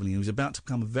next level. He was about to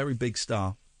become a very big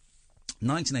star.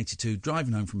 1982,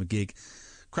 driving home from a gig,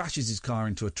 crashes his car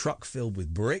into a truck filled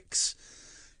with bricks.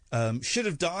 Should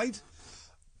have died.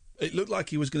 It looked like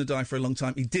he was going to die for a long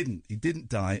time. He didn't. He didn't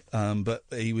die, but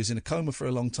he was in a coma for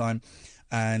a long time.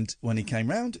 And when he came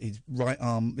round, his right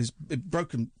arm is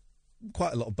broken...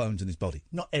 Quite a lot of bones in his body.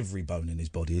 Not every bone in his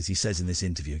body, as he says in this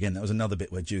interview. Again, that was another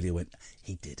bit where Julia went,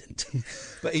 he didn't.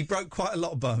 But he broke quite a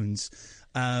lot of bones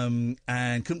and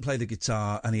couldn't play the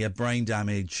guitar, and he had brain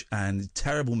damage and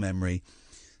terrible memory.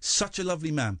 Such a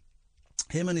lovely man.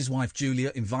 Him and his wife,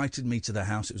 Julia, invited me to their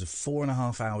house. It was a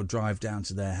 4.5-hour drive down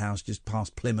to their house, just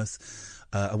past Plymouth.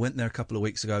 I went there a couple of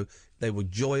weeks ago. They were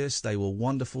joyous. They were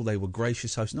wonderful. They were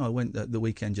gracious hosts. No, I went the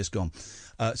weekend just gone.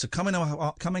 So coming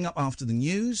up after the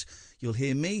news, you'll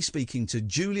hear me speaking to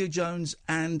Julia Jones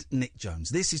and Nick Jones.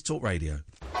 This is Talk Radio.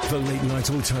 The Late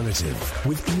Night Alternative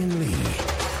with Iain Lee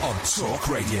on Talk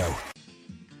Radio.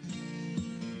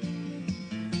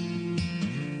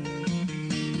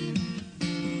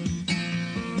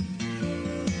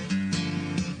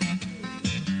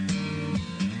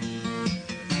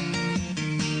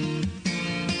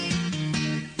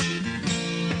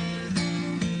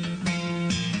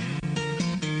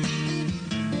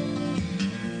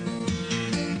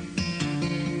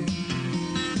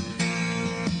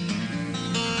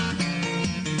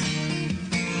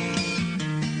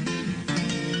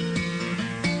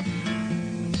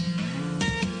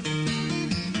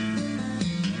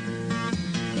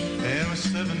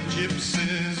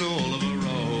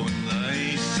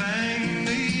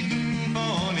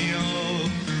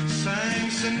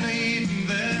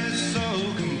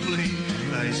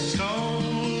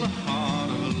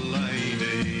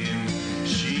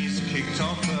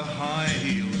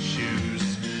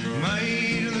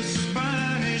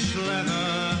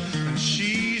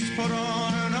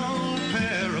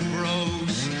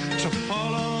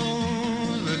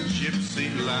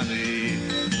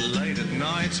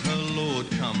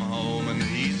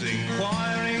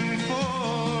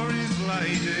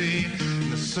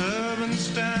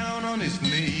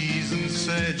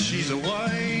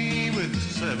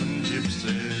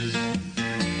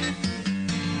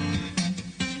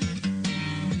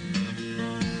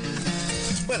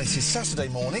 Saturday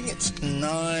morning, it's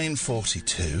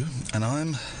 9:42, and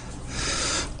I'm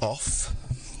off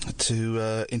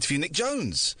to interview Nick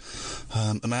Jones,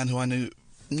 a man who I knew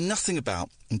nothing about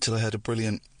until I heard a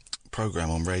brilliant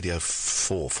programme on Radio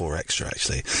 4 Extra,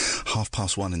 actually,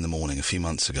 1:30 in the morning a few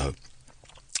months ago.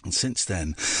 And since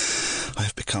then, I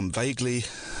have become vaguely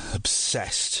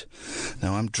obsessed.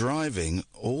 Now, I'm driving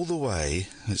all the way,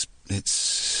 it's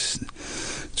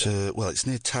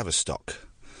near Tavistock.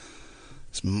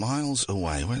 It's miles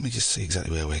away. Well, let me just see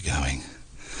exactly where we're going.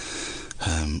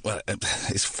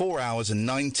 It's 4 hours and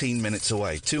 19 minutes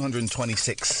away.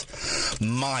 226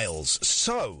 miles.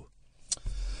 So,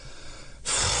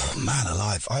 Oh, man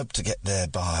alive. I hope to get there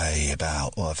by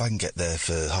about, well, if I can get there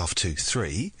for 2:30,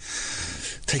 3,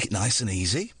 take it nice and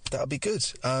easy, that'll be good.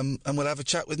 And we'll have a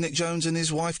chat with Nick Jones and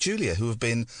his wife, Julia, who have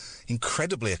been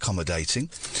incredibly accommodating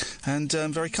and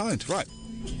very kind. Right.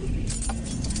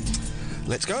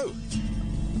 Let's go.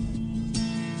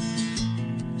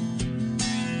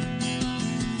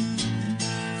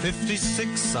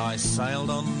 '56, I sailed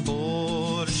on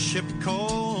board a ship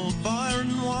called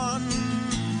Byron One.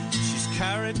 She's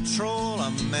carried trawler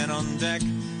men on deck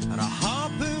and a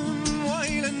harpoon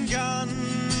whaling gun.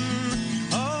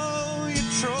 Oh, you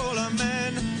trawler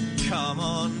men, come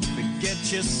on, forget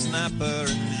your snapper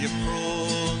and your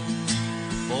prawn,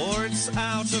 for it's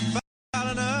out of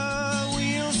Ballina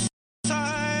we'll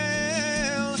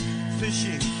sail,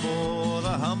 fishing for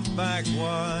the humpback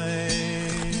whale.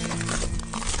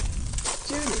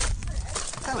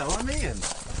 Hello, I'm Ian.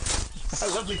 How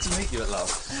lovely to meet you at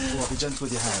last. Oh, I'll be gentle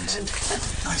with your hands.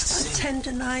 Nice to see you.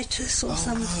 Tendinitis or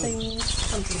something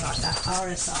like that.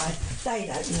 RSI. They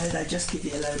don't know. They just give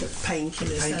you a load of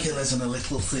painkillers. Painkillers and a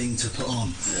little thing to put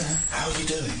on. Yeah. How are you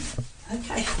doing?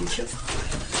 Okay, thank you.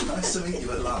 Nice to meet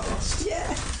you at last.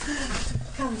 Yeah.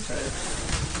 Come through.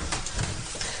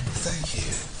 Thank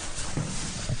you.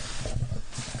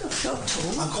 You're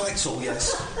tall. I'm quite tall,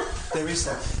 yes. There is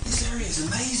that. This area is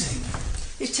amazing.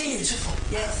 It is. Beautiful.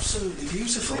 Yes. Absolutely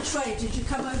beautiful. Which way? Did you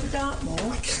come over Dartmoor?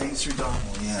 I came through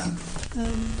Dartmoor, yeah.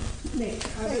 Nick.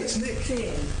 Hey, it's Nick.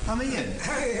 Ian. I'm Ian.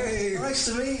 Hey. Nice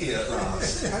to meet you at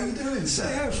last. How you doing, sir?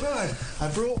 Yeah, fine.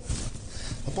 I brought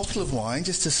a bottle of wine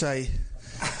just to say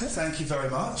thank you very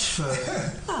much for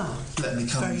letting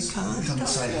me come and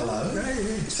say hello.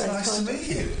 It's nice to meet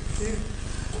you. Yeah.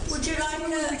 Would you like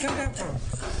Where did you come down from?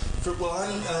 Well,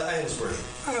 I'm Aylesbury.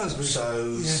 Aylesbury.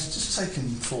 So it's just taken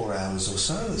 4 hours or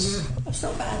so. That's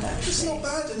not bad, actually. It's not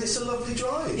bad, and it's a lovely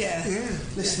drive. Yeah.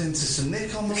 Listening to some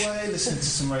Nick on the way, listening to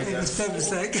some radio. It was no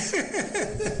mistake.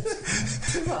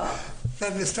 What?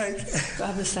 Bad mistake.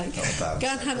 Bad mistake. Not a bad Go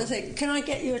and have a think. Can I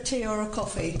get you a tea or a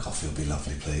coffee? Coffee will be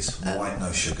lovely, please. White,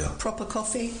 no sugar. Proper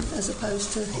coffee as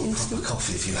opposed to instant? Proper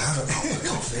coffee, if you have a proper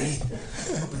coffee.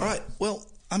 All right, well,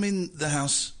 I'm in the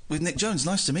house with Nick Jones.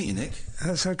 Nice to meet you, Nick.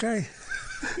 That's okay.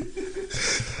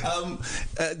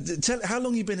 How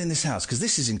long have you been in this house? Because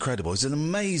this is incredible. It's an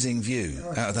amazing view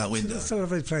out of that window. It's a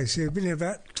lovely place. Yeah, I've been here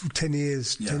about 10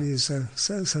 years. Yeah. 10 years.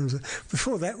 So.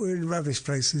 Before that, we were in rubbish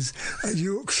places at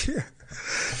Yorkshire.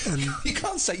 And you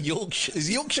can't say Yorkshire. Is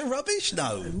Yorkshire rubbish?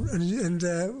 No. And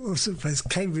what's the place?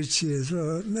 Cambridgeshire as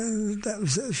well. No, that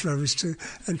was rubbish too.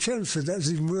 And Chelmsford, that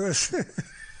was even worse.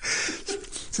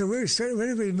 So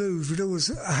whenever we moved,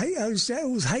 I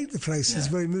always hate the places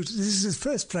where we moved. This is the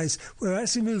first place where I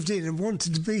actually moved in and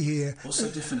wanted to be here. What's so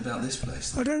different about this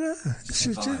place? I don't know.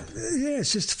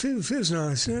 It's just feels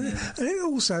nice. You know? Yeah. And it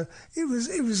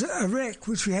was a wreck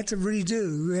which we had to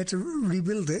redo. We had to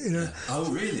rebuild it. You know. Yeah. Oh,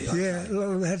 really? Okay. Yeah, a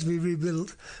lot of it had to be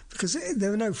rebuilt because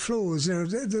there were no floors. You know,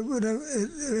 there were no,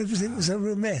 everything was a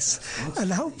real mess,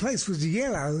 and the whole place was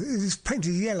yellow. It was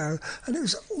painted yellow, and it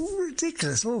was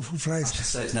ridiculous, awful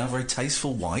place. It's now very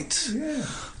tasteful white. Yeah.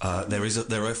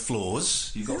 There are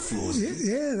floors. You've got floors.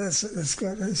 Yeah, that's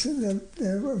great.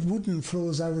 There are wooden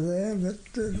floors over there.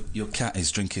 But your cat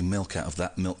is drinking milk out of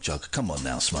that milk jug. Come on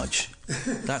now, Smudge.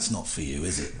 That's not for you,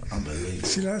 is it? Unbelievable.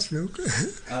 She likes milk.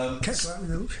 Cats like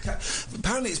milk.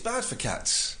 Apparently, it's bad for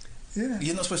cats. Yeah.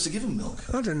 You're not supposed to give them milk.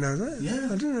 I didn't know that. Yeah.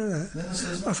 I didn't know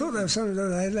that. I thought that was something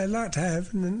that they liked to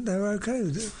have, and they were okay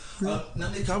with it. Now,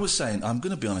 Nick, I was saying, I'm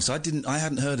going to be honest. I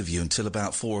hadn't heard of you until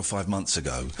about 4 or 5 months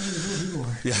ago.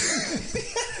 Yeah.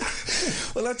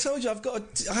 Well, I told you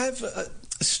I have a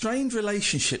strained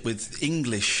relationship with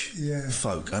English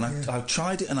folk, and I've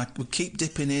tried it, and I would keep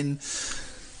dipping in.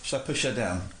 Shall I push her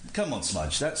down? Come on,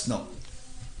 Smudge. That's not.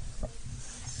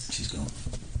 She's gone.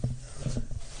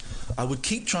 I would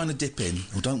keep trying to dip in.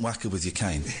 Well, don't whack her with your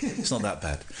cane. It's not that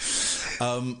bad.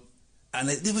 And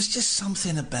there was just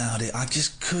something about it. I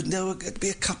just couldn't. There would be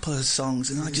a couple of songs,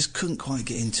 and I just couldn't quite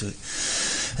get into it.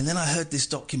 And then I heard this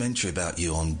documentary about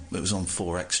you it was on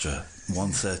 4 Extra,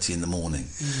 1:30 in the morning,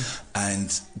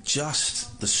 and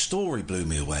just the story blew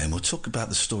me away. And we'll talk about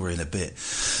the story in a bit.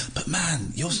 But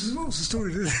man, what's the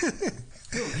story?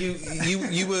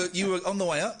 You were on the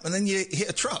way up, and then you hit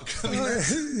a truck. I mean,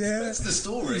 that's the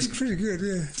story. It's pretty good,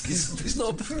 yeah. It's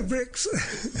not bricks.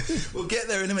 We'll get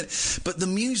there in a minute. But the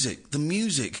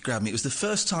music grabbed me. It was the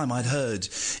first time I'd heard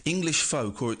English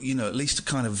folk, or at least a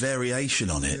kind of variation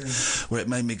on it, where it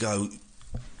made me go,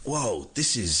 "Whoa,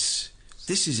 this is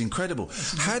incredible."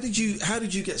 How did you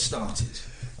get started?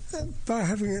 by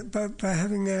having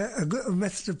a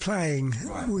method of playing,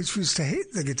 which was to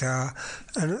hit the guitar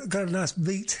and got a nice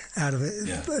beat out of it.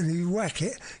 Yeah. And you whack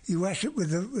it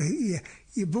with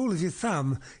your ball of your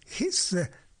thumb hits the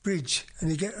bridge,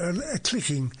 and you get a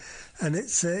clicking, and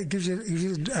it gives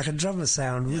you like a drummer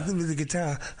sound with the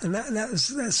guitar, and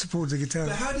that supported the guitar.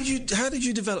 But how did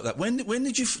you develop that? When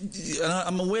did you? And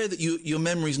I'm aware that your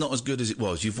memory's not as good as it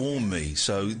was. You've warned me,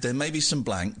 so there may be some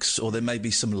blanks or there may be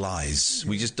some lies.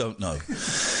 We just don't know.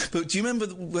 But do you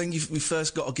remember when we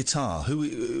first got a guitar?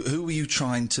 Who were you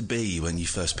trying to be when you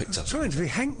first picked up? Trying to be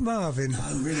Hank Marvin.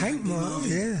 Oh, really? Hank Marvin.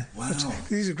 Yeah. Wow.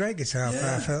 He's a great guitar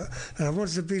player, I felt, and I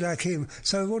wanted to be like him.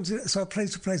 So I played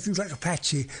things like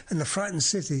Apache and the Frightened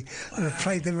City, and I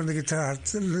played them on the guitar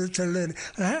to learn.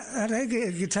 And I had a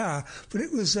guitar, but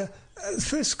it was the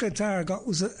first guitar I got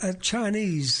was a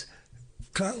Chinese,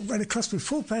 and it cost me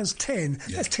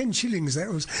 £4.10. That's 10 shillings. That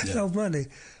was old money,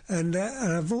 and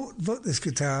I bought this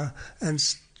guitar and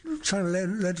trying to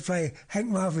learn to play Hank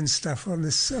Marvin stuff on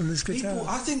this guitar.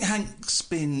 I think Hank's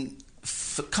been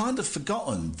kind of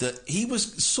forgotten that he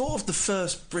was sort of the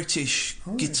first British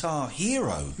guitar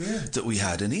hero that we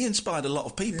had, and he inspired a lot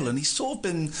of people, and he's sort of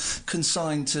been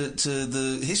consigned to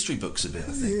the history books a bit,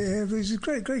 I think. Yeah, but he's a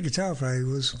great guitar player. He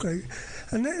was great.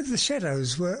 And the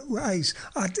Shadows were ace.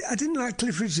 I didn't like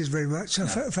Cliff Richards very much. I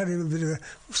found him a bit of a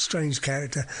strange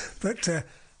character, but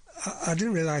I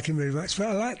didn't really like him very much, but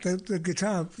I liked the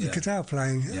guitar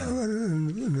playing. Yeah.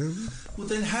 Well,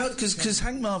 then how? Because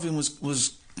Hank Marvin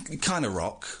was kind of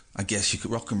rock, I guess you could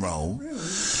rock and roll. Really?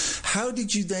 How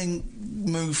did you then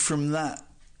move from that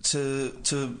to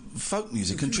folk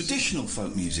music and traditional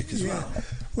folk music as well?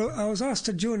 Well, I was asked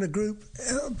to join a group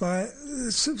by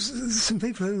some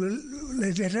people who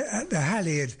lived at the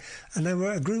Halliard, and they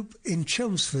were a group in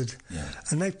Chelmsford,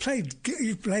 and they played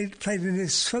in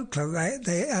this folk club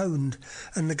they owned,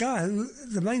 and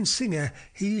the main singer,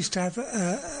 he used to have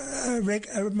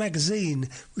a magazine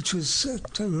which was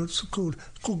called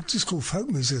folk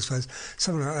music, I suppose,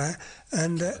 something like that,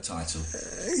 and a title.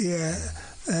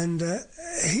 And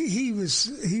he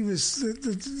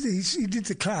did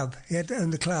the club. He had to own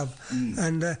the club,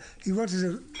 and he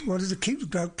wanted to keep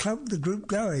the group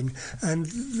going. And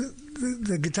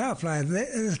the guitar player at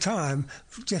the time,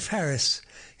 Jeff Harris,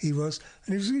 he was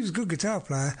a good guitar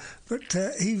player, but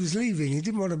he was leaving. He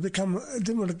didn't want to become a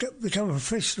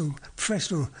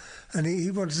professional, and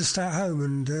he wanted to stay at home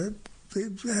and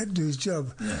do his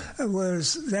job.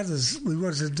 Whereas the others, we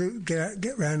wanted to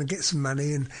get round and get some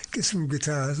money and get some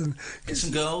guitars and get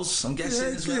some girls, I'm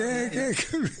guessing, as well.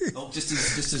 Oh, just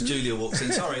as Julia walks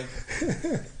in, sorry.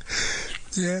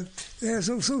 It's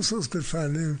all sorts of good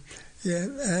fun.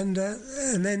 And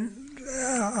then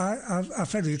I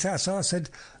played the guitar, so I said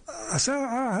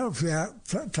I'll help you out,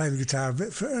 play the guitar a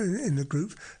bit in the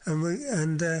group,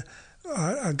 and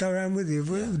I'll go around with you.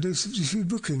 We'll do a few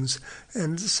bookings,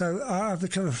 and so I've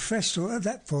become a professional at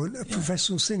that point,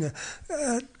 professional singer,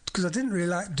 because I didn't really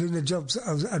like doing the jobs that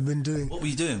I'd been doing. What were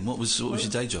you doing? What was your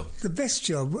day job? The best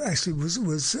job actually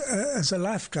was as a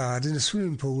lifeguard in a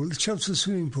swimming pool, the Chelmsford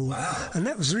swimming pool, and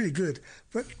that was really good.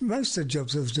 But most of the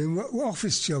jobs I was doing were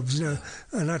office jobs,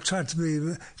 and I tried to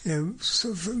be,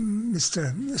 sort of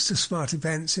Mr. Smarty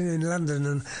Pants in London,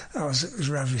 and it was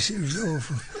rubbish. It was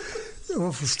awful.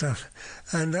 Awful stuff,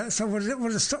 and so I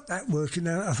wanted to stop that working.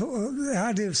 I thought the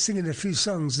idea of singing a few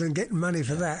songs and getting money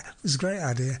for that was a great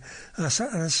idea, and I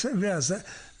realised that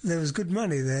there was good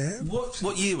money there.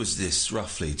 What year was this,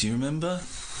 roughly? Do you remember?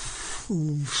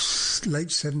 Late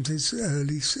 70s,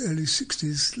 early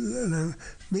 60s.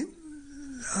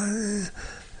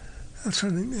 I'm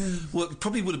trying to think. Well, it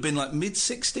probably would have been like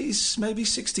mid-60s, maybe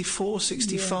 64,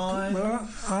 65. Well,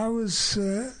 I was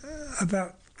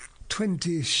about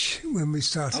 20-ish when we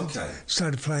started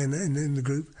playing in the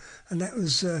group, and that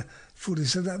was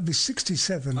 47. That would be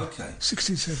 67.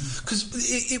 67. Because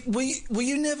were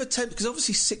you never tempted? Because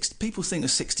obviously people think of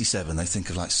 67, they think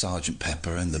of like Sgt.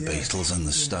 Pepper and the Beatles and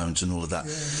the Stones and all of that.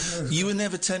 You were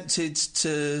never tempted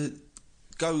to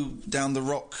go down the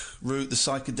rock route, the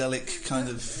psychedelic kind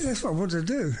of. That's what I wanted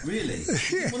to do. Really? You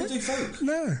didn't want to do folk?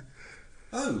 No.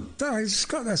 Oh. No, I just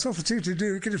got this opportunity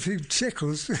to get a few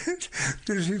shekels,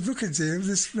 do a few bookings here.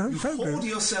 You hoard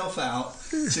yourself out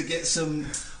to get some.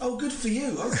 Oh, good for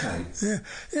you. Okay.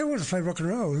 I wanted to play rock and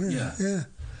roll. Yeah.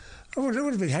 I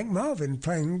wanted to be Hank Marvin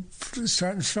playing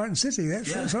Frightened City.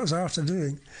 That's what I was after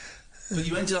doing. But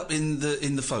you ended up in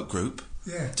the folk group.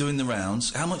 Yeah. Doing the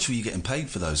rounds. How much were you getting paid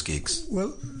for those gigs?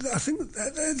 Well, I think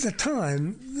at the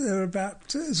time it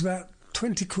was about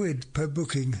 20 quid per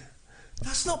booking.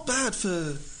 That's not bad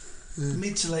for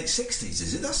Mid to late 60s,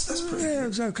 is it? That's pretty good. Yeah, it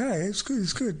was okay. It's good.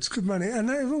 It's good money. And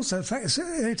it also, in fact,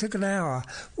 it took an hour.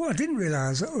 What I didn't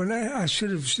realise, and I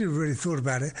should have really thought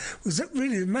about it, was that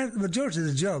really the majority of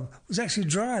the job was actually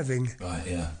driving. Right,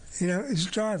 yeah. You know, it's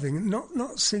driving,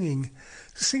 not singing.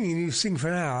 Singing, you sing for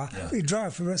an hour, but you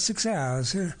drive for about 6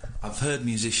 hours. Yeah. I've heard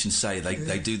musicians say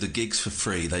they do the gigs for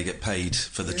free. They get paid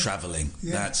for the travelling.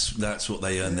 Yeah. That's what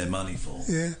they earn their money for.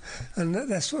 Yeah, and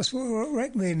that's what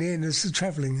wrecked me in the end is the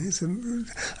travelling. And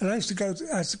I used to go.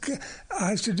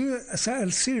 I used to do a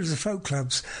series of folk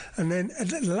clubs, and then at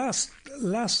the last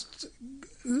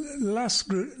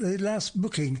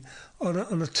booking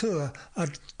on a tour,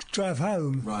 I'd drive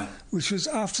home, right? Which was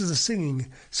after the singing.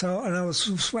 And I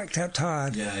was whacked out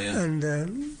tired. Yeah. And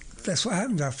that's what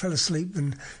happened. I fell asleep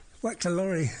and whacked a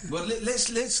lorry. Well, let's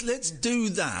do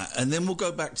that, and then we'll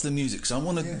go back to the music. Because I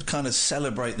want to kind of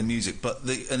celebrate the music, but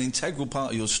an integral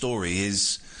part of your story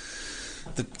is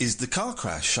the car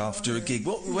crash after a gig.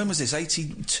 When was this?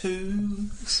 82?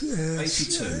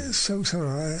 82. Something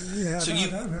like that. Yeah. So I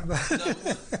don't remember. No,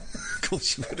 of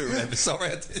course you would have remembered. Sorry,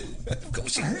 I didn't. Of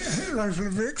course you. Load full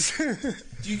of bricks.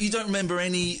 You don't remember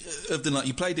any of the night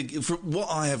you played from what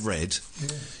I have read. Yeah.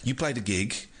 You played a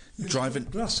gig. Driving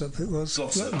Glossop, it was.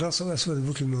 Glossop, that's where the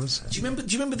booking was. Do you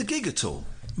remember the gig at all?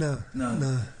 No.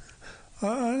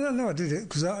 I know I did it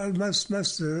because I did most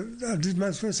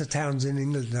of the towns in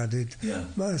England. I did. Yeah.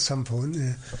 At some point.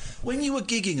 Yeah. When you were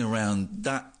gigging around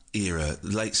that era,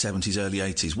 late 70s, early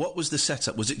 80s, what was the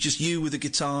setup? Was it just you with a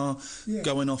guitar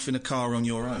going off in a car on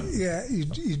your own? Yeah,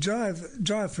 you drive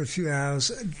for a few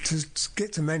hours to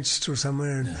get to Manchester or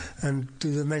somewhere and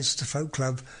do the Manchester Folk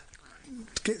Club,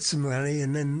 to get some money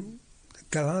and then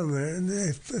go home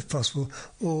if possible.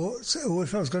 Or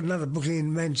if I was got another booking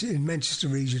in Manchester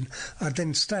region, I'd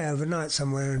then stay overnight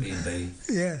somewhere. B&B.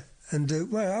 Yeah. And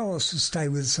I also stay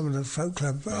with some of the folk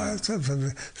club, some of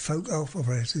the folk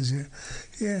operators.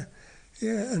 Yeah.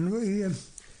 And we,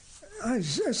 I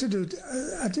used to do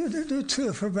a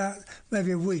tour for about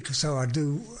maybe a week or so. I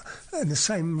do in the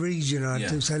same region. I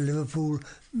do say Liverpool,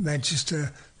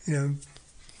 Manchester.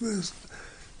 What's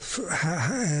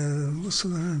the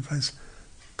other place?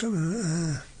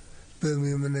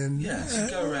 Birmingham, and then so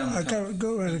go around.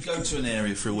 Go around. Go to an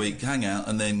area for a week, hang out,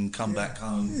 and then come back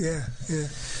home. Yeah.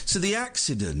 So the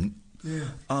accident.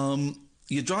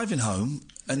 You're driving home,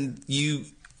 and you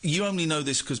only know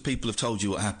this because people have told you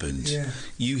what happened. Yeah.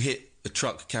 You hit a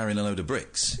truck carrying a load of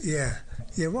bricks. Yeah.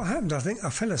 What happened? I think I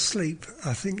fell asleep.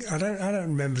 I don't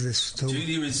remember this at all.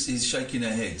 Julia is shaking her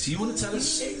head. So you want to tell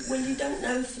us? Well, you don't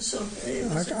know for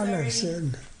something. I know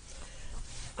certain.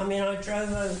 I mean, I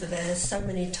drove over there so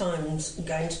many times,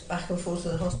 going back and forth to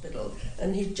the hospital,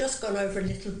 and he'd just gone over a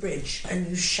little bridge, and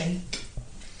you shake.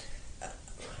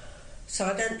 So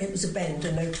it was a bend,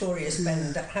 a notorious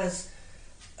bend that has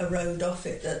a road off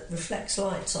it that reflects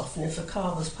lights off, and if a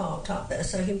car was parked up there,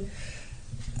 so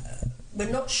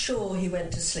we're not sure he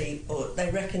went to sleep, or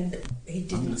they reckon he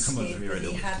didn't sleep.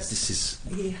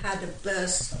 He had a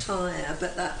burst tyre,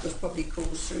 but that was probably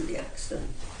caused through the accident.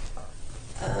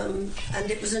 And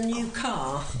it was a new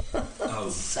car.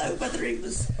 So whether he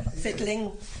was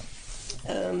fiddling,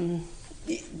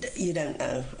 you don't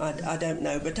know. I don't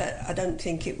know, but I don't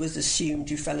think it was assumed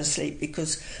you fell asleep,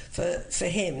 because for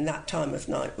him that time of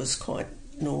night was quite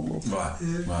normal.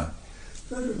 Right.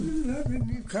 A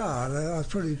new car. I was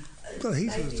probably got a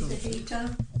heater. Maybe the heater.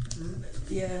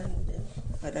 Yeah.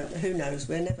 I don't know. Who knows?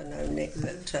 We'll never know, Nick.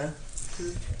 But.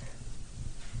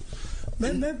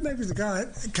 Maybe the guy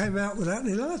came out without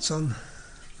any lights on.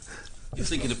 You're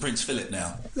thinking of Prince Philip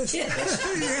now. Yeah.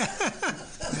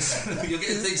 You're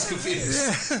getting things confused.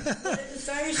 Yeah. Well, it was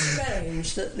very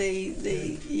strange that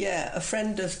a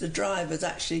friend of the driver's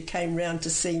actually came round to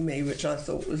see me, which I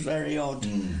thought was very odd,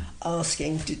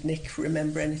 asking, did Nick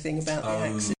remember anything about the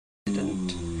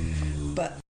accident?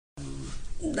 But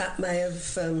that may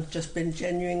have just been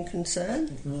genuine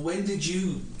concern. When did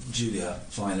you, Julia,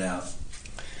 find out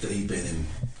that he'd been in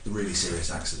a really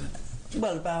serious accident?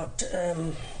 Well, about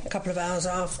a couple of hours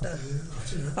after.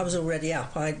 I was already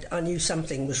up. I knew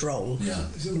something was wrong. Yeah.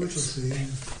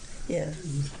 Yeah.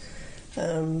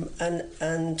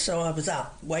 And so I was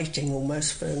up, waiting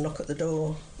almost for a knock at the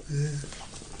door. Yeah.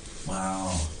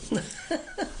 Wow.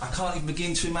 I can't even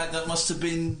begin to imagine. That must have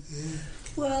been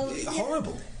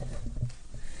horrible.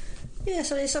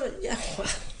 Yes, I mean,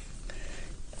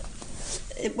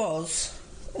 it was.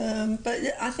 But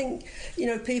I think,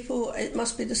 people, it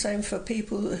must be the same for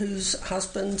people whose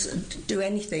husbands do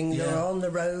anything. You're on the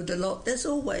road a lot. There's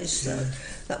always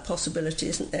that possibility,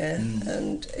 isn't there?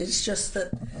 And it's just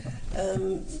that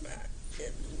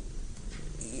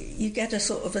you get a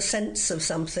sort of a sense of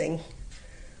something.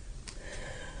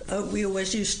 I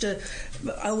always used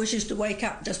to wake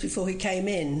up just before he came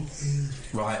in.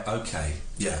 Right, okay,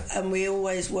 yeah. And we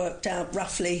always worked out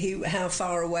roughly how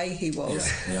far away he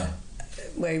was. Yeah.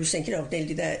 Where he was thinking,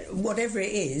 nearly there. Whatever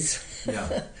it is.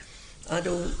 Yeah. I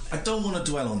don't want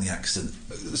to dwell on the accent.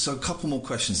 So a couple more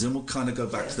questions, then we'll kind of go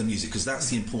back to the music, because that's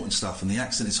the important stuff, and the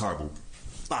accent is horrible.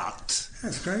 But...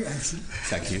 That's a great accent.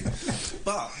 Thank you.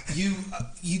 But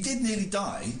you did nearly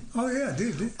die. Oh, yeah, I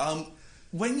did.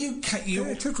 When you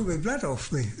it took all my blood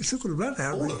off me. It took all the blood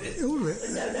out of me. All of it? All of it.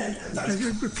 No.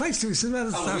 They replaced it with some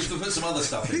other stuff. Oh, we can put some other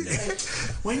stuff in there.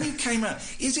 When you came out,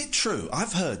 is it true?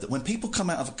 I've heard that when people come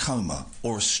out of a coma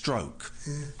or a stroke,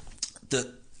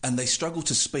 and they struggle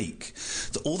to speak,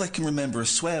 that all they can remember are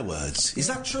swear words. Is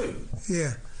that true?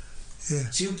 Yeah.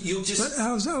 Yeah. So you'll just... But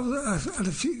I had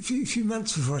a few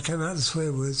months before I came out of the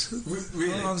swear words.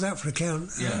 Really? I was out for the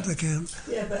count.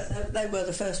 Yeah, but they were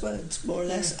the first words, more or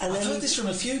less. And I've heard this from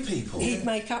a few people. He'd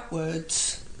make up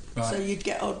words. Right. So you'd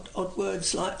get odd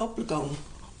words like oblong.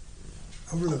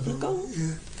 Oblong?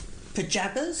 Yeah.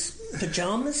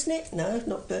 Pyjamas, Nick? No,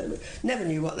 not... Never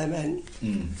knew what they meant.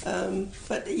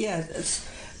 But, yeah, it's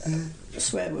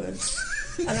swear words.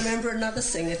 And I remember another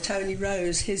singer, Tony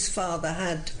Rose, his father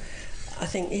had... I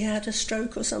think he had a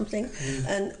stroke or something,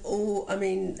 and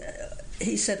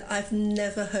he said, I've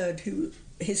never heard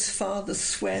his father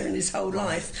swear in his whole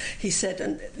life. He said,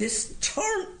 and this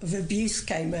torrent of abuse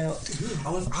came out.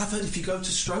 I've heard if you go to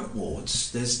stroke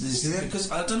wards, there's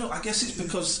because I don't know. I guess it's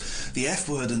because the F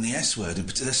word and the S word,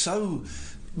 they're so.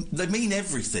 They mean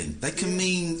everything. They can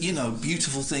mean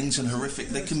beautiful things and horrific.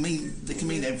 They can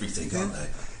mean everything, can't they?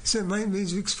 So it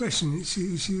means of expression. It's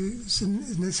a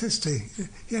necessity.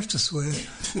 You have to swear.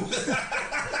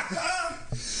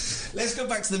 Let's go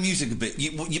back to the music a bit.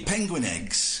 Your Penguin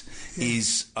Eggs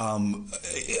is a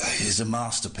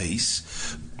masterpiece.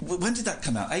 When did that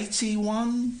come out?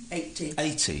 81?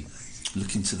 80.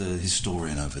 Looking to the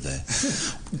historian over there.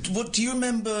 What do you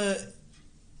remember?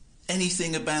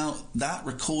 Anything about that,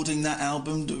 recording that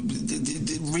album,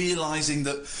 realising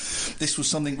that this was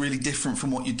something really different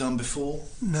from what you'd done before?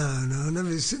 No, I never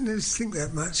think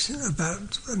that much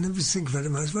about. I never think about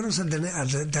it much. Once I'd done it,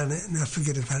 and I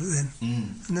forget about it then.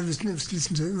 I never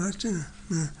listened to it much. No,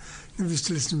 never used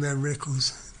to listen to my own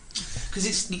records. Because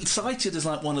it's cited as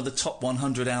like one of the top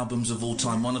 100 albums of all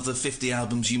time, one of the 50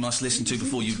 albums you must listen to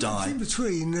before you die. In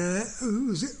between, who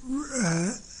was it?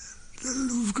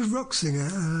 Good rock singer,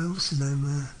 what's his name?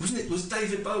 Was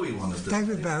David Bowie one of them?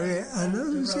 David Bowie, yeah, I know.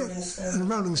 And the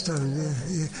Rolling Stones,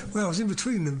 yeah. Well, I was in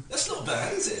between them. That's not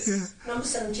bad, is it? Yeah. Number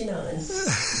 79.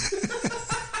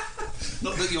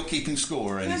 Not that you're keeping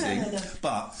score or anything, no.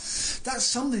 but that's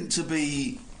something to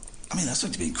be... that's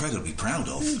something to be incredibly proud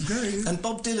of. Great. And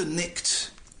Bob Dylan nicked...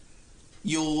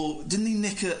 Didn't he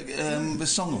nick a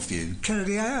song off you?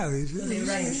 Kennedy A.O. The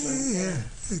arrangement. Yeah.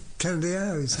 Kennedy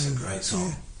A.O. That's a great song.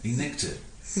 Yeah. He nicked it.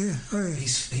 Yeah, oh yeah.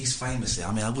 He's famously...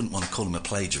 I wouldn't want to call him a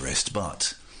plagiarist,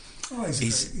 but... Oh,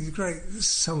 he's a great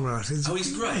songwriter. He's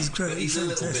great. He's great. But he's a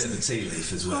little bit of a tea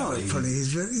leaf as well. Oh, probably.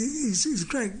 He's a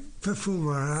great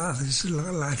performer. I just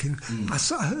like him. I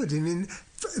heard him in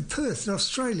Perth, in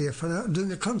Australia,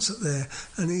 doing a concert there,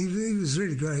 and he was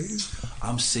really great.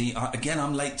 I'm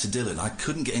late to Dylan. I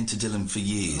couldn't get into Dylan for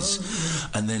years,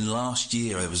 and then last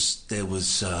year I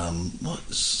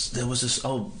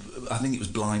think it was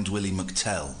Blind Willie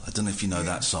McTell. I don't know if you know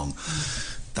that song.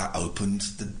 That opened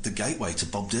the gateway to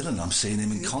Bob Dylan. I'm seeing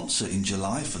him in concert in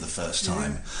July for the first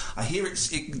time. I hear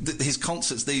his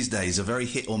concerts these days are very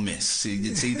hit or miss.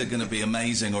 It's either going to be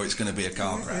amazing or it's going to be a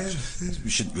car crash. We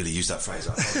shouldn't really use that phrase.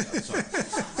 I sorry.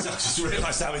 I just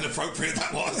realised how inappropriate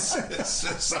that was.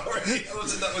 Sorry,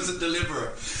 that wasn't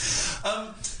deliberate.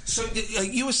 So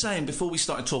you were saying before we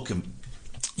started talking,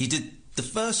 you did the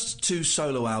first two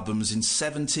solo albums in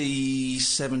 70,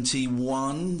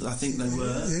 71, I think they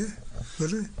were. Yeah.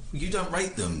 Really? You don't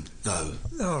rate them, though.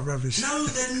 Oh, rubbish. No,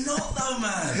 they're not, though,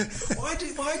 man. Why do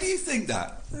you think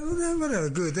that? Well,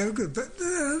 they were good, but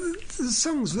the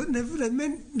songs they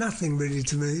meant nothing really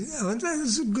to me. That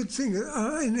was a good thing.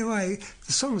 In a way,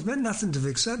 the songs meant nothing to me,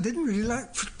 because I didn't really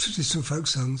like traditional folk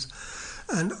songs.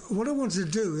 And what I wanted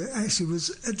to do, actually, was,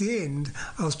 at the end,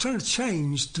 I was trying to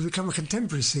change to become a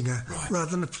contemporary singer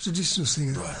rather than a traditional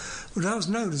singer. Right. But I was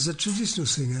known as a traditional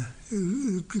singer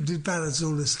who did ballads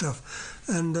and all this stuff.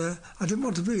 And I didn't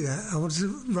want to be that. I wanted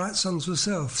to write songs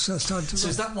myself. So I started to... So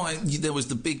is that why there was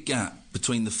the big gap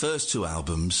between the first two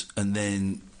albums and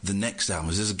then the next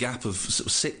album? There's a gap of sort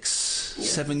of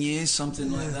 7 years,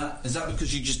 something like that? Is that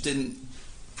because you just didn't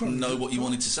know what you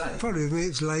wanted to say? Probably with me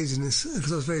it's laziness,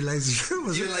 because I was very lazy.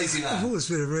 You're a lazy man? I've always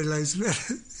been a very lazy man.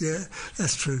 Yeah,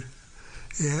 that's true.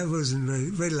 Yeah, I wasn't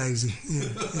very lazy. Yeah.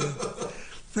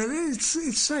 But it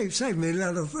saved me in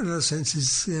a lot of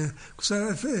senses. Yeah. So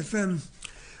if I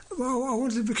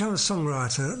wanted to become a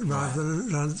songwriter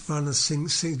rather than sing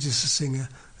just a singer,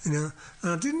 you know.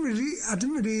 And I didn't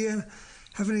really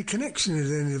have any connection with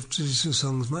any of traditional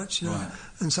songs much, you know. Right.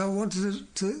 And so I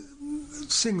wanted to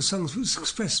sing songs which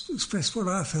express what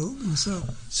I felt myself.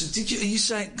 So are you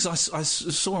saying, because I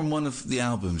saw on one of the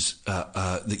albums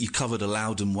that you covered a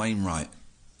Loudon Wainwright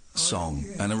song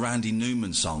and a Randy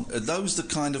Newman song. Are those the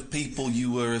kind of people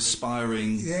you were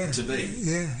aspiring to be?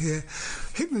 Yeah.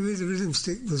 Hit Me With the Rhythm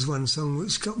Stick was one song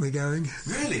which got me going.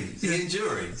 Really? Ian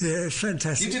Jury? Yeah, it's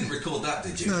fantastic. You didn't record that,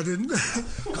 did you? No, I didn't.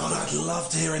 God, I'd love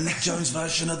to hear a Nick Jones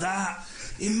version of that.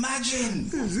 Imagine!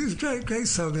 It's a great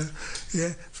song,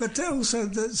 yeah. But also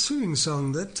the swimming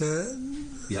song that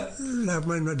Loud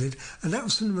Wainwright did, and that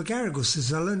was from the McGarrigle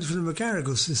sisters. I learned it from the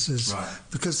McGarrigle sisters, right?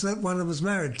 Because one of them was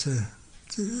married to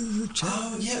of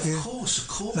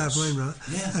course. Loud Wainwright.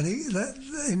 Yeah. And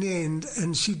in the end,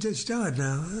 and she died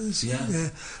now. Yeah.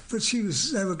 But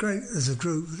they were great as a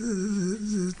group.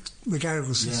 The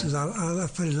McGarrigle sisters. I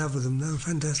fell in love with them. They were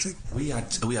fantastic. We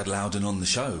had Loudon on the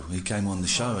show. He came on the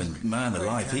show, and man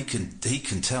alive, he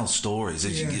can tell stories.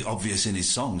 It's obvious in his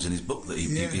songs and his book that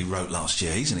he wrote last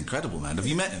year. He's an incredible man. Have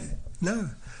you met him? No.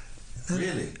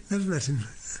 Really? Never met him.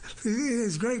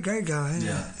 He's a great guy.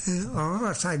 Yeah. I'm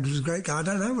not saying he was a great guy. I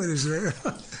don't know whether he's a great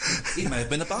guy. He may have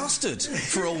been a bastard,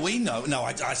 for all we know. No,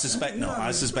 I suspect not.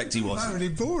 I suspect he wasn't. He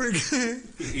might be boring.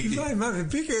 He might be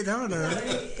big-head, I don't know.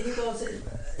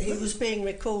 He was being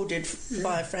recorded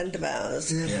by a friend of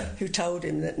ours who told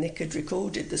him that Nick had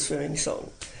recorded the swimming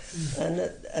song.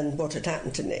 And what had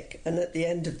happened to Nick. And at the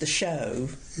end of the show,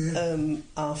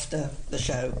 after the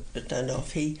show had turned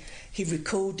off, he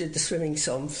recorded the swimming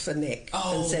song for Nick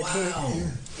and said,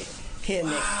 Here,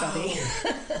 Nick, buddy.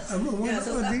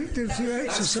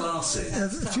 That's classy.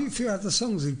 A few other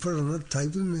songs he put on the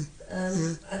tape, didn't he?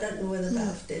 I don't know whether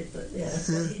Daft did, but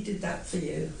he did that for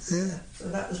you. Yeah. So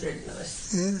that was really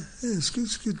nice. Yeah, it's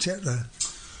good chat though.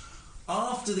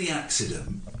 After the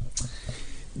accident,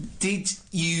 did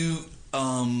you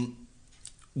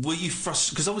were you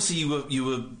frustrated? Because obviously you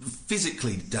were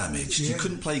physically damaged. You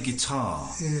couldn't play guitar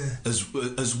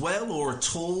as well or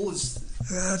at all as.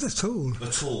 At all.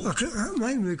 At all.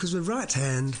 Mainly because with right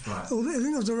hand,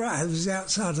 everything on the right hand was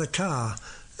outside the car.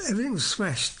 Everything was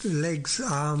smashed, the legs,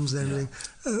 arms, everything,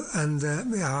 and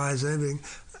the eyes, and everything.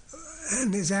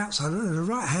 And it's outside, and the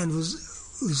right hand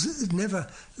was never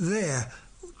there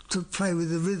to play with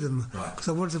the rhythm, because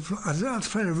I wanted to. I didn't have to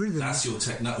play the rhythm. That was your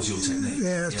technique.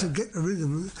 Yeah, to get the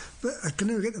rhythm, but I could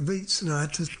never get the beats, and I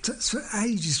had to spend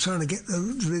ages trying to get the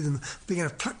rhythm, being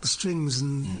able to pluck the strings,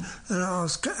 and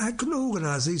I couldn't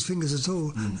organise these fingers at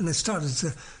all, and they started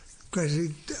to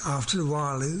gradually, after a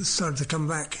while, it started to come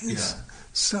back. It's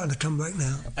starting to come back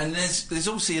now. And there's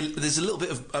obviously a little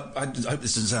bit of I hope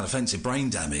this doesn't sound offensive, brain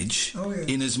damage,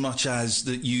 in as much as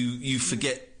that you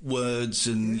forget words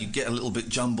and you get a little bit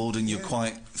jumbled and you're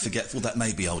quite forgetful. That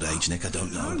may be old age, Nick, I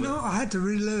don't know. No, I had to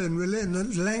relearn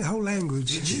the whole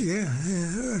language. Did you? Yeah,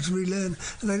 I had to relearn.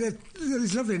 And they had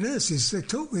these lovely nurses, they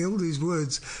taught me all these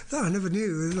words that I never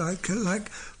knew,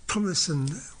 like promise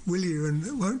and will you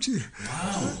and won't you.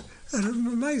 Wow. And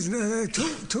amazing, they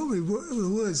taught me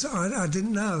the words that I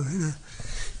didn't know. You know.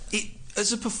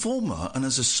 As a performer and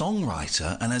as a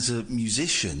songwriter and as a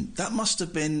musician, that must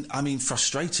have been,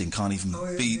 frustrating. Can't even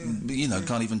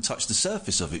can't even touch the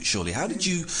surface of it. Surely, how did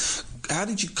you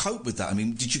cope with that?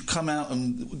 Did you come out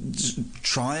and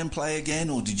try and play again,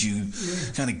 or did you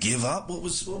kind of give up? What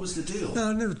was the deal? No,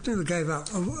 I never gave up.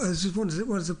 I just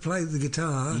wanted to play the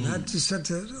guitar, and I just had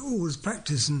to always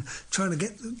practice and try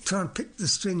and pick the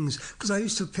strings, because I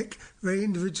used to pick very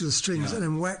individual strings and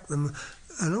then whack them.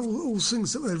 And all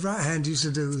things that my right hand used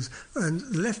to do, and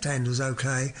the left hand was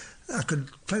okay. I could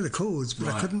play the chords, but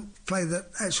I couldn't play the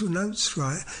actual notes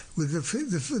right with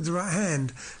the right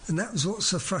hand. And that was what's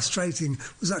so frustrating,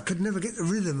 was I could never get the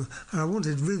rhythm, and I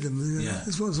wanted rhythm.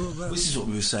 That's what it was all about. This is what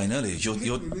we were saying earlier.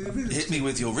 Hit me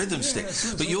with your rhythm stick.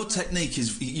 But your technique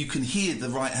is you can hear the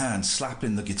right hand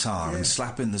slapping the guitar and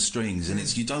slapping the strings,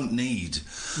 and you don't need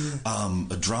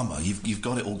a drummer. You've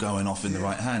got it all going off in the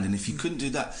right hand, and if you couldn't do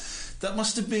that. That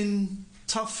must have been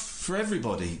tough for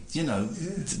everybody,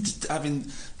 having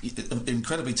an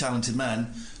incredibly talented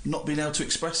man not being able to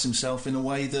express himself in a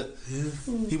way that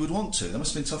he would want to. That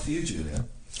must have been tough for you, Julia.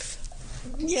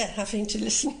 Yeah, having to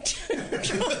listen to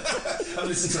I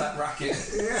listen to that racket.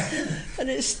 and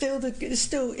he still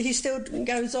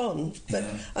goes on. But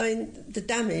I mean, the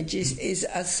damage is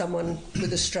as someone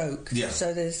with a stroke. Yeah.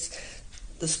 So there's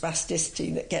the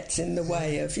spasticity that gets in the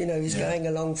way of, he's going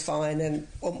along fine and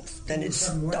then it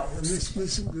stops.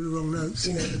 Missing the wrong notes.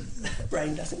 The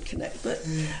brain doesn't connect. But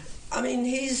I mean,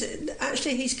 he's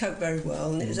coped very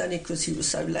well, and it was only because he was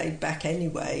so laid back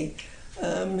anyway.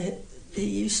 He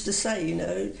used to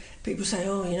say, people say,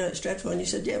 oh, it's dreadful, and he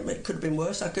said, yeah, but it could have been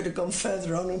worse. I could have gone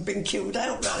further on and been killed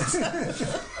outright.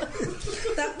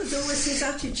 That was always his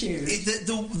attitude.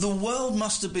 The world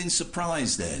must have been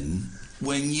surprised then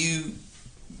when you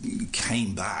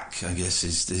came back, I guess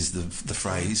is the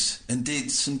phrase, and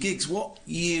did some gigs. What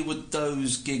year would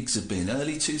those gigs have been?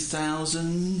 Early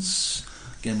 2000s?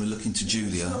 Again, we're looking to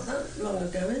Julia. It's not that long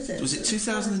ago, is it? Was it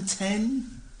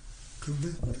 2010? Could be.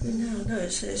 No,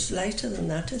 it's later than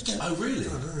that, isn't it? Oh, really? I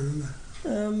don't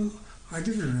remember. I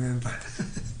didn't remember.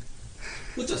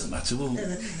 Well, it doesn't matter. Well,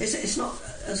 it's not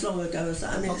as long ago as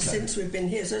that. I mean, since we've been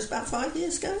here, so it's about 5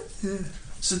 years ago. Yeah.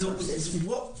 So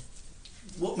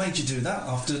what made you do that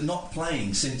after not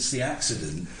playing since the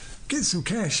accident? Get some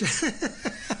cash.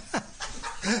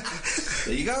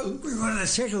 There you go. We wanted the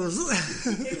shekels.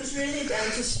 It was really down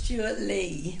to Stuart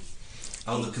Lee.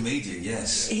 Oh, the comedian,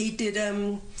 yes. He did.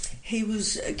 He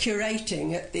was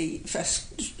curating at the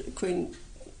Queen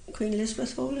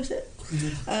Elizabeth Hall, is it?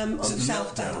 On the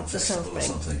South Bank, the South Bank.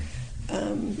 Something.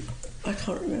 I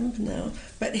can't remember now,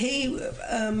 but he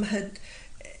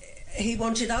he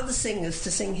wanted other singers to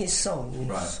sing his songs,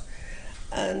 right?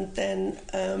 And then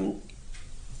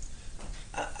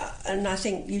and I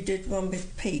think you did one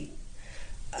with Pete,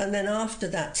 and then after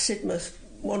that, Sidmouth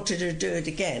wanted to do it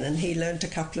again, and he learnt a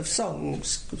couple of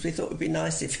songs because we thought it would be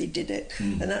nice if he did it,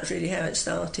 and that's really how it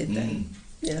started. Then,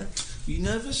 yeah. Were you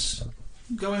nervous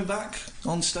going back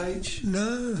on stage?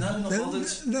 No, not bothered.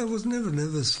 No, I was never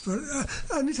nervous. But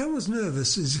only time I was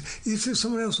nervous is if there's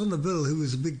someone else on the bill who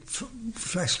was a big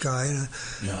flash guy.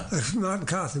 If Martin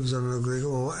Carthy was on the gig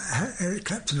or Eric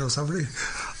Clapton or somebody,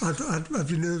 I'd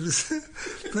be nervous.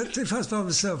 But if I was by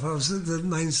myself, I was the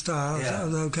main star. I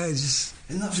was okay. Just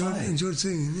enjoyed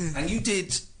singing. Yeah. And you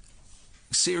did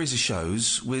a series of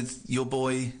shows with your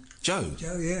boy Joe.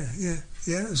 Joe, yeah.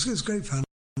 It was great fun.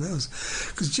 That was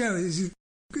because Joe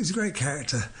he's a great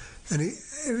character, and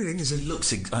everything is.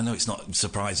 I know it's not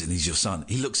surprising. He's your son.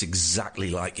 He looks exactly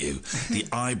like you. The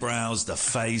eyebrows, the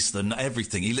face,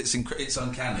 everything. He looks. It's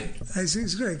uncanny. He's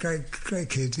a great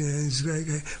kid. Yeah, he's a great.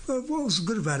 Well, what was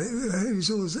good about it? He was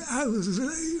always.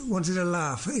 Wanted to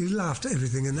laugh. He laughed at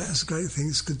everything, and that's a great thing.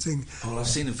 It's a good thing. Well, I've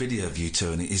seen a video of you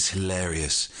two, and it is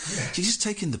hilarious. Yeah. You're just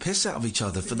taking the piss out of each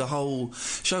other for the whole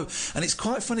show, and it's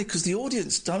quite funny because the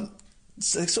audience don't.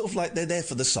 They're sort of like they're there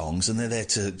for the songs and they're there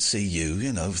to see you,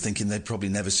 thinking they'd probably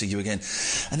never see you again.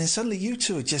 And then suddenly you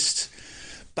two are just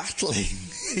battling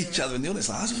each other in the audience.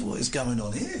 Like, I don't know what is going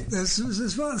on here.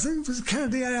 There's one thing with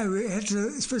Kennedy, we had to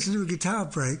especially do a guitar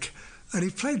break, and he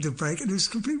played the break and it was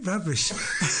complete rubbish.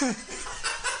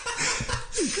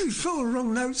 He followed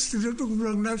wrong notes, it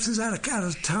was out of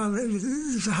time, it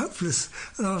was hopeless,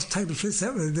 and I was taking the piss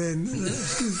out of it then.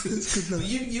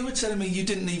 You were telling me you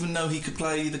didn't even know he could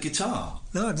play the guitar.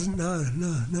 No, I didn't know,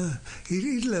 no.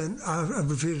 He'd learned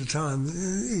over a period of time.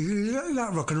 He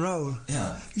liked rock and roll.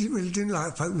 Yeah. He really didn't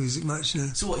like folk music much, no.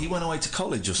 So what, he went away to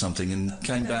college or something and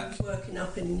came back? He was working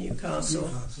up in Newcastle.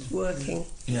 Working.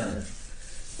 Yeah.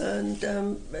 And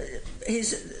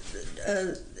his...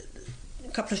 a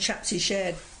couple of chaps he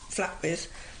shared flat with,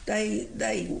 they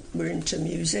were into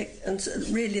music, and so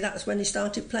really that's when he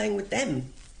started playing with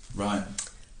them. Right.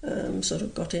 Sort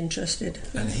of got interested.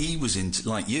 And he was into,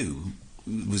 like you,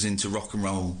 was into rock and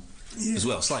roll as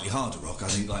well, slightly harder rock, I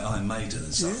think, like Iron Maiden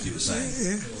and stuff, you were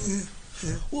saying.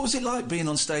 Yeah. What was it like being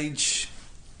on stage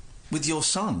with your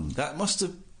son? That must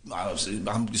have...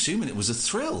 I'm assuming it was a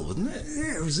thrill, wasn't it?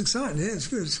 Yeah, it was exciting. Yeah, it's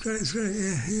good. It's great.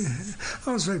 Yeah.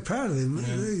 I was very proud of him. Yeah.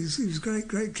 He was a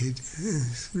great kid. Yeah,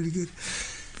 it's really good.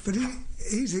 But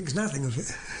he thinks nothing of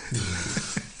it.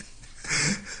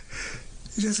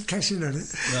 He doesn't cash in on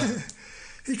it. No.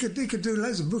 He could do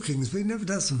loads of bookings, but he never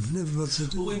does them. Never bothers to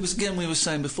do. Well, we were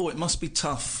saying before, it must be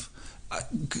tough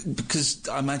because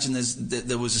I imagine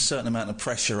there was a certain amount of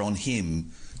pressure on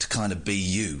him to kind of be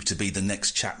you, to be the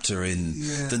next chapter in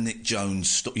the Nick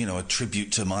Jones, a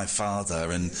tribute to my father.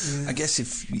 And I guess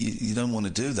if you don't want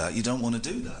to do that, you don't want to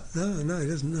do that. No, he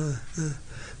doesn't. No.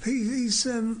 He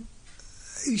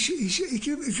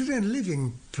could earn a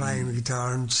living playing the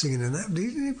guitar and singing and that, but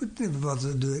he would never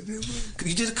bother to do it.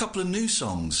 You did a couple of new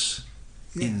songs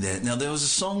in there. Now, there was a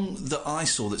song that I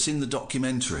saw that's in the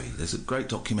documentary. There's a great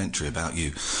documentary about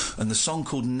you, and the song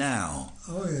called Now.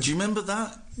 Oh, yeah. Do you remember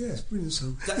that? Yes, brilliant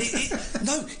song.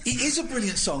 No, it is a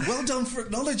brilliant song. Well done for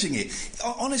acknowledging it.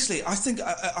 Honestly, I think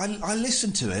I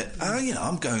listened to it.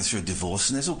 I'm going through a divorce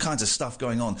and there's all kinds of stuff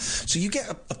going on. So you get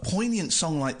a poignant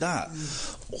song like that.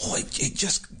 Oh, it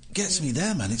just gets me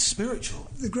there, man. It's spiritual.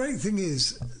 The great thing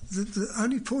is that the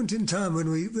only point in time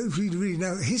when we really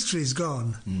know that history is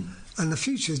gone and the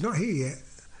future is not here yet,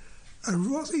 and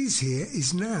what is here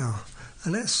is now.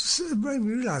 And that's made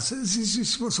me realise that this is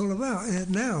just what it's all about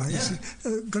now. Yeah.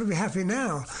 Got to be happy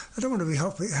now. I don't want to be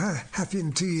happy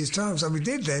in 2 years' time, so we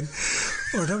did then.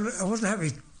 Or I wasn't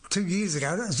happy 2 years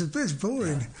ago. That was a bit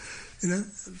boring.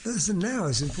 But the now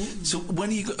is important. So when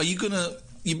are you going to...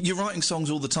 You're writing songs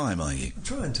all the time, are you? I'm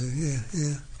trying to,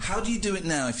 yeah. How do you do it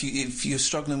now? If you're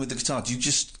struggling with the guitar, do you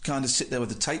just kind of sit there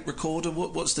with a tape recorder?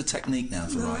 What's the technique now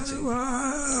for writing?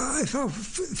 Well, if I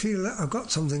feel that I've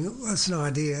got something that's an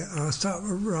idea, I'll start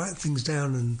to write things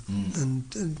down and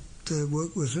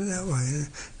work with it that way.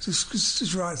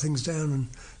 Just write things down and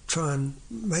try and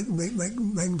make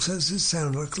them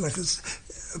sound like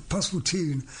a possible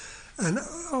tune. And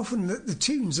often the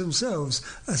tunes themselves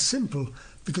are simple,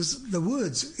 because the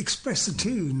words express the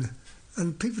tune,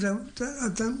 and people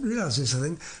don't realise this. I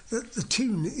think that the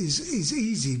tune is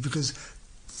easy because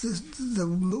the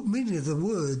meaning of the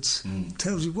words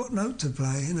tells you what note to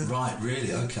play. Right,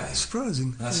 really? Okay.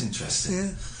 Surprising. That's interesting.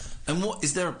 Yeah. And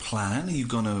is there a plan? Are you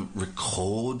going to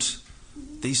record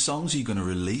these songs? Are you going to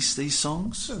release these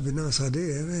songs? That'd be a nice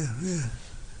idea. Yeah.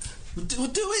 Well,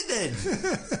 do it then.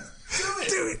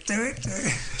 Do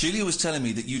it. Julia was telling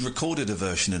me that you'd recorded a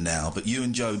version of Now, but you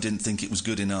and Joe didn't think it was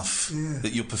good enough. Yeah.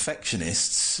 That you're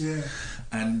perfectionists. Yeah.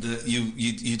 And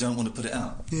you don't want to put it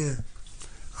out. Yeah.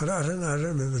 I don't know. I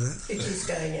don't remember that. It is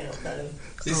going out though.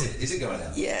 Is it going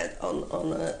out? Yeah, on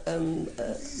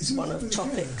one of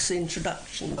Topic's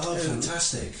introduction. Oh,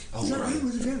 fantastic! Oh, is that right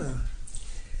with the piano?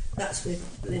 That's with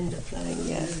Linda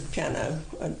playing, piano.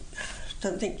 I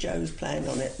don't think Joe's playing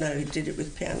on it. No, he did it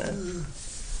with piano.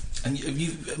 And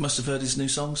you must have heard his new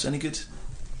songs. Any good?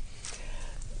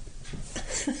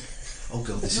 Oh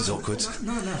God, this is awkward.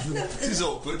 No. This is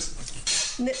awkward.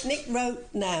 Nick wrote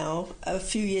Now a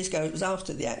few years ago. It was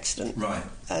after the accident, right?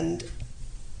 And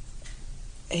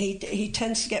he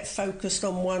tends to get focused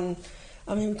on one.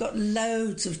 I mean, we've got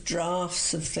loads of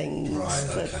drafts of things, right?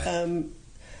 But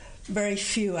very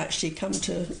few actually come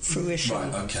to fruition.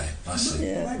 Right, okay, I see.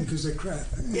 Yeah. Because they're crap.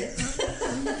 Yeah.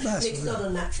 Nick's not a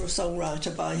natural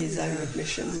songwriter by his own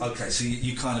admission. Okay, so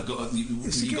you kind of got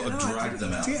to drag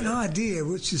them out. To get an idea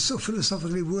which is so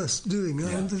philosophically worth doing.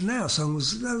 Yeah. And the Now song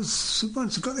was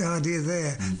once I got the idea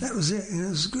there, that was it. It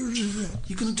was good.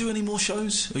 You going to do any more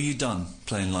shows? Or are you done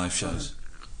playing live shows?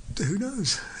 Who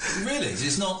knows? Really?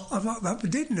 It's not... I might be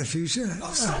dead in the future.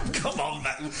 Oh, come on,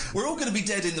 man. We're all going to be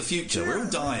dead in the future. We're all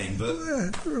dying, but...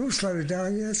 Yeah, we're all slowly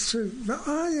dying, yeah, it's true. But,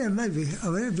 maybe. I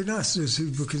mean, it'd be nice to do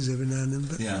some bookings every now and then,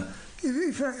 but... Yeah.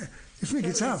 If my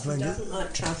guitar playing... He doesn't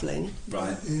like travelling.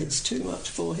 Right. Yeah. It's too much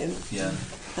for him. Yeah.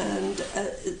 And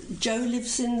Joe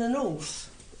lives in the north.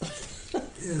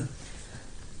 Yeah.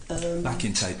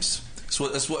 Backing tapes.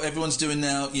 That's what everyone's doing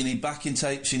now. You need backing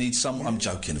tapes. You need some... Yeah. I'm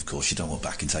joking, of course. You don't want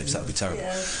backing tapes. That would be terrible.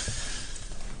 Yeah.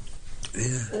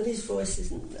 And his voice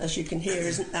isn't, as you can hear,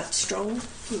 isn't that strong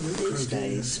these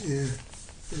days.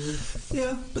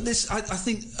 Yeah, but this, I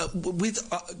think,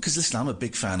 because listen, I'm a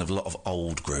big fan of a lot of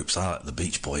old groups. I like the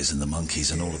Beach Boys and the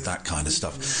Monkees and all of that kind of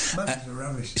stuff. Monkees are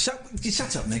rubbish.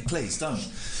 Shut up, Nick, please, don't.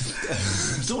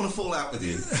 I don't want to fall out with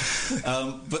you.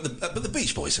 But the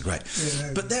Beach Boys are great.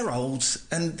 Yeah, but they're old,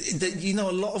 and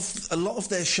a lot of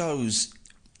their shows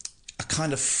are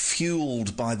kind of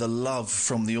fueled by the love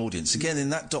from the audience. Again,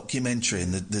 in that documentary,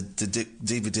 in the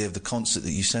DVD of the concert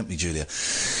that you sent me, Julia,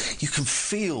 you can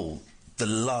feel the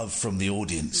love from the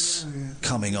audience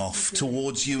coming off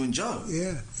towards you and Joe.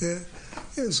 Yeah,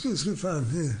 it's good fun.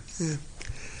 Yeah.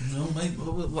 No, mate.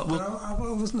 I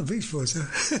wasn't a Beach Boys.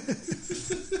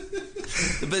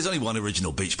 There's only one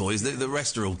original Beach Boys. The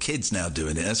rest are all kids now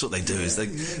doing it. That's what they do. Is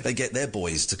they get their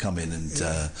boys to come in and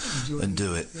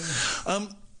do it. Yeah.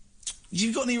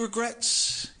 You got any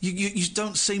regrets? You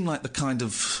don't seem like the kind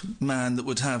of man that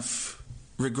would have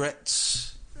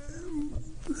regrets.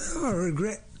 I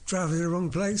regret driving in the wrong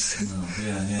place.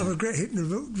 I regret hitting the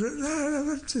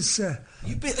book. Just, are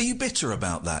you bitter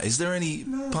about that? Is there any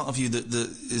part of you that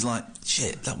is like,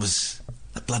 shit, that was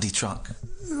bloody truck?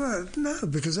 Well, no,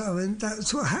 because I mean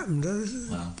that's what happened.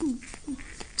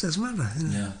 doesn't matter. You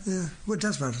know? Yeah. Well, it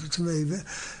does matter to me, but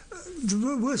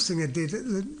the worst thing I did,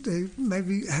 they made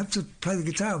me have to play the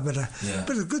guitar better. Yeah.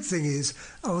 But the good thing is,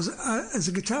 as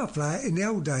a guitar player in the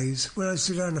old days, when I used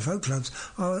to go in the folk clubs,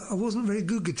 I wasn't a very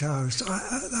good guitarist.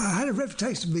 I had a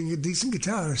reputation of being a decent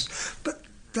guitarist, but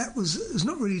that was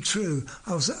not really true.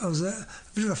 I was a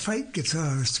bit of a fake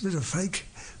guitarist,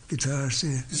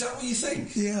 yeah. Is that what you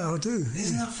think? Yeah, I do.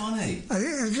 Isn't that funny?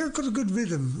 I've got a good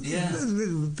rhythm. Yeah. The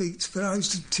rhythm of beats, but I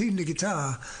used to tune the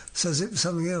guitar so as it was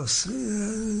something else.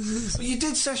 But you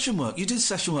did session work. You did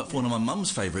session work for one of my mum's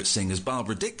favourite singers,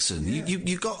 Barbara Dixon. Yeah.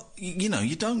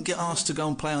 You don't get asked to go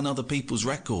and play on other people's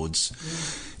records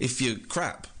if you're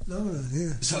crap. No,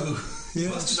 yeah. So you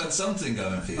must have had something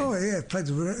going for you. Oh, yeah,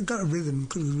 got a rhythm,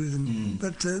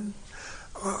 But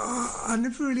I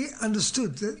never really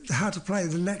understood how to play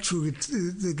the natural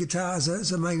the guitar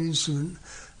as a main instrument.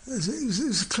 It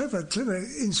was a clever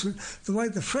instrument. The way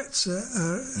the frets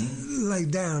are laid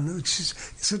down,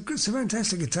 it's a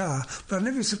fantastic guitar. But I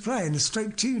never used to play in a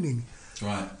straight tuning.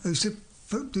 Right. I used to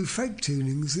do fake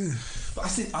tunings. Yeah. But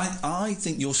I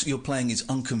think your playing is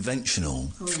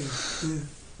unconventional,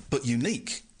 but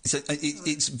unique.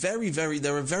 It's very, very.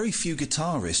 There are very few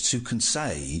guitarists who can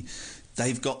say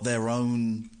they've got their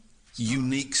own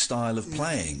unique style of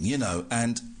playing,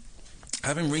 and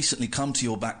having recently come to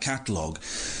your back catalogue,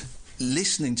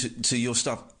 listening to your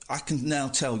stuff, I can now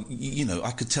tell,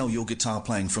 I could tell your guitar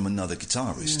playing from another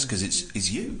guitarist, because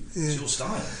it's you, it's your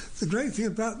style. The great thing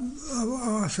about,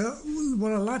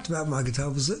 what I liked about my guitar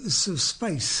was that it's sort of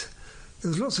space. There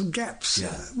was lots of gaps,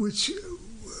 which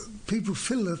people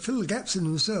fill the gaps in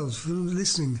themselves from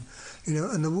listening,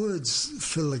 and the words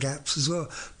fill the gaps as well.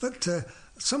 But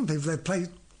some people, they play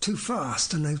too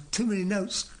fast and they've too many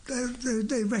notes,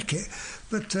 they wreck it.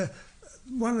 But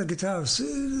one of the guitarists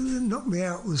knocked me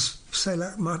out was, say,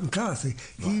 like Martin Carthy.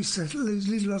 He used to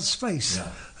leave a lot of space,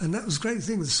 and that was a great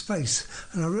thing with space.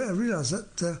 And I realised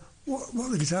that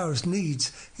what the guitarist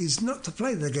needs is not to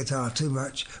play the guitar too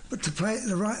much, but to play it at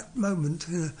the right moment.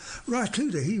 Ry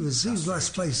Cooder, he was my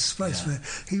space man.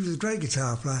 He was a great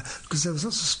guitar player because there was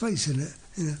lots of space in it.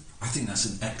 I think that's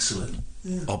an excellent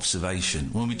observation.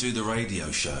 When we do the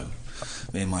radio show,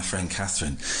 me and my friend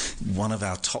Catherine, one of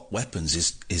our top weapons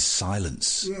is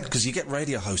silence. Because you get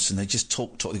radio hosts and they just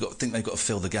talk. They think they've got to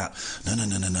fill the gap. No.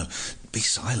 Be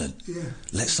silent.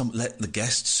 Let the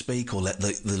guest speak, or let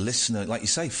the listener, like you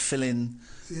say, fill in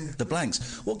the blanks.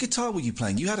 What guitar were you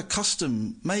playing? You had a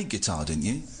custom-made guitar, didn't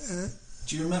you?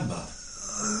 Do you remember?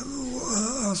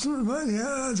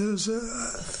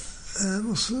 There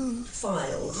was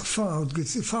filed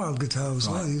guitars.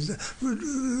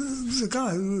 The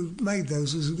guy who made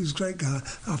those was a great guy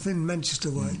up in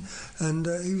Manchester way, and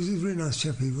he was a really nice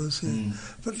chap. He was,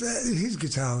 but his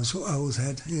guitar was what I always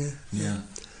had.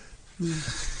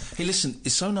 Hey, listen,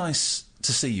 it's so nice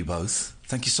to see you both.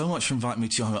 Thank you so much for inviting me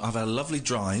to your home. I've had a lovely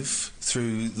drive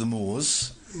through the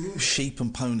moors, sheep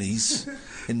and ponies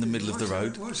in the middle of the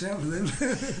road. Watch out for them.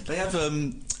 They have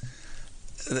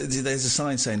there's a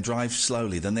sign saying drive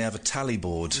slowly. Then they have a tally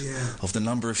board of the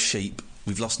number of sheep.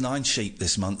 We've lost 9 sheep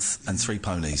this month and 3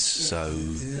 ponies. So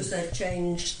because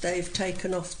they've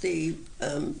taken off the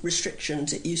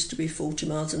restrictions. It used to be 40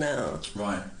 miles an hour,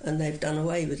 right? And they've done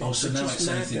away with it. Oh, so now it's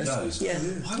anything goes. Yeah.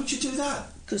 Why would you do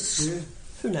that? Because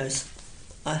who knows?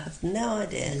 I have no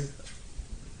idea.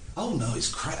 Oh no,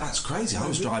 that's crazy. I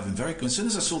was driving very good. As soon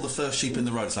as I saw the first sheep in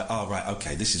the road, it's like, oh right,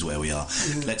 okay, this is where we are.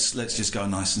 Let's just go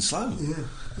nice and slow.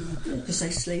 Because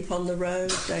they sleep on the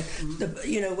road.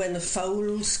 When the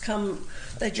foals come,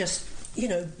 they just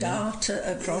dart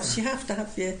across. You have to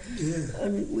have your.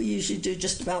 We usually do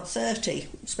just about 30,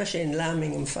 especially in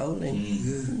lambing and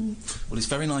foaling. Well, it's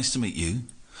very nice to meet you.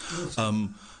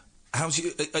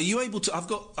 Are you able to? I've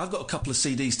got a couple of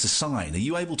CDs to sign. Are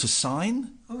you able to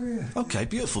sign? Oh yeah. Okay,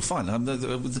 beautiful, fine. I'm not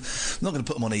going to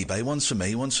put them on eBay. One's for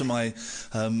me, one's for my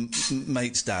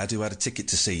mate's dad who had a ticket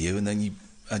to see you, and then you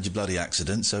had your bloody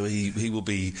accident. So he will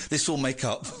be. This will make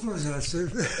up.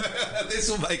 This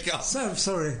will make up. So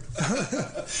sorry.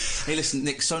 Hey, listen,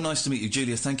 Nick. So nice to meet you,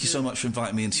 Julia. Thank you so much for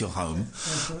inviting me into your home.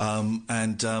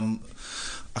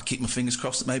 I keep my fingers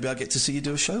crossed that maybe I get to see you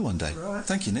do a show one day. Right.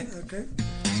 Thank you, Nick. Okay.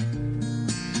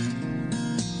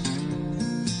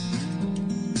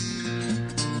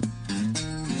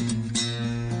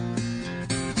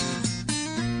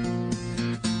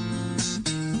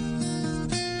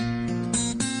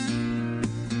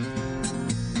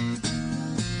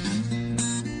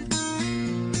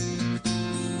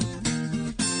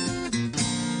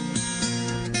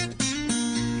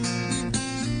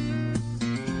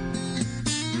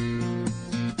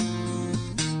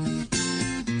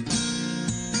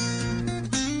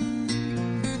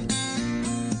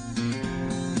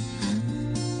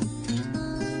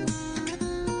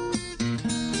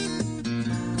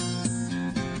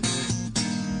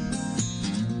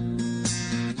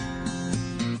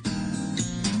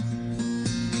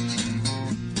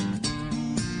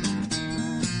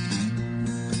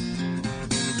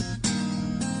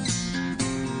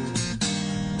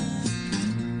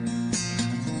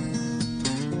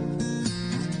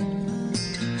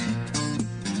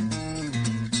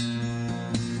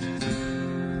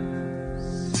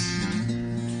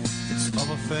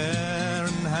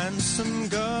 handsome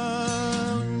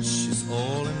girl, she's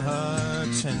all in her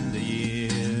tender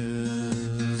years.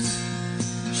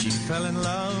 She fell in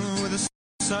love with a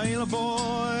sailor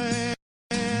boy,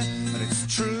 and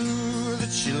it's true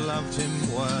that she loved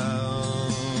him well.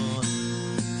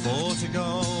 For to go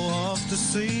off to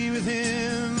sea with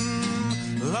him,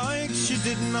 like she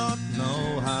did not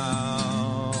know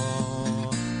how,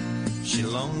 she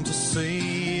longed to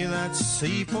see that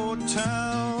seaport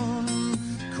town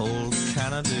called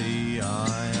Canada,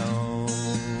 Isle.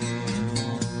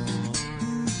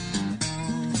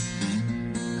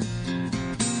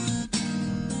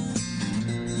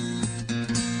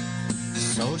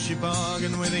 So she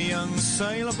bargained with a young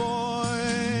sailor boy,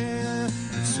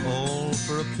 it's all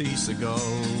for a piece of gold.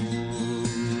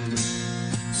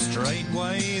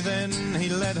 Straightway then he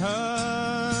led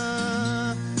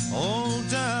her all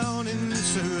down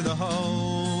into the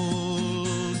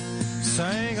hold,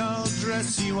 saying, I'll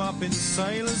dress you up in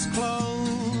sailor's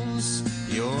clothes,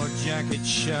 your jacket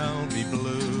shall be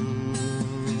blue.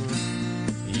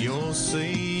 You'll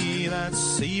see that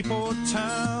seaport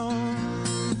town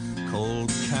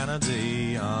called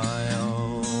Canada,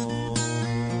 Isle.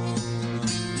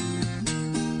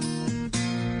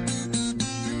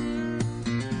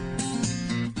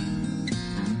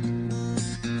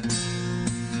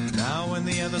 When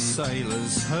the other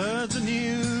sailors heard the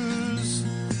news,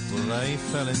 well, they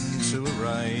fell into a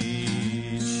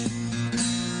rage,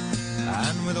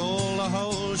 and with all the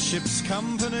whole ship's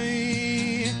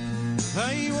company,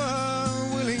 they were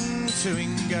willing to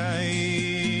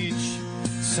engage,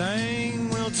 saying,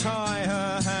 we'll tie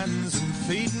her hands and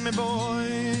feet, me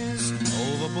boys,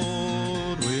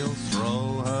 overboard we'll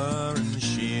throw her, and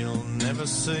she'll never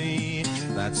see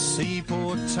that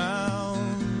seaport town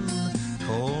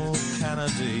called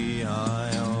Canada,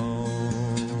 Isle.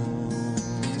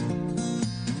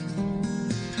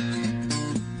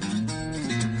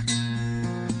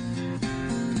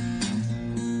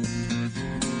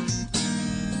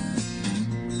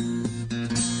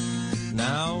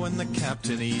 Now when the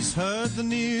captain he's heard the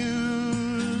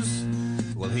news,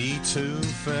 well he too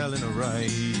fell in a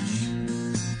rage,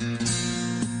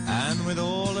 and with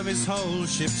all of his whole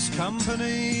ship's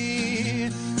company,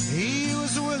 he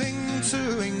was willing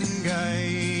to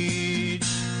engage,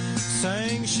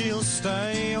 saying she'll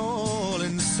stay all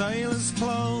in sailor's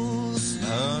clothes,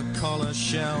 her collar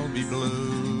shall be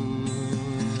blue.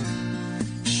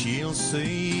 She'll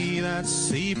see that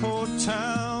seaport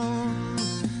town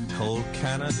called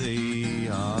Canada,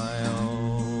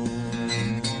 Isle.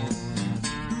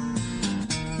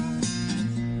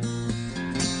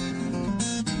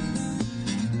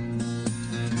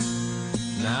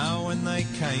 Now when they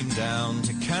came down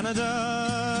to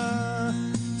Canada,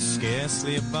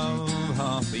 scarcely above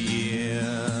half a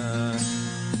year,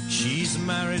 she's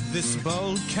married this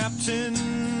bold captain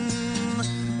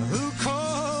who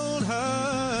called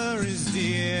her his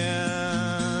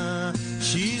dear.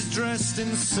 She's dressed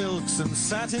in silks and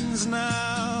satins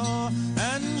now,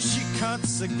 and she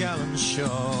cuts a gallant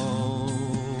shawl.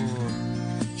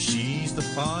 She's the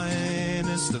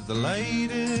finest of the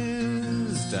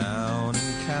ladies down in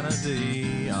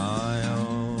Canada,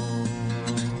 Isle.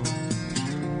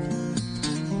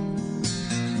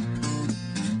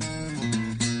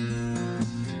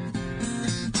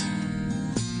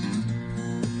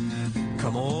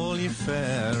 Come all ye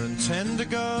fair and tender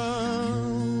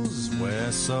girls,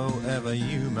 wheresoever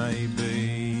you may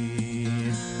be,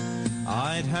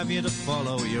 I'd have you to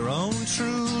follow your own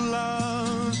true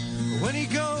love when he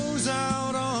goes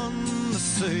out on the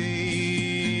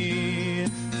sea.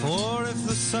 For if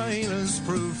the sailors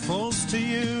prove false to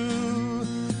you,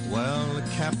 well, the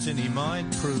captain he might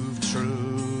prove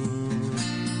true.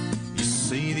 You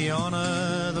see the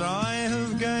honour that I